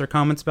thoughts or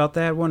comments about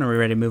that one, or are we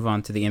ready to move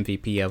on to the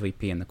MVP,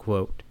 LVP, and the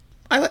quote?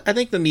 I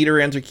think the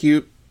Nidorands are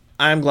cute.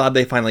 I'm glad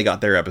they finally got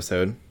their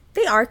episode.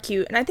 They are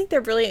cute, and I think they're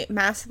really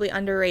massively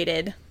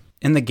underrated.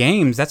 In the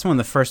games, that's one of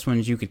the first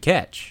ones you could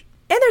catch.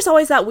 And there's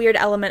always that weird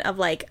element of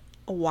like,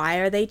 why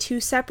are they 2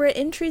 separate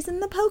entries in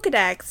the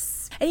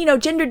Pokedex?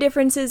 And gender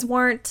differences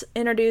weren't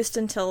introduced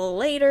until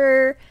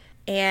later.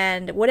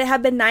 And would it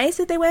have been nice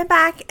if they went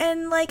back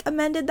and like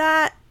amended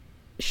that?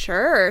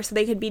 sure, so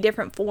they could be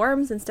different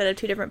forms instead of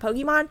 2 different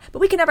Pokemon, but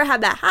we can never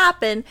have that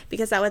happen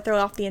because that would throw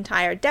off the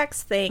entire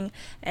Dex thing,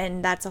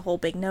 and that's a whole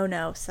big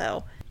no-no,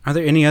 so... Are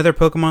there any other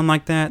Pokemon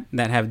like that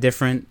have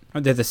different...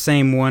 They're the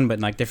same one, but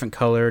like different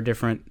color,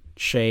 different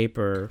shape,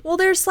 or... Well,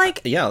 there's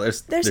like... Yeah,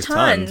 there's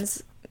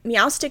tons.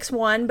 Meowstick's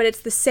one, but it's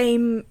the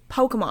same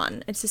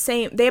Pokemon. It's the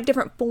same... They have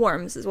different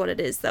forms is what it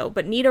is, though,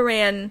 but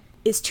Nidoran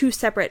is 2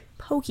 separate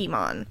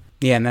Pokemon.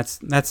 Yeah, and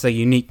that's a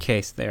unique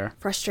case there.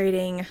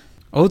 Frustrating.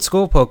 Old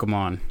school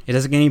Pokemon. It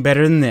doesn't get any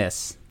better than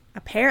this.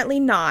 Apparently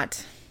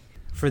not.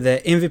 For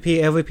the MVP,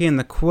 LVP, and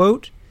the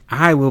quote,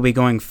 I will be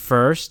going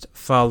first,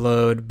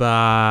 followed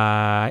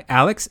by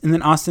Alex, and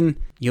then Austin,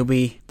 you'll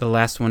be the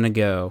last one to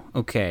go.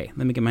 Okay,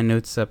 let me get my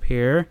notes up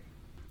here.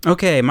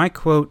 Okay, my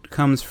quote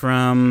comes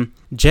from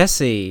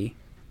Jessie.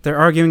 They're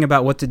arguing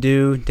about what to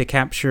do to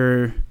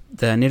capture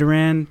the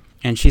Nidoran,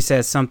 and she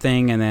says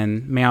something, and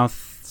then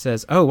Meowth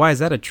says, oh, why is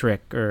that a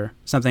trick, or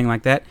something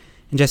like that.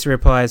 And Jessie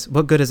replies,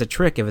 what good is a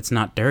trick if it's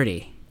not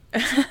dirty?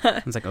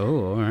 I was like,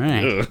 oh, all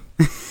right.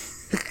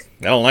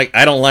 I don't like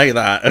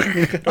that.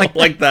 I don't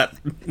like that.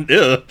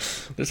 Ugh.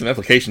 There's some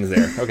implications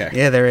there. Okay.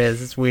 Yeah, there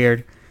is. It's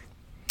weird.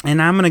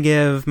 And I'm going to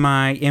give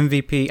my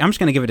MVP, I'm just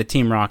going to give it to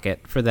Team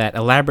Rocket for that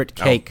elaborate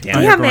cake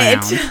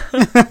underground.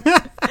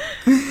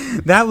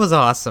 That was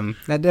awesome.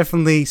 That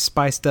definitely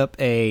spiced up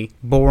a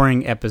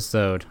boring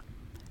episode.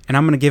 And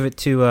I'm going to give it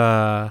to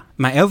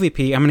my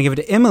LVP, I'm going to give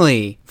it to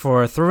Emily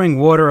for throwing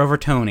water over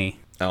Tony.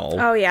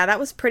 Oh yeah, that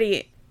was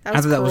pretty...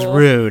 I thought that was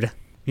rude. You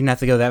didn't have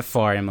to go that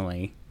far,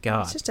 Emily.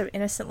 God. It's just an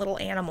innocent little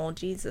animal,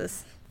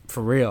 Jesus.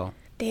 For real.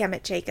 Damn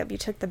it, Jacob. You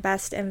took the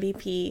best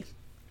MVP.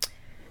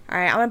 All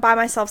right, I'm going to buy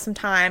myself some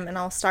time, and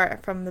I'll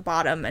start from the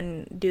bottom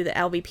and do the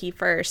LVP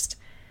first.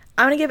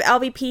 I'm going to give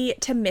LVP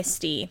to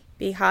Misty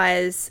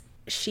because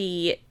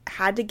she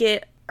had to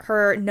get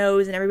her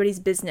nose in everybody's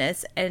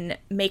business and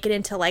make it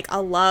into like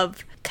a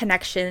love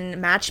connection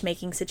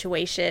matchmaking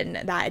situation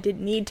that it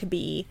didn't need to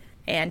be,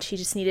 and she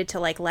just needed to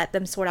like let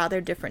them sort out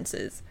their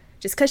differences.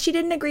 Just because she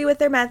didn't agree with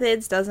their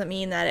methods doesn't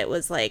mean that it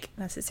was like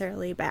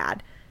necessarily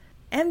bad.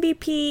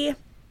 MVP,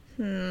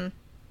 I'm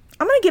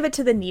gonna give it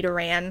to the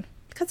Nidoran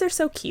because they're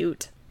so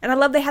cute, and I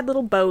love they had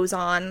little bows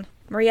on.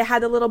 Maria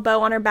had the little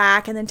bow on her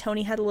back, and then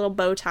Tony had a little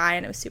bow tie,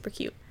 and it was super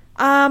cute.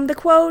 The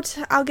quote,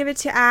 I'll give it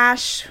to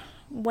Ash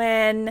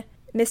when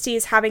Misty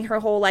is having her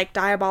whole like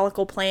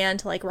diabolical plan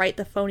to like write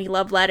the phony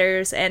love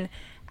letters, and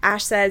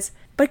Ash says,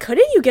 but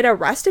couldn't you get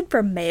arrested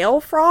for mail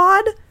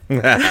fraud?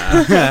 And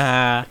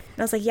I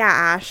was like, yeah,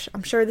 Ash,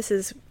 I'm sure this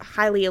is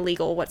highly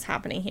illegal what's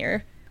happening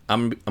here.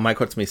 My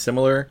quote's me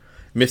similar.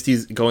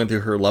 Misty's going through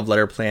her love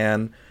letter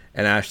plan,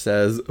 and Ash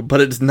says, but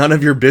it's none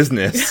of your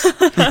business.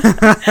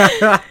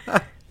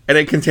 And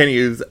it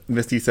continues.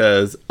 Misty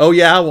says, oh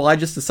yeah, well I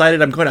just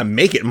decided I'm going to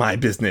make it my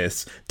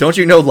business. Don't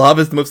you know love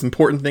is the most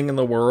important thing in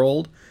the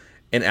world?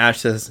 And Ash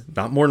says,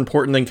 not more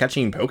important than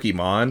catching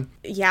Pokemon.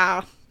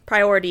 Yeah,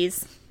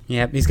 priorities.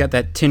 Yep, he's got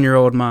that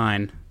 10-year-old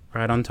mind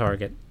right on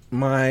target.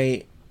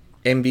 My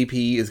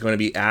MVP is going to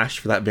be Ash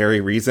for that very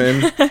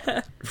reason.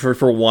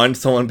 for one,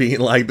 someone being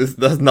like, this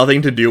has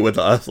nothing to do with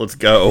us, let's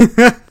go.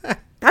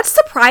 That's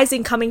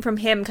surprising coming from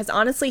him, because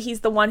honestly,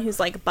 he's the one who's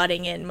like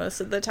butting in most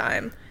of the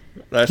time.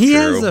 That's he true.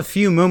 has a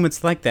few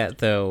moments like that,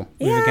 though,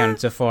 Yeah. we've gotten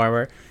so far,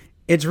 where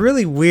it's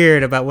really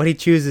weird about what he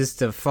chooses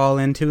to fall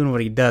into and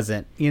what he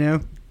doesn't, you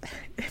know?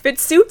 If it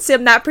suits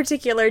him that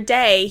particular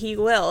day, he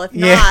will. If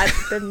Yeah. not,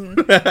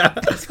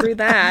 then screw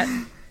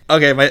that.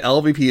 Okay, my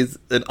LVP is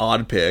an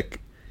odd pick.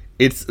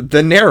 It's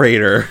the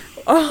narrator.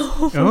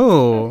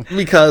 Oh.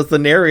 Because the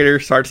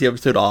narrator starts the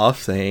episode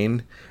off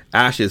saying,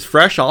 Ash is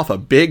fresh off a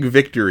big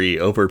victory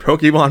over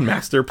Pokemon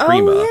Master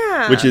Prima,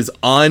 yeah. which is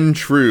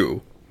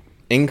untrue.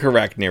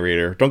 Incorrect,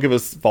 narrator. Don't give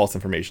us false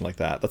information like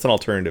that. That's an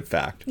alternative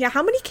fact. Yeah,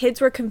 how many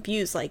kids were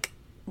confused? Like,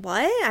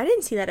 what? I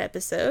didn't see that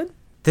episode.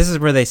 This is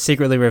where they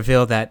secretly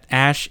reveal that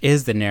Ash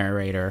is the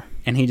narrator,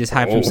 and he just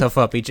hypes himself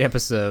up each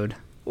episode.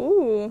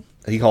 Ooh.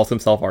 He calls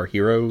himself our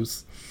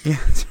heroes. Yeah,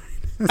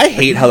 I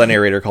hate how the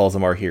narrator calls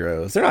them our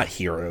heroes. They're not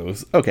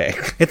heroes. Okay.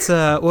 it's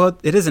well,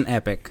 it is an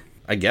epic.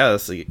 I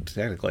guess,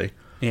 technically.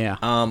 Yeah.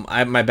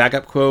 My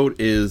backup quote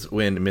is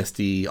when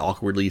Misty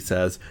awkwardly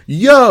says,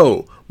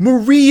 "Yo,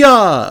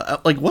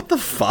 Maria!" Like, what the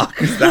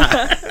fuck is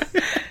that?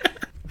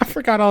 I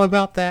forgot all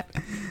about that.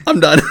 I'm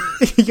done.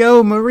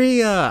 Yo,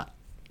 Maria!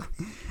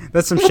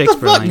 That's some What the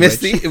Shakespeare fuck,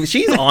 language. Misty?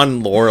 She's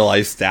on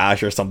Lorelei's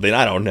stash or something.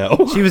 I don't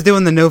know. She was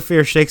doing the No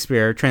Fear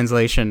Shakespeare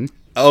translation.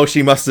 Oh,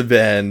 she must have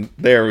been.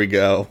 There we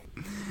go.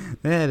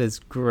 That is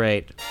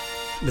great.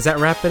 Does that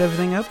wrap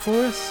everything up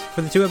for us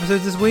for the 2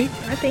 episodes this week?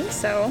 I think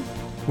so.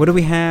 What do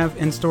we have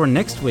in store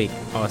next week,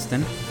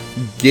 Austin?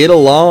 Get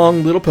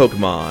along, little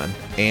Pokemon,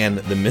 and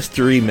the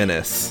Mystery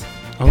Menace.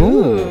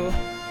 Oh,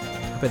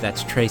 I bet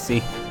that's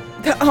Tracy.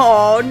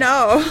 Oh,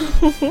 no.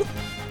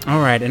 All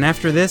right, and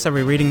after this, are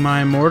we reading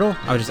My Immortal?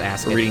 I'll just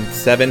ask We're it. reading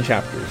 7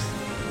 chapters.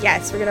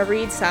 Yes, we're going to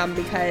read some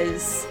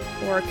because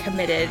we're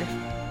committed.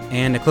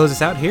 And to close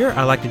us out here,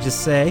 I'd like to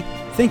just say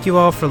thank you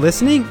all for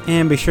listening,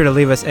 and be sure to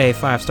leave us a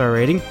 5-star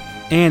rating.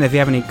 And if you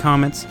have any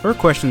comments or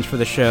questions for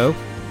the show,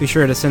 be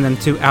sure to send them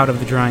to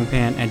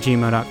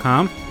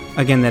outofthedryingpan@gmail.com.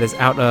 Again, that is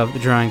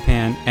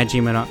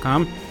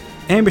outofthedryingpan@gmail.com.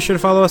 And be sure to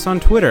follow us on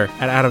Twitter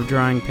at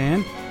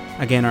outofdryingpan.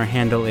 Again, our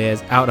handle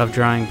is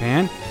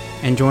outofdryingpan.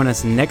 And join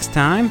us next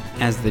time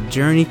as the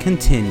journey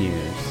continues.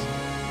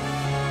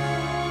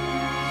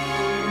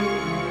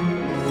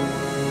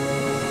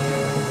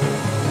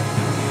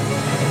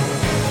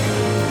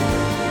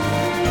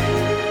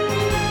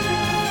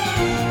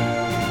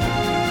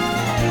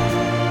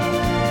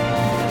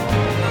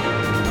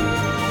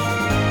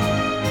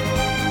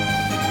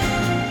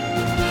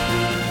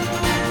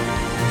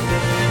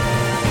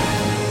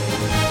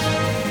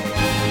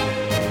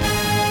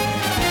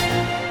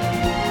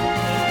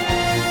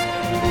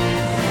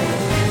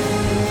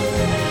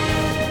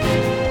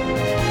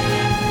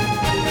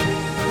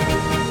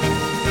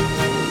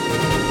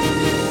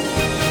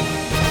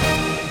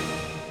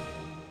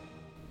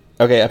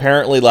 Okay,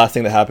 apparently last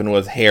thing that happened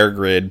was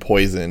Hairgrid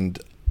poisoned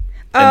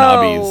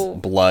Anabi's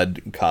blood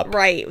cup.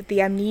 Right,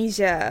 the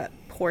amnesia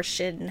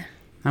portion.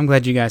 I'm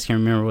glad you guys can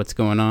remember what's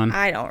going on.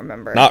 I don't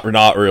remember.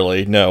 Not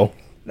really, no.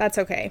 That's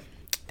okay.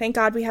 Thank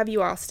God we have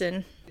you,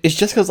 Austin. It's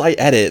just because I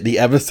edit the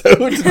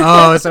episodes.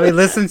 Oh, so he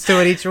listens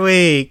to it each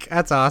week.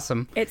 That's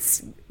awesome.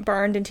 It's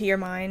burned into your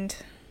mind.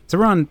 So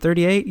we're on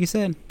 38, you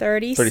said?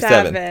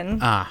 37.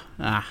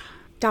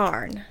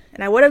 Darn.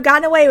 And I would have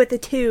gotten away with the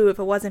 2 if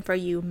it wasn't for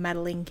you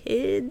meddling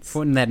kids.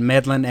 Putting that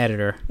meddling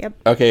editor. Yep.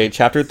 Okay,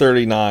 chapter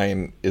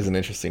 39 is an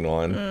interesting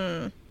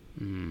one.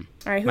 All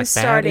right, who's Like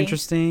starting? bad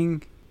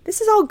interesting?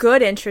 This is all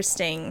good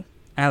interesting.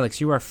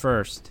 Alex, you are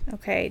first.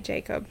 Okay,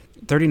 Jacob.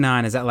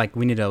 39, is that like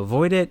we need to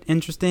avoid it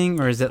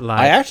interesting? Or is it like...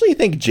 I actually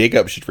think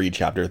Jacob should read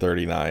chapter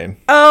 39.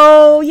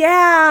 Oh,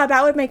 yeah,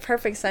 that would make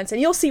perfect sense.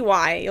 And you'll see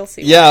why.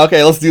 Yeah,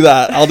 okay, let's do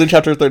that. I'll do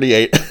chapter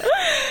 38.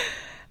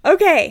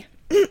 Okay.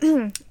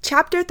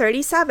 Chapter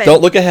 37.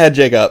 Don't look ahead,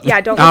 Jacob. Yeah,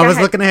 don't look I ahead. was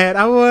looking ahead.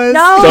 I was.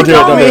 No, Don't do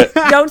it.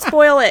 Don't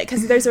spoil it,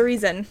 because there's a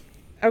reason.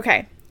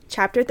 Okay.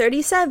 Chapter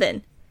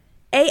 37.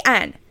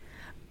 A.N.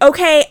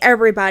 Okay,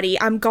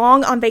 everybody. I'm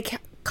going on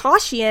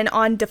vacation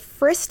on the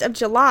 1st of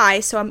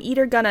July, so I'm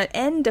either gonna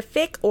end the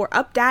fic or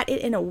update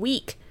it in a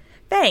week.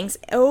 Thanks.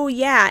 Oh,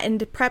 yeah, and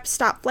the prep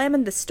stop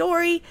flamming the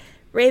story.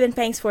 Raven,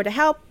 thanks for the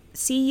help.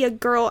 See ya,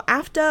 girl,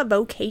 after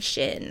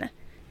vocation.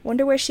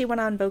 Wonder where she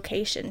went on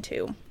vocation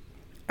to.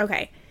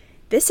 Okay,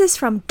 this is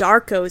from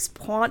Darko's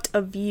point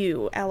of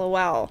view,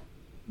 lol.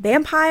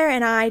 Vampire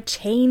and I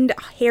chained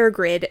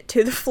Hairgrid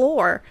to the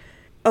floor.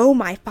 Oh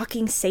my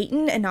fucking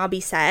Satan,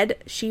 Anabi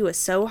said. She was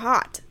so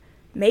hot.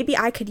 Maybe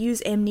I could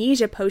use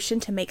amnesia potion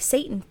to make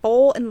Satan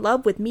fall in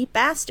love with me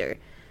faster.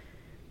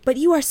 But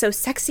you are so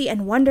sexy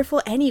and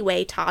wonderful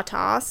anyway,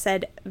 Tata,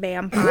 said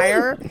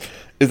Vampire.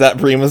 Is that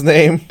Prima's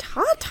name?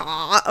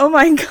 Tata? Oh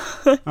my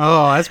god.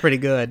 Oh, that's pretty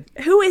good.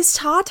 Who is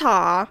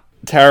Tata?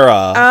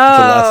 Tara.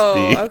 Oh,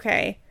 Gillespie.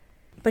 okay.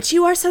 But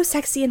you are so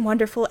sexy and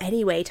wonderful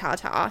anyway,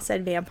 Tata,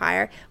 said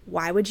Vampire.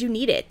 Why would you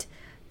need it?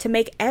 To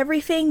make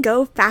everything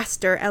go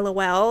faster,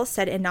 lol,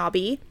 said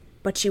Anabi.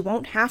 But you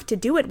won't have to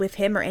do it with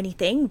him or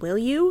anything, will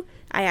you?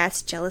 I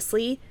asked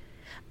jealously.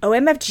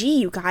 OMFG,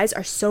 you guys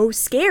are so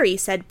scary,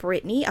 said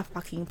Brittany, a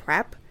fucking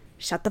prep.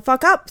 Shut the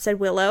fuck up, said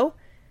Willow.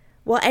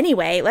 Well,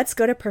 anyway, let's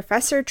go to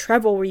Professor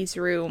Trevelry's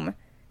room.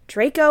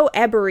 Draco,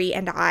 Ebery,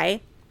 and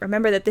I.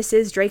 Remember that this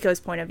is Draco's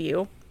point of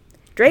view.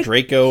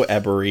 Draco,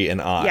 Ebery,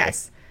 and I.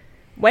 Yes.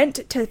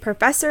 Went to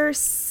Professor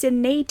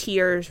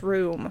Sinatier's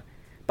room.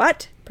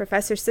 But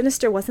Professor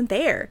Sinister wasn't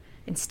there.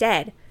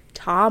 Instead,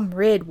 Tom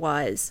Ridd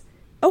was.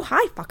 Oh,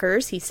 hi,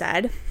 fuckers, he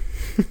said.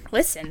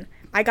 Listen,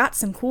 I got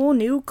some cool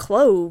new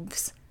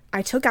clothes.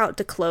 I took out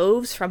the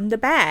clothes from the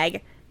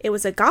bag. It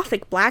was a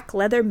gothic black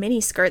leather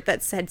miniskirt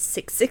that said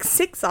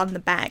 666 on the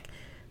back.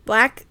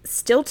 Black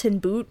Stilton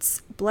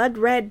boots, blood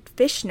red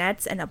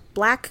fishnets, and a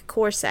black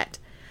corset.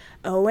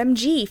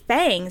 OMG,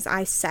 Fangs,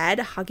 I said,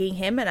 hugging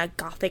him in a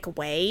gothic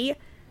way.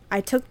 I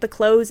took the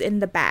clothes in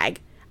the bag.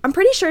 I'm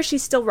pretty sure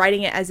she's still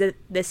writing it as if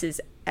this is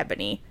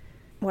Ebony.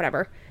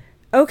 Whatever.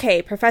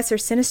 Okay, Professor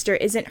Sinister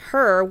isn't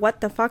her.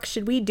 What the fuck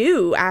should we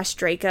do? Asked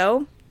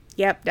Draco.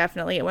 Yep,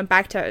 definitely. It went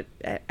back to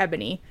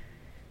Ebony.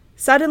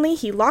 Suddenly,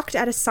 he looked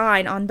at a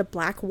sign on the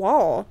black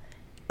wall.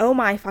 Oh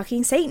my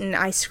fucking Satan,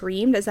 I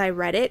screamed as I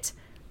read it.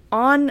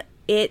 On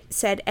it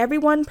said,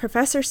 everyone,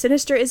 Professor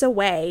Sinister is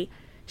away.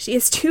 She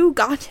is too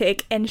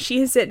gothic, and she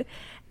is at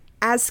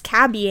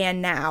Azkaban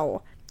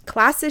now.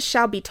 Classes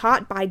shall be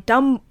taught by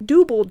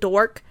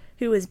Dumbledore,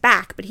 who is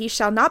back, but he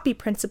shall not be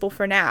principal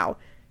for now.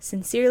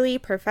 Sincerely,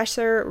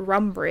 Professor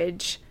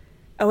Rumbridge.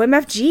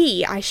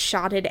 OMFG, I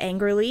shouted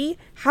angrily.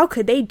 How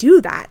could they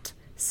do that?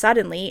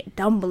 Suddenly,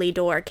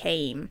 Dumbledore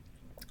came.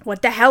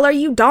 What the hell are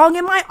you doing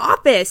in my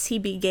office? He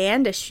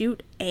began to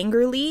shoot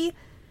angrily.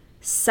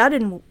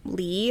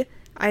 Suddenly,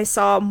 I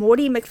saw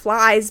Morty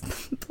McFly's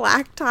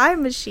black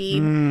time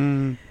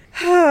machine.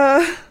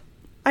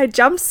 I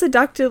jumped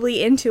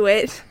seductively into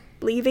it,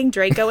 leaving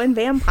Draco and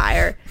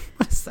Vampire.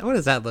 What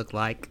does that look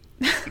like?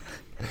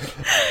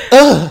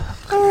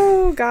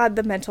 Oh, God,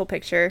 the mental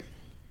picture.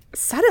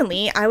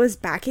 Suddenly, I was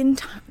back in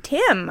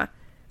Tim.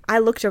 I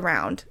looked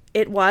around.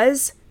 It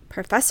was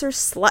Professor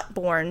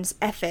Slutborn's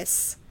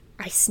Ephes.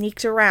 I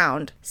sneaked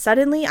around.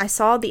 Suddenly, I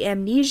saw the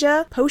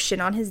amnesia potion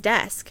on his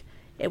desk.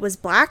 It was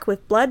black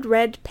with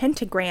blood-red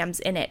pentagrams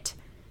in it.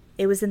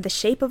 It was in the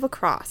shape of a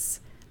cross.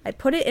 I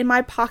put it in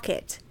my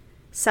pocket.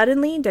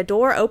 Suddenly, the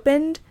door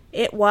opened.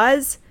 It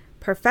was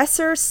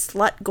Professor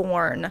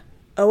Slutgorn.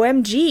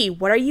 OMG,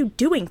 what are you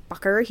doing,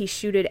 fucker? He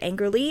shouted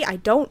angrily. I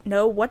don't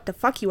know what the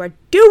fuck you are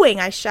doing,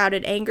 I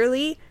shouted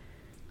angrily.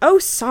 Oh,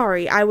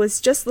 sorry, I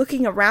was just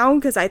looking around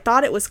because I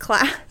thought it was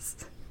class.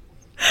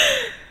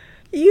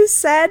 You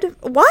said,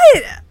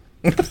 what?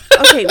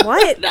 Okay,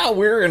 what? Now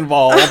we're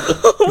involved.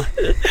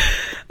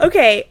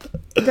 This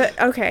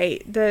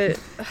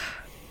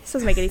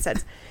doesn't make any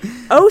sense.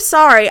 Oh,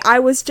 sorry, I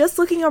was just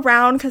looking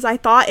around because I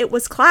thought it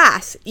was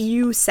class,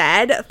 you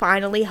said,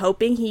 finally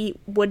hoping he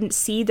wouldn't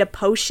see the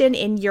potion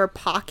in your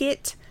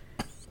pocket.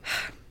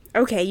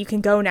 Okay, you can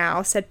go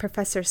now, said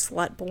Professor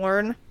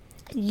Slutborn.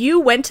 You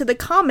went to the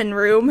common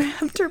room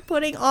after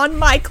putting on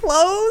my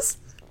clothes?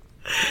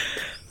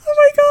 Oh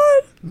my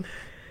god.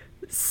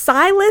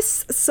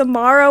 Silas,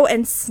 Samaro,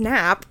 and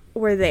Snap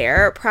were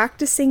there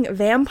practicing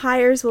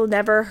Vampires Will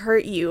Never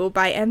Hurt You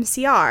by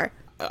MCR.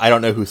 I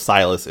don't know who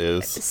Silas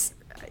is.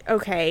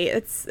 Okay,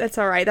 that's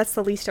all right. That's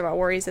the least of our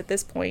worries at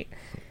this point.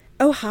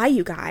 Oh, hi,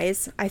 you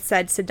guys, I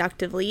said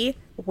seductively.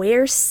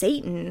 Where's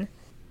Satan?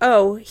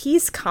 Oh,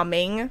 he's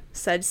coming,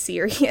 said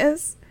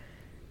Sirius.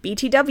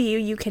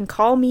 BTW, you can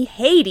call me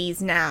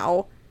Hades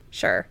now.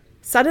 Sure.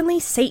 Suddenly,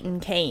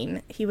 Satan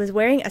came. He was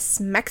wearing a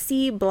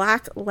smexy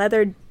black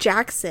leather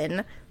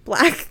Jackson,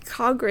 black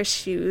Congress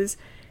shoes,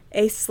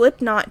 a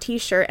Slipknot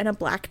t-shirt, and a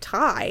black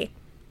tie.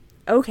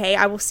 Okay,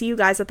 I will see you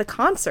guys at the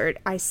concert,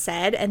 I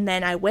said, and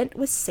then I went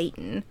with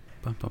Satan.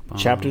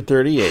 Chapter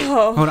 38.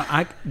 Oh. Hold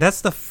on,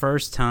 that's the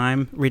first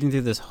time reading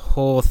through this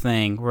whole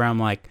thing where I'm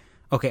like,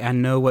 okay, I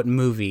know what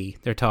movie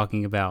they're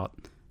talking about.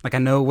 Like, I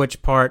know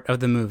which part of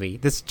the movie.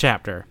 This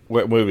chapter.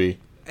 What movie?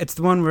 It's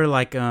the one where,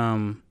 like,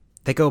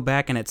 they go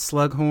back and it's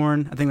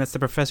Slughorn. I think that's the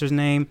professor's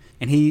name.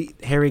 And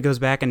Harry goes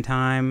back in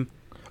time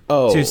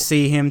to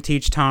see him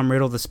teach Tom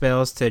Riddle the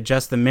spells to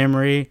adjust the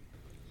memory.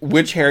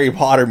 Which Harry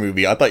Potter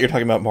movie? I thought you were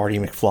talking about Marty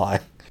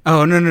McFly.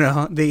 Oh,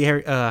 no. The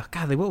Harry,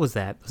 golly, what was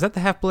that? Was that the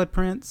Half-Blood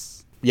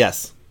Prince?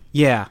 Yes.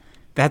 Yeah.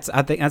 I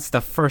think that's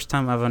the first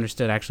time I've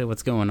understood actually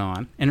what's going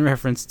on in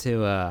reference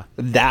to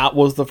that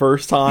was the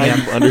first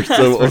time I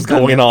understood what was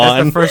going on.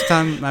 That's the first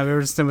time I've ever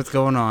understood what's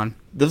going on.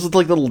 This is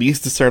like the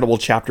least discernible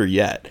chapter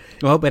yet.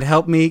 Well, but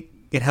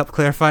it helped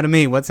clarify to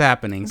me what's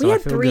happening. So we had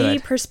I feel 3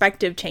 good.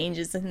 perspective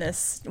changes in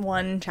this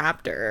one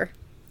chapter.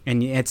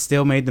 And it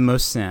still made the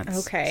most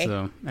sense. Okay.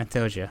 So I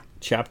told you.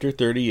 Chapter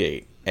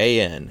 38.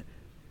 AN.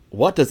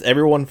 What does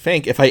everyone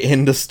think if I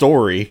end the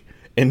story?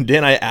 And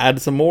then I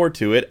add some more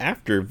to it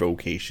after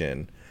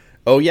vocation.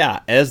 Oh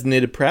yeah, as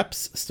nid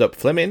preps, stop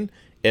fleming.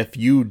 If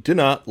you do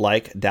not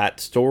like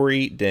that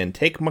story, then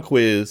take my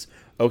quiz.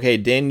 Okay,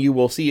 then you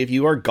will see if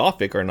you are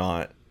gothic or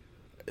not.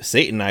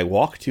 Satan, I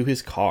walked to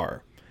his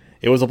car.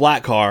 It was a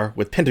black car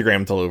with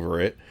pentagrams all over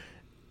it.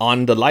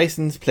 On the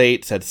license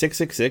plate said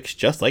 666,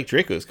 just like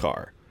Draco's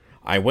car.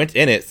 I went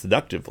in it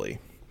seductively.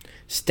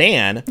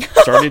 Stan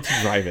started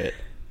to drive it.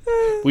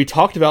 We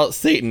talked about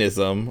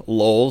Satanism,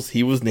 lols,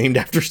 he was named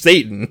after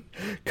Satan,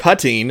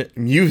 cutting,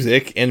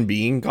 music, and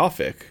being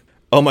gothic.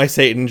 Oh my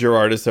Satan,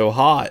 Gerard is so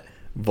hot,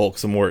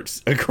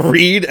 Volksamort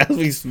agreed as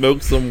we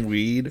smoked some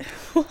weed.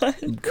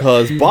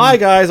 Because bi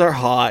guys are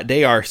hot,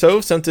 they are so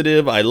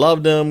sensitive, I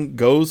love them,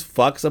 goes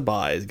fucks a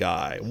bi's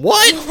guy.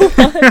 What?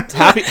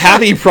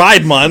 Happy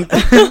Pride Month.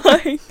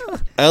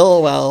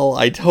 LOL,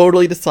 I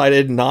totally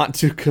decided not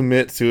to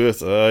commit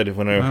suicide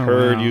when I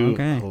heard you.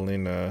 Okay.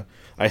 Helena.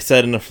 I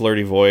said in a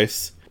flirty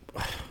voice,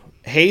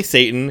 hey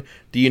Satan,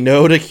 do you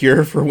know the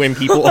cure for when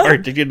people are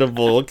addicted to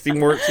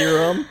Volksamort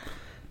serum?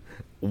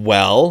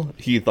 Well,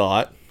 he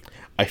thought,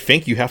 I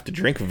think you have to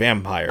drink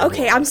vampire.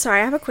 Okay, I'm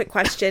sorry, I have a quick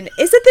question.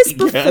 Isn't this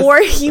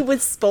before he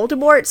was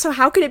Voldemort? So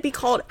how could it be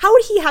called? How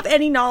would he have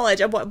any knowledge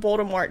of what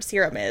Voldemort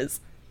serum is?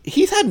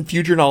 He's had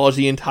future knowledge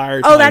the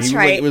entire time. Oh, that's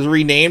right. It was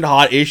renamed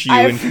Hot Issue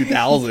in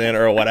 2000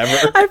 or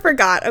whatever. I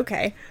forgot,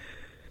 okay.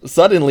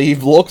 Suddenly,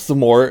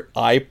 Volksamort,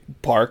 I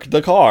parked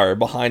the car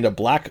behind a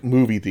black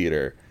movie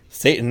theater.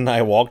 Satan and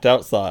I walked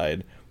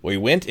outside. We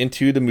went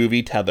into the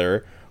movie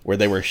Tether, where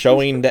they were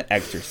showing The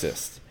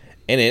Exorcist.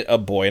 In it, a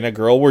boy and a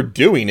girl were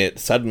doing it.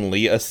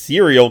 Suddenly, a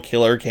serial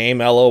killer came,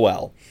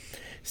 LOL.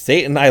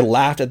 Satan and I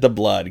laughed at the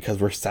blood, because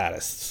we're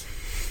sadists.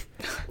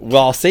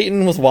 While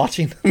Satan was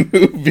watching the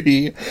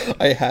movie,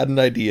 I had an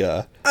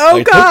idea.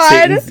 Oh,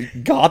 God! Took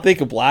Satan's gothic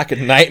black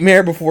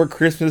Nightmare Before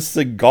Christmas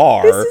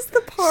cigar This is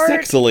the part.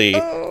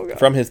 sexily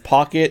from his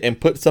pocket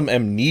and put some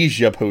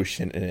amnesia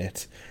potion in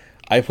it.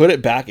 I put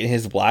it back in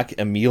his black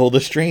Emil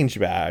the Strange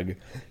bag.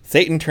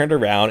 Satan turned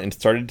around and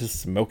started to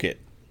smoke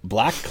it.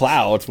 Black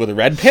clouds with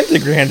red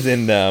pentagrams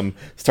in them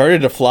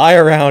started to fly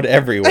around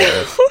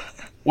everywhere.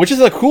 Which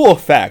is a cool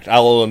effect,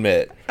 I'll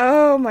admit.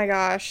 Oh my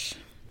gosh.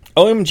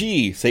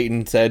 OMG,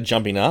 Satan said,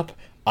 jumping up.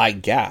 I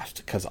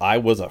gasped, because I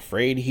was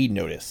afraid he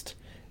noticed.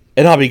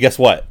 And Abby, guess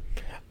what?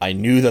 I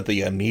knew that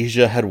the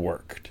amnesia had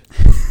worked.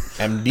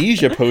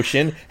 Amnesia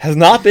potion has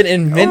not been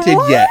invented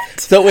yet,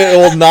 so it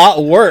will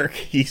not work,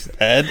 he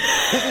said.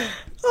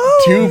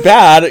 Too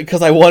bad,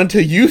 because I wanted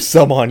to use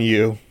some on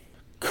you.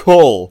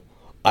 Cool.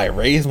 I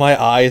raised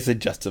my eyes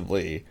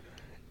suggestively.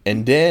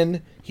 And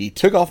then he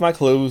took off my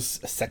clothes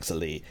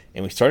sexily,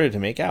 and we started to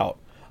make out.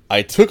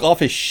 I took off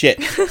his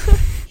shit.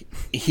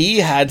 He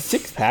had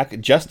six-pack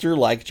jester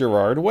like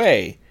Gerard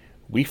Way.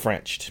 We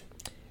Frenched.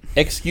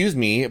 Excuse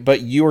me,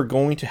 but you are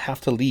going to have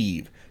to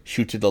leave,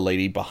 shooted the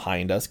lady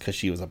behind us because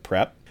she was a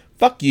prep.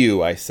 Fuck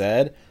you, I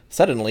said.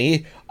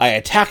 Suddenly, I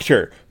attacked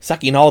her,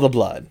 sucking all the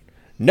blood.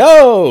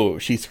 No,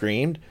 she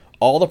screamed.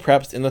 All the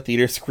preps in the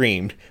theater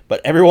screamed,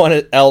 but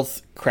everyone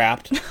else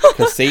crapped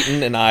because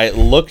Satan and I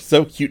looked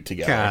so cute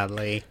together.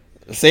 Godly.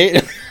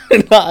 Satan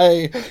and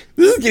I...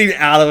 This is getting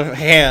out of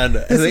hand.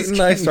 Satan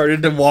and I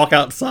started to walk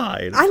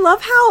outside. I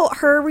love how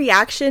her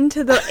reaction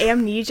to the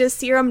amnesia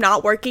serum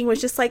not working was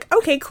just like,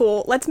 okay,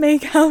 cool, let's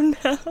make out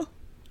now.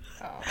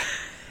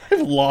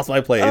 I've lost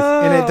my place.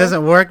 And it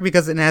doesn't work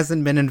because it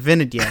hasn't been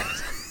invented yet.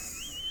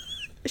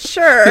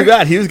 Sure. Too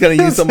bad. He was going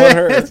to use some on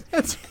her.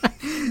 That's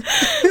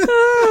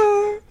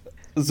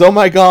So,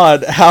 my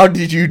God, how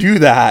did you do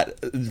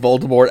that?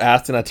 Voldemort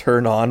asked in a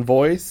turn-on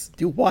voice.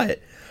 Do what?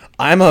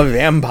 I'm a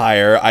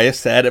vampire, I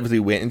said as we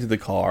went into the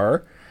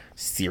car.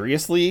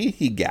 Seriously?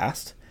 He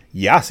gasped.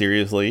 Yeah,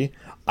 seriously,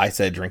 I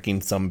said,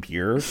 drinking some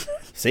beer.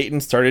 Satan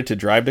started to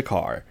drive the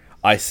car.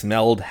 I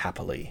smelled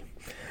happily.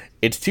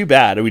 It's too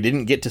bad we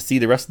didn't get to see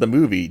the rest of the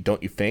movie,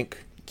 don't you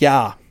think?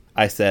 Yeah,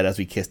 I said as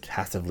we kissed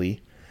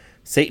passively.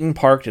 Satan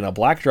parked in a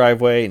black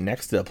driveway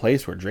next to the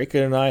place where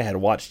Draco and I had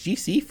watched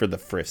GC for the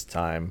first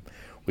time.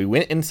 We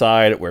went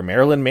inside where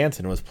Marilyn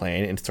Manson was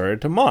playing and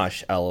started to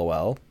mosh,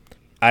 LOL.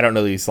 I don't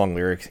know these song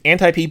lyrics.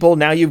 Anti-people,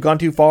 now you've gone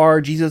too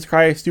far. Jesus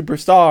Christ,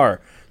 superstar,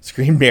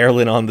 screamed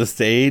Marilyn on the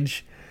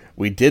stage.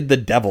 We did the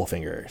devil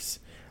fingers.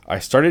 I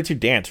started to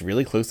dance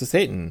really close to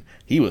Satan.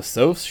 He was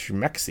so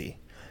schmexy.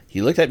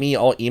 He looked at me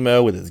all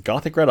emo with his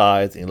gothic red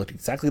eyes and looked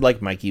exactly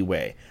like Mikey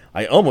Way.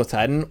 I almost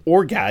had an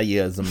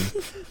orgasm.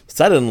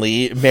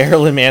 Suddenly,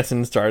 Marilyn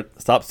Manson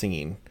stopped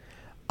singing.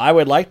 I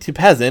would like to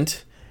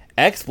peasant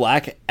X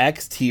black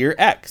X tier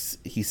X,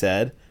 he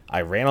said.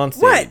 I ran on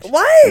stage.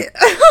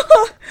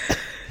 What?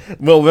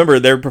 Well, remember,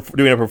 they're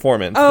doing a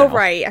performance. Oh, now.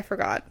 right. I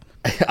forgot.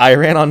 I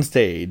ran on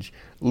stage.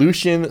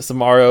 Lucian,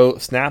 Samaro,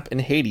 Snap, and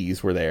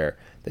Hades were there.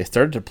 They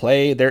started to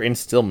play their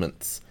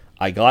instruments.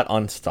 I got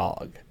on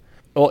Stog.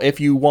 Well, if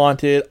you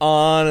wanted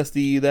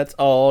honesty, that's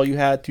all you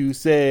had to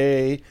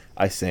say,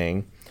 I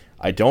sang.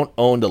 I don't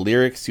own the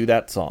lyrics to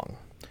that song.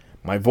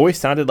 My voice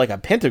sounded like a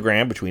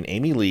pentagram between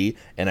Amy Lee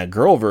and a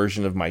girl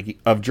version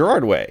of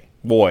Gerard Way.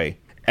 Boy.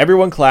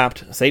 Everyone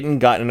clapped. Satan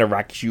got an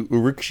erection.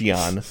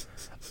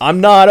 I'm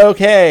not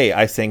okay,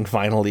 I sang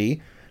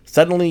finally.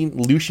 Suddenly,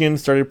 Lucian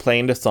started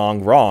playing the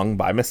song Wrong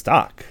by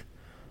Mistak.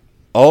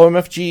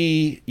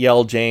 OMFG,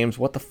 yelled James.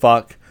 What the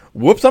fuck?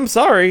 Whoops, I'm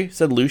sorry,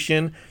 said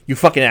Lucian. You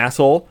fucking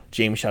asshole,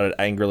 James shouted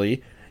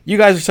angrily. You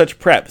guys are such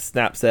preps,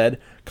 Snap said.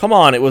 Come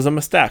on, it was a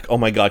mistake. Oh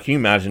my God, can you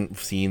imagine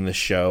seeing this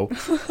show?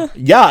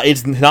 Yeah,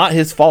 it's not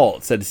his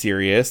fault, said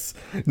Sirius.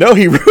 No,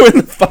 he ruined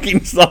the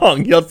fucking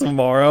song, yelled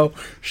Samaro.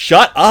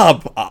 Shut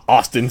up,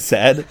 Austin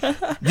said.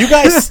 You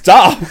guys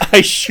stop,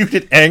 I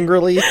shouted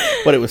angrily,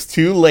 but it was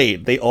too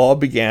late. They all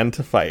began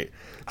to fight.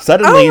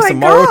 Suddenly,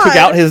 Samaro took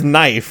out his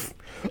knife.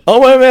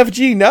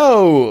 OMFG,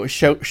 no,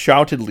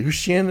 shouted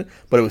Lucian,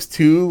 but it was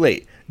too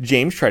late.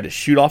 James tried to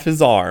shoot off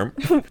his arm.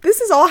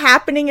 This is all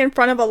happening in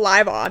front of a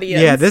live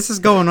audience. Yeah, this is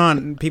going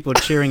on. People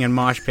cheering and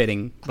mosh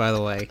pitting, by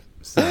the way.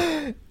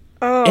 So.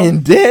 Oh.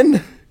 And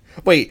then,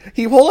 wait,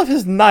 he pulled off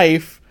his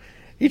knife.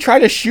 He tried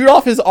to shoot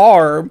off his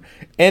arm.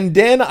 And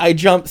then I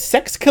jumped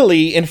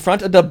sexily in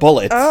front of the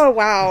bullets. Oh,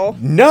 wow.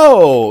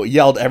 No,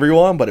 yelled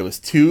everyone, but it was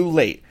too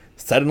late.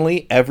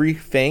 Suddenly,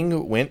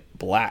 everything went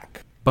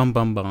black. Bum,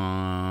 bum,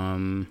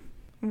 bum.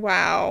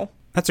 Wow.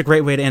 That's a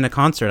great way to end a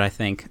concert, I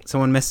think.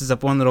 Someone messes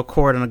up one little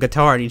chord on a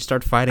guitar and you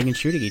start fighting and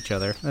shooting each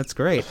other. That's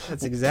great.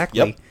 That's exactly.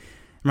 Yep.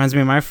 Reminds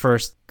me of my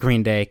first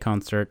Green Day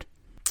concert.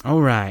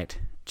 All right.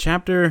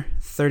 Chapter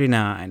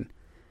 39.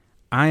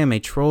 I am a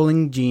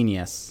trolling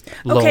genius.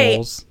 Okay,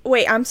 Lols.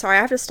 wait, I'm sorry.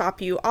 I have to stop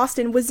you.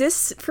 Austin, was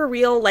this for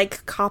real,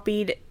 like,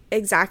 copied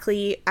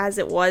exactly as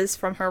it was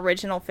from her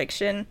original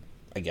fiction?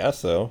 I guess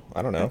so.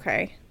 I don't know.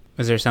 Okay.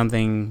 Is there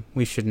something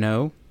we should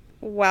know?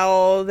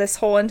 Well, this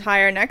whole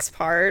entire next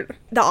part.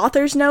 The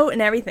author's note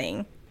and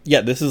everything. Yeah,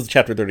 this is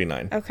chapter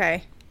 39.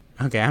 Okay.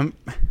 Okay,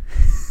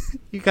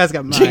 you guys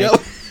got mine.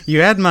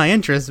 You had my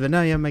interest, but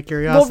now you have my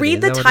curiosity. Well,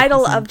 read the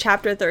title of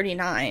chapter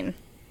 39.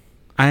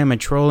 I am a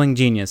trolling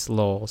genius,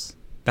 lols.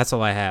 That's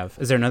all I have.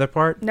 Is there another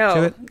part No,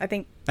 to it? I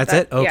think That's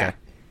it? Okay.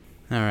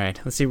 Yeah. All right,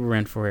 let's see what we're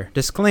in for here.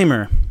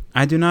 Disclaimer.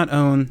 I do not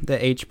own the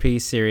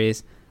HP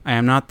series. I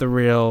am not the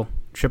real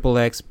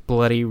XXX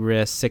Bloody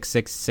Wrist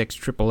 666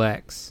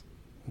 XXX.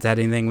 Is that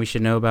anything we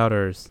should know about,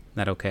 or is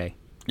that okay?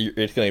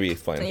 It's going to be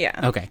fun. Yeah.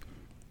 Okay.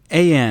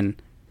 AN.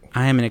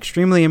 I am an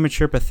extremely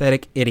immature,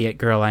 pathetic idiot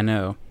girl I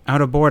know.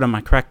 Out of boredom,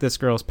 I cracked this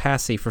girl's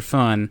passy for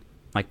fun,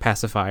 like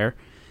pacifier,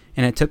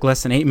 and it took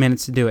less than 8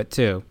 minutes to do it,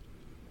 too.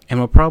 and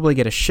will probably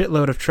get a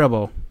shitload of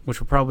trouble, which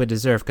will probably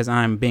deserve because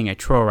I'm being a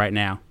troll right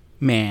now.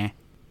 Meh.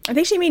 I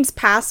think she means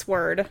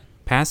password.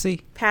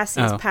 Passy?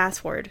 Passy's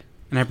password.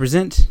 And I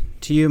present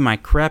to you my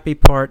crappy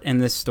part in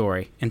this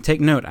story. And take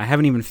note, I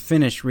haven't even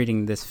finished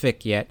reading this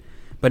fic yet,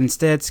 but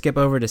instead skip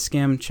over to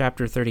skim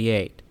chapter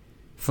 38.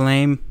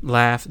 Flame,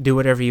 laugh, do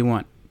whatever you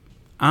want.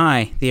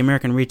 I, the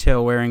American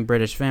retail-wearing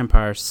British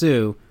vampire,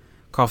 Sue,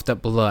 coughed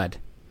up blood.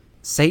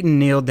 Satan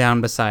kneeled down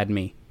beside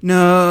me.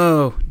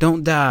 No,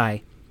 don't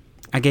die.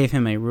 I gave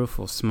him a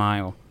rueful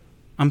smile.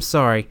 I'm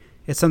sorry,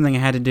 it's something I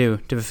had to do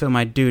to fulfill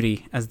my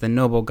duty as the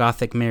noble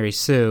Gothic Mary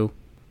Sue.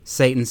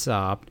 Satan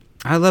sobbed.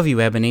 I love you,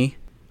 Ebony.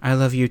 I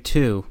love you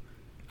too.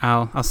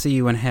 I'll see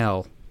you in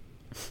hell.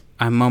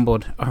 I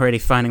mumbled, already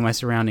finding my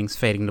surroundings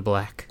fading to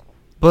black.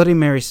 Bloody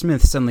Mary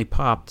Smith suddenly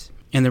popped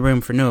in the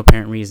room for no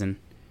apparent reason.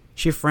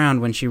 She frowned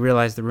when she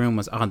realized the room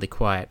was oddly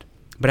quiet.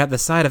 But at the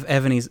sight of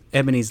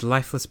Ebony's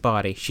lifeless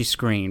body, she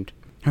screamed.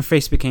 Her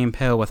face became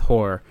pale with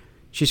horror.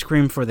 She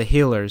screamed for the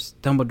healers,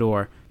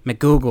 Dumbledore,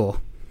 McGoogle,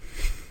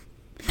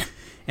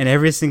 and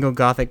every single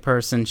Gothic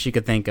person she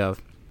could think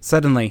of.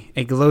 Suddenly,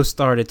 a glow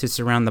started to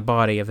surround the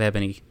body of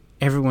Ebony.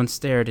 Everyone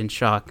stared in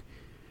shock.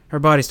 Her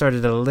body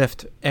started to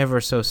lift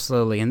ever so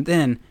slowly, and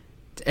then,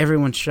 to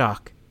everyone's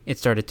shock, it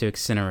started to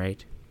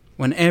incinerate.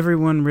 When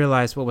everyone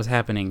realized what was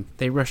happening,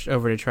 they rushed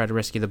over to try to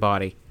rescue the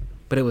body,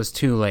 but it was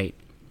too late.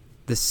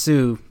 The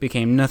Sue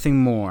became nothing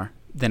more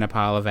than a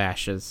pile of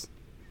ashes.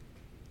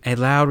 A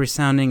loud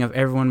resounding of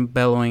everyone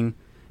bellowing,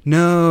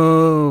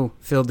 "No!"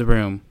 filled the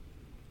room.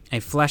 A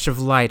flash of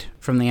light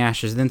from the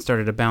ashes then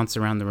started to bounce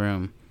around the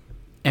room.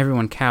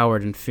 Everyone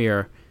cowered in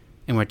fear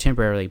and were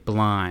temporarily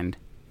blind.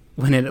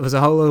 When it was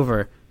all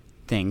over,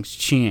 things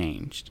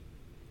changed.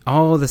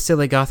 All the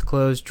silly goth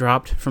clothes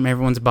dropped from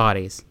everyone's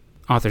bodies.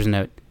 Author's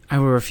note, I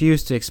will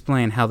refuse to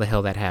explain how the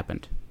hell that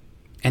happened.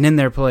 And in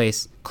their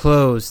place,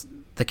 clothes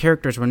the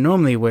characters would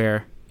normally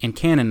wear in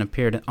canon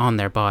appeared on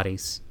their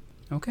bodies.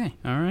 Okay,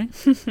 alright.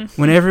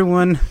 When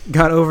everyone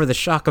got over the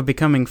shock of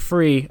becoming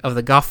free of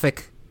the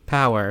Gothic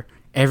power,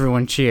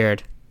 everyone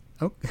cheered.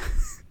 Oh,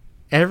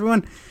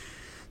 everyone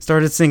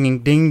started singing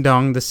Ding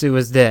Dong, the Sue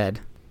is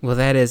dead. Well,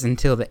 that is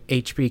until the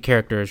HP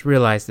characters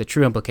realized the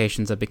true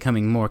implications of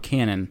becoming more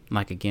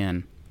canon-like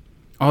again.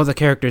 All the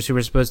characters who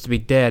were supposed to be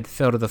dead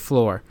fell to the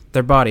floor,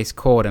 their bodies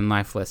cold and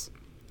lifeless.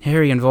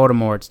 Harry and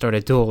Voldemort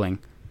started dueling.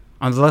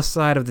 On the left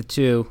side of the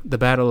two, the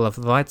battle of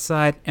the light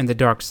side and the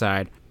dark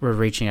side were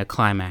reaching a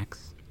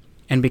climax.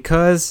 And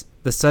because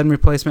the sudden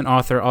replacement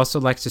author also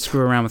likes to screw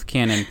around with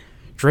canon,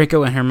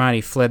 Draco and Hermione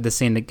fled the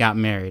scene that got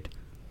married.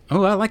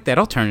 Oh, I like that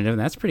alternative.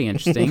 That's pretty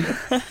interesting.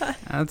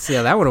 Let's see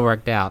how that would have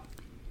worked out.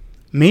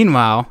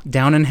 Meanwhile,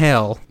 down in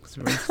hell,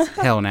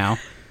 hell now,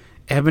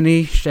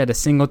 Ebony shed a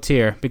single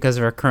tear because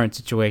of her current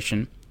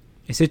situation.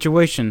 A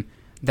situation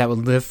that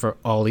would live for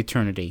all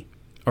eternity,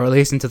 or at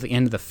least until the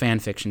end of the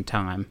fanfiction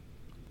time.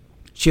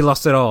 She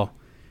lost it all.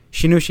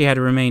 She knew she had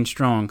to remain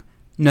strong.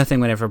 Nothing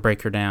would ever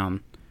break her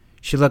down.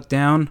 She looked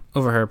down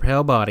over her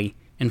pale body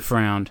and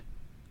frowned.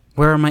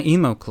 Where are my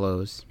emo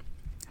clothes?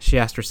 She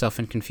asked herself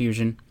in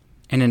confusion,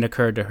 and it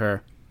occurred to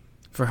her.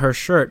 For her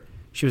shirt,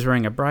 she was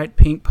wearing a bright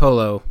pink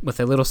polo with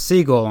a little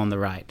seagull on the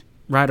right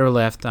or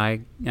left,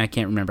 I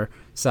can't remember,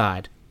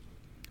 side.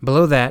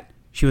 Below that,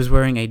 she was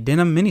wearing a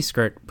denim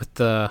miniskirt with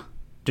the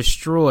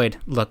destroyed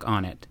look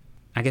on it.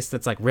 I guess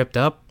that's like ripped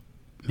up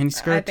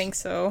miniskirt? I think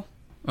so.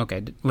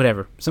 Okay,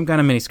 whatever. Some kind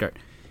of miniskirt.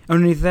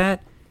 Underneath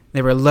that,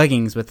 there were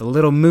leggings with a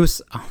little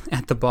moose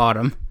at the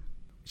bottom.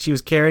 She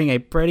was carrying a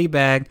pretty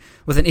bag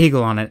with an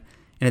eagle on it,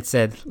 and it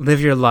said,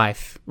 "Live your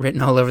life,"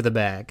 written all over the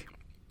bag.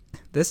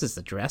 This is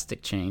a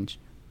drastic change.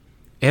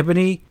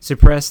 Ebony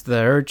suppressed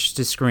the urge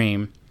to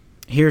scream.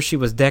 Here she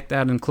was decked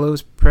out in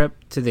clothes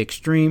prepped to the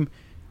extreme,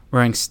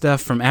 wearing stuff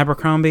from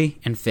Abercrombie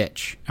and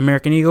Fitch,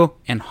 American Eagle,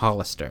 and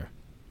Hollister.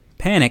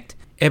 Panicked,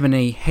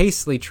 Ebony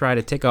hastily tried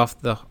to take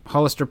off the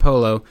Hollister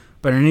polo,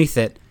 but underneath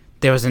it,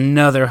 there was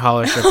another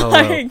Hollister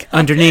polo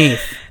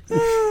underneath.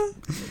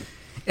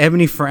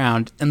 Ebony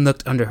frowned and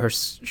looked under her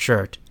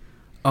shirt.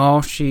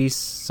 All she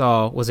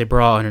saw was a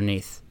bra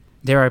underneath.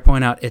 Dare I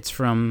point out it's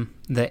from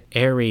the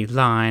Aerie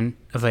line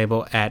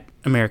available at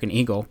American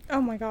Eagle.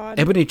 Oh my god.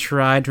 Ebony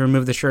tried to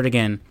remove the shirt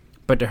again,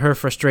 but to her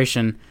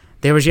frustration,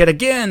 there was yet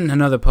again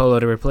another polo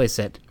to replace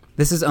it.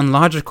 This is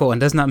unlogical and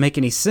does not make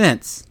any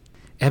sense.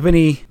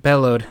 Ebony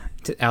bellowed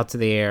out to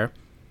the air.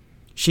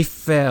 She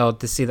failed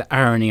to see the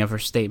irony of her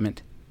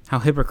statement, how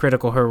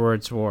hypocritical her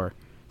words were,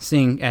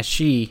 seeing as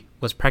she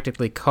was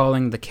practically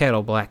calling the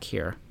kettle black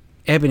here.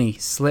 Ebony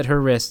slit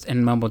her wrist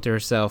and mumbled to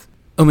herself,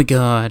 "Oh my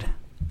god."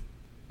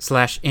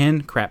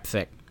 /N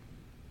crapfic.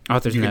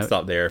 Author's You note. can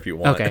stop there if you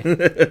want.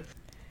 Okay.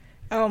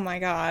 Oh my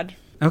god.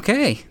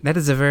 Okay, that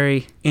is a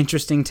very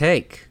interesting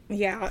take.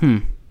 Yeah.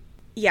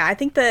 Yeah, I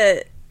think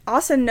that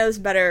Austin knows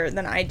better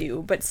than I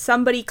do, but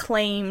somebody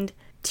claimed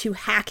to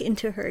hack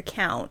into her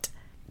account,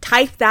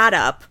 type that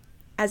up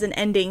as an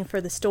ending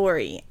for the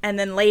story, and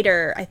then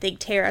later I think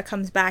Tara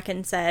comes back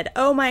and said,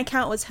 "Oh, my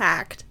account was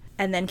hacked,"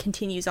 and then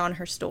continues on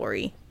her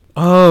story.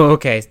 Oh,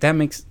 okay. That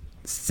makes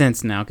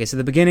sense now. Okay, so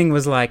the beginning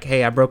was like,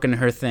 hey, I broke into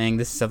her thing.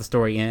 This is how the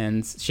story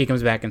ends. She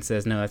comes back and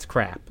says, no, that's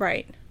crap.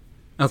 Right.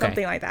 Okay.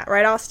 Something like that.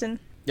 Right, Austin?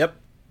 Yep.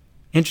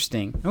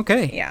 Interesting.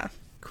 Okay. Yeah.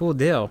 Cool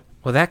deal.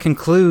 Well, that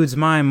concludes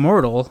my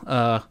Immortal.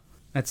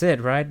 That's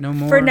it, right? No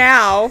more? For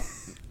now.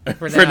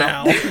 For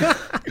now.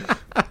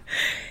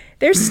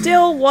 There's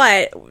still,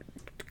 what?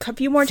 A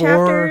few more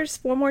chapters?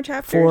 4 more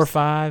chapters? 4 or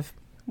 5.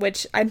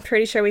 Which I'm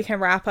pretty sure we can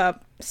wrap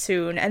up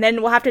soon. And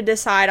then we'll have to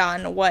decide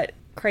on what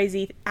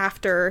crazy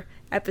after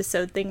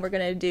episode thing we're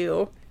going to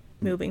do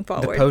moving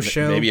forward. The post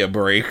show? Maybe a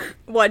break.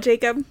 What,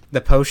 Jacob?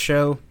 The post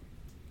show?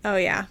 Oh,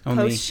 yeah.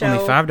 Only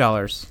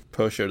 $5.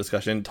 Post show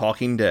discussion.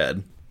 Talking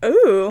Dead.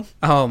 Ooh.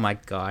 Oh, my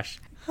gosh.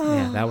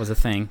 Yeah, that was a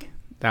thing.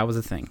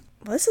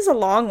 Well, this is a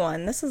long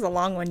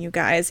one. You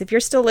guys. If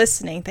you're still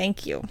listening,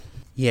 thank you.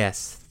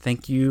 Yes.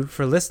 Thank you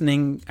for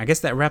listening. I guess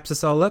that wraps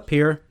us all up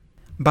here.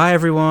 Bye,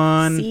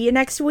 everyone. See you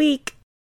next week.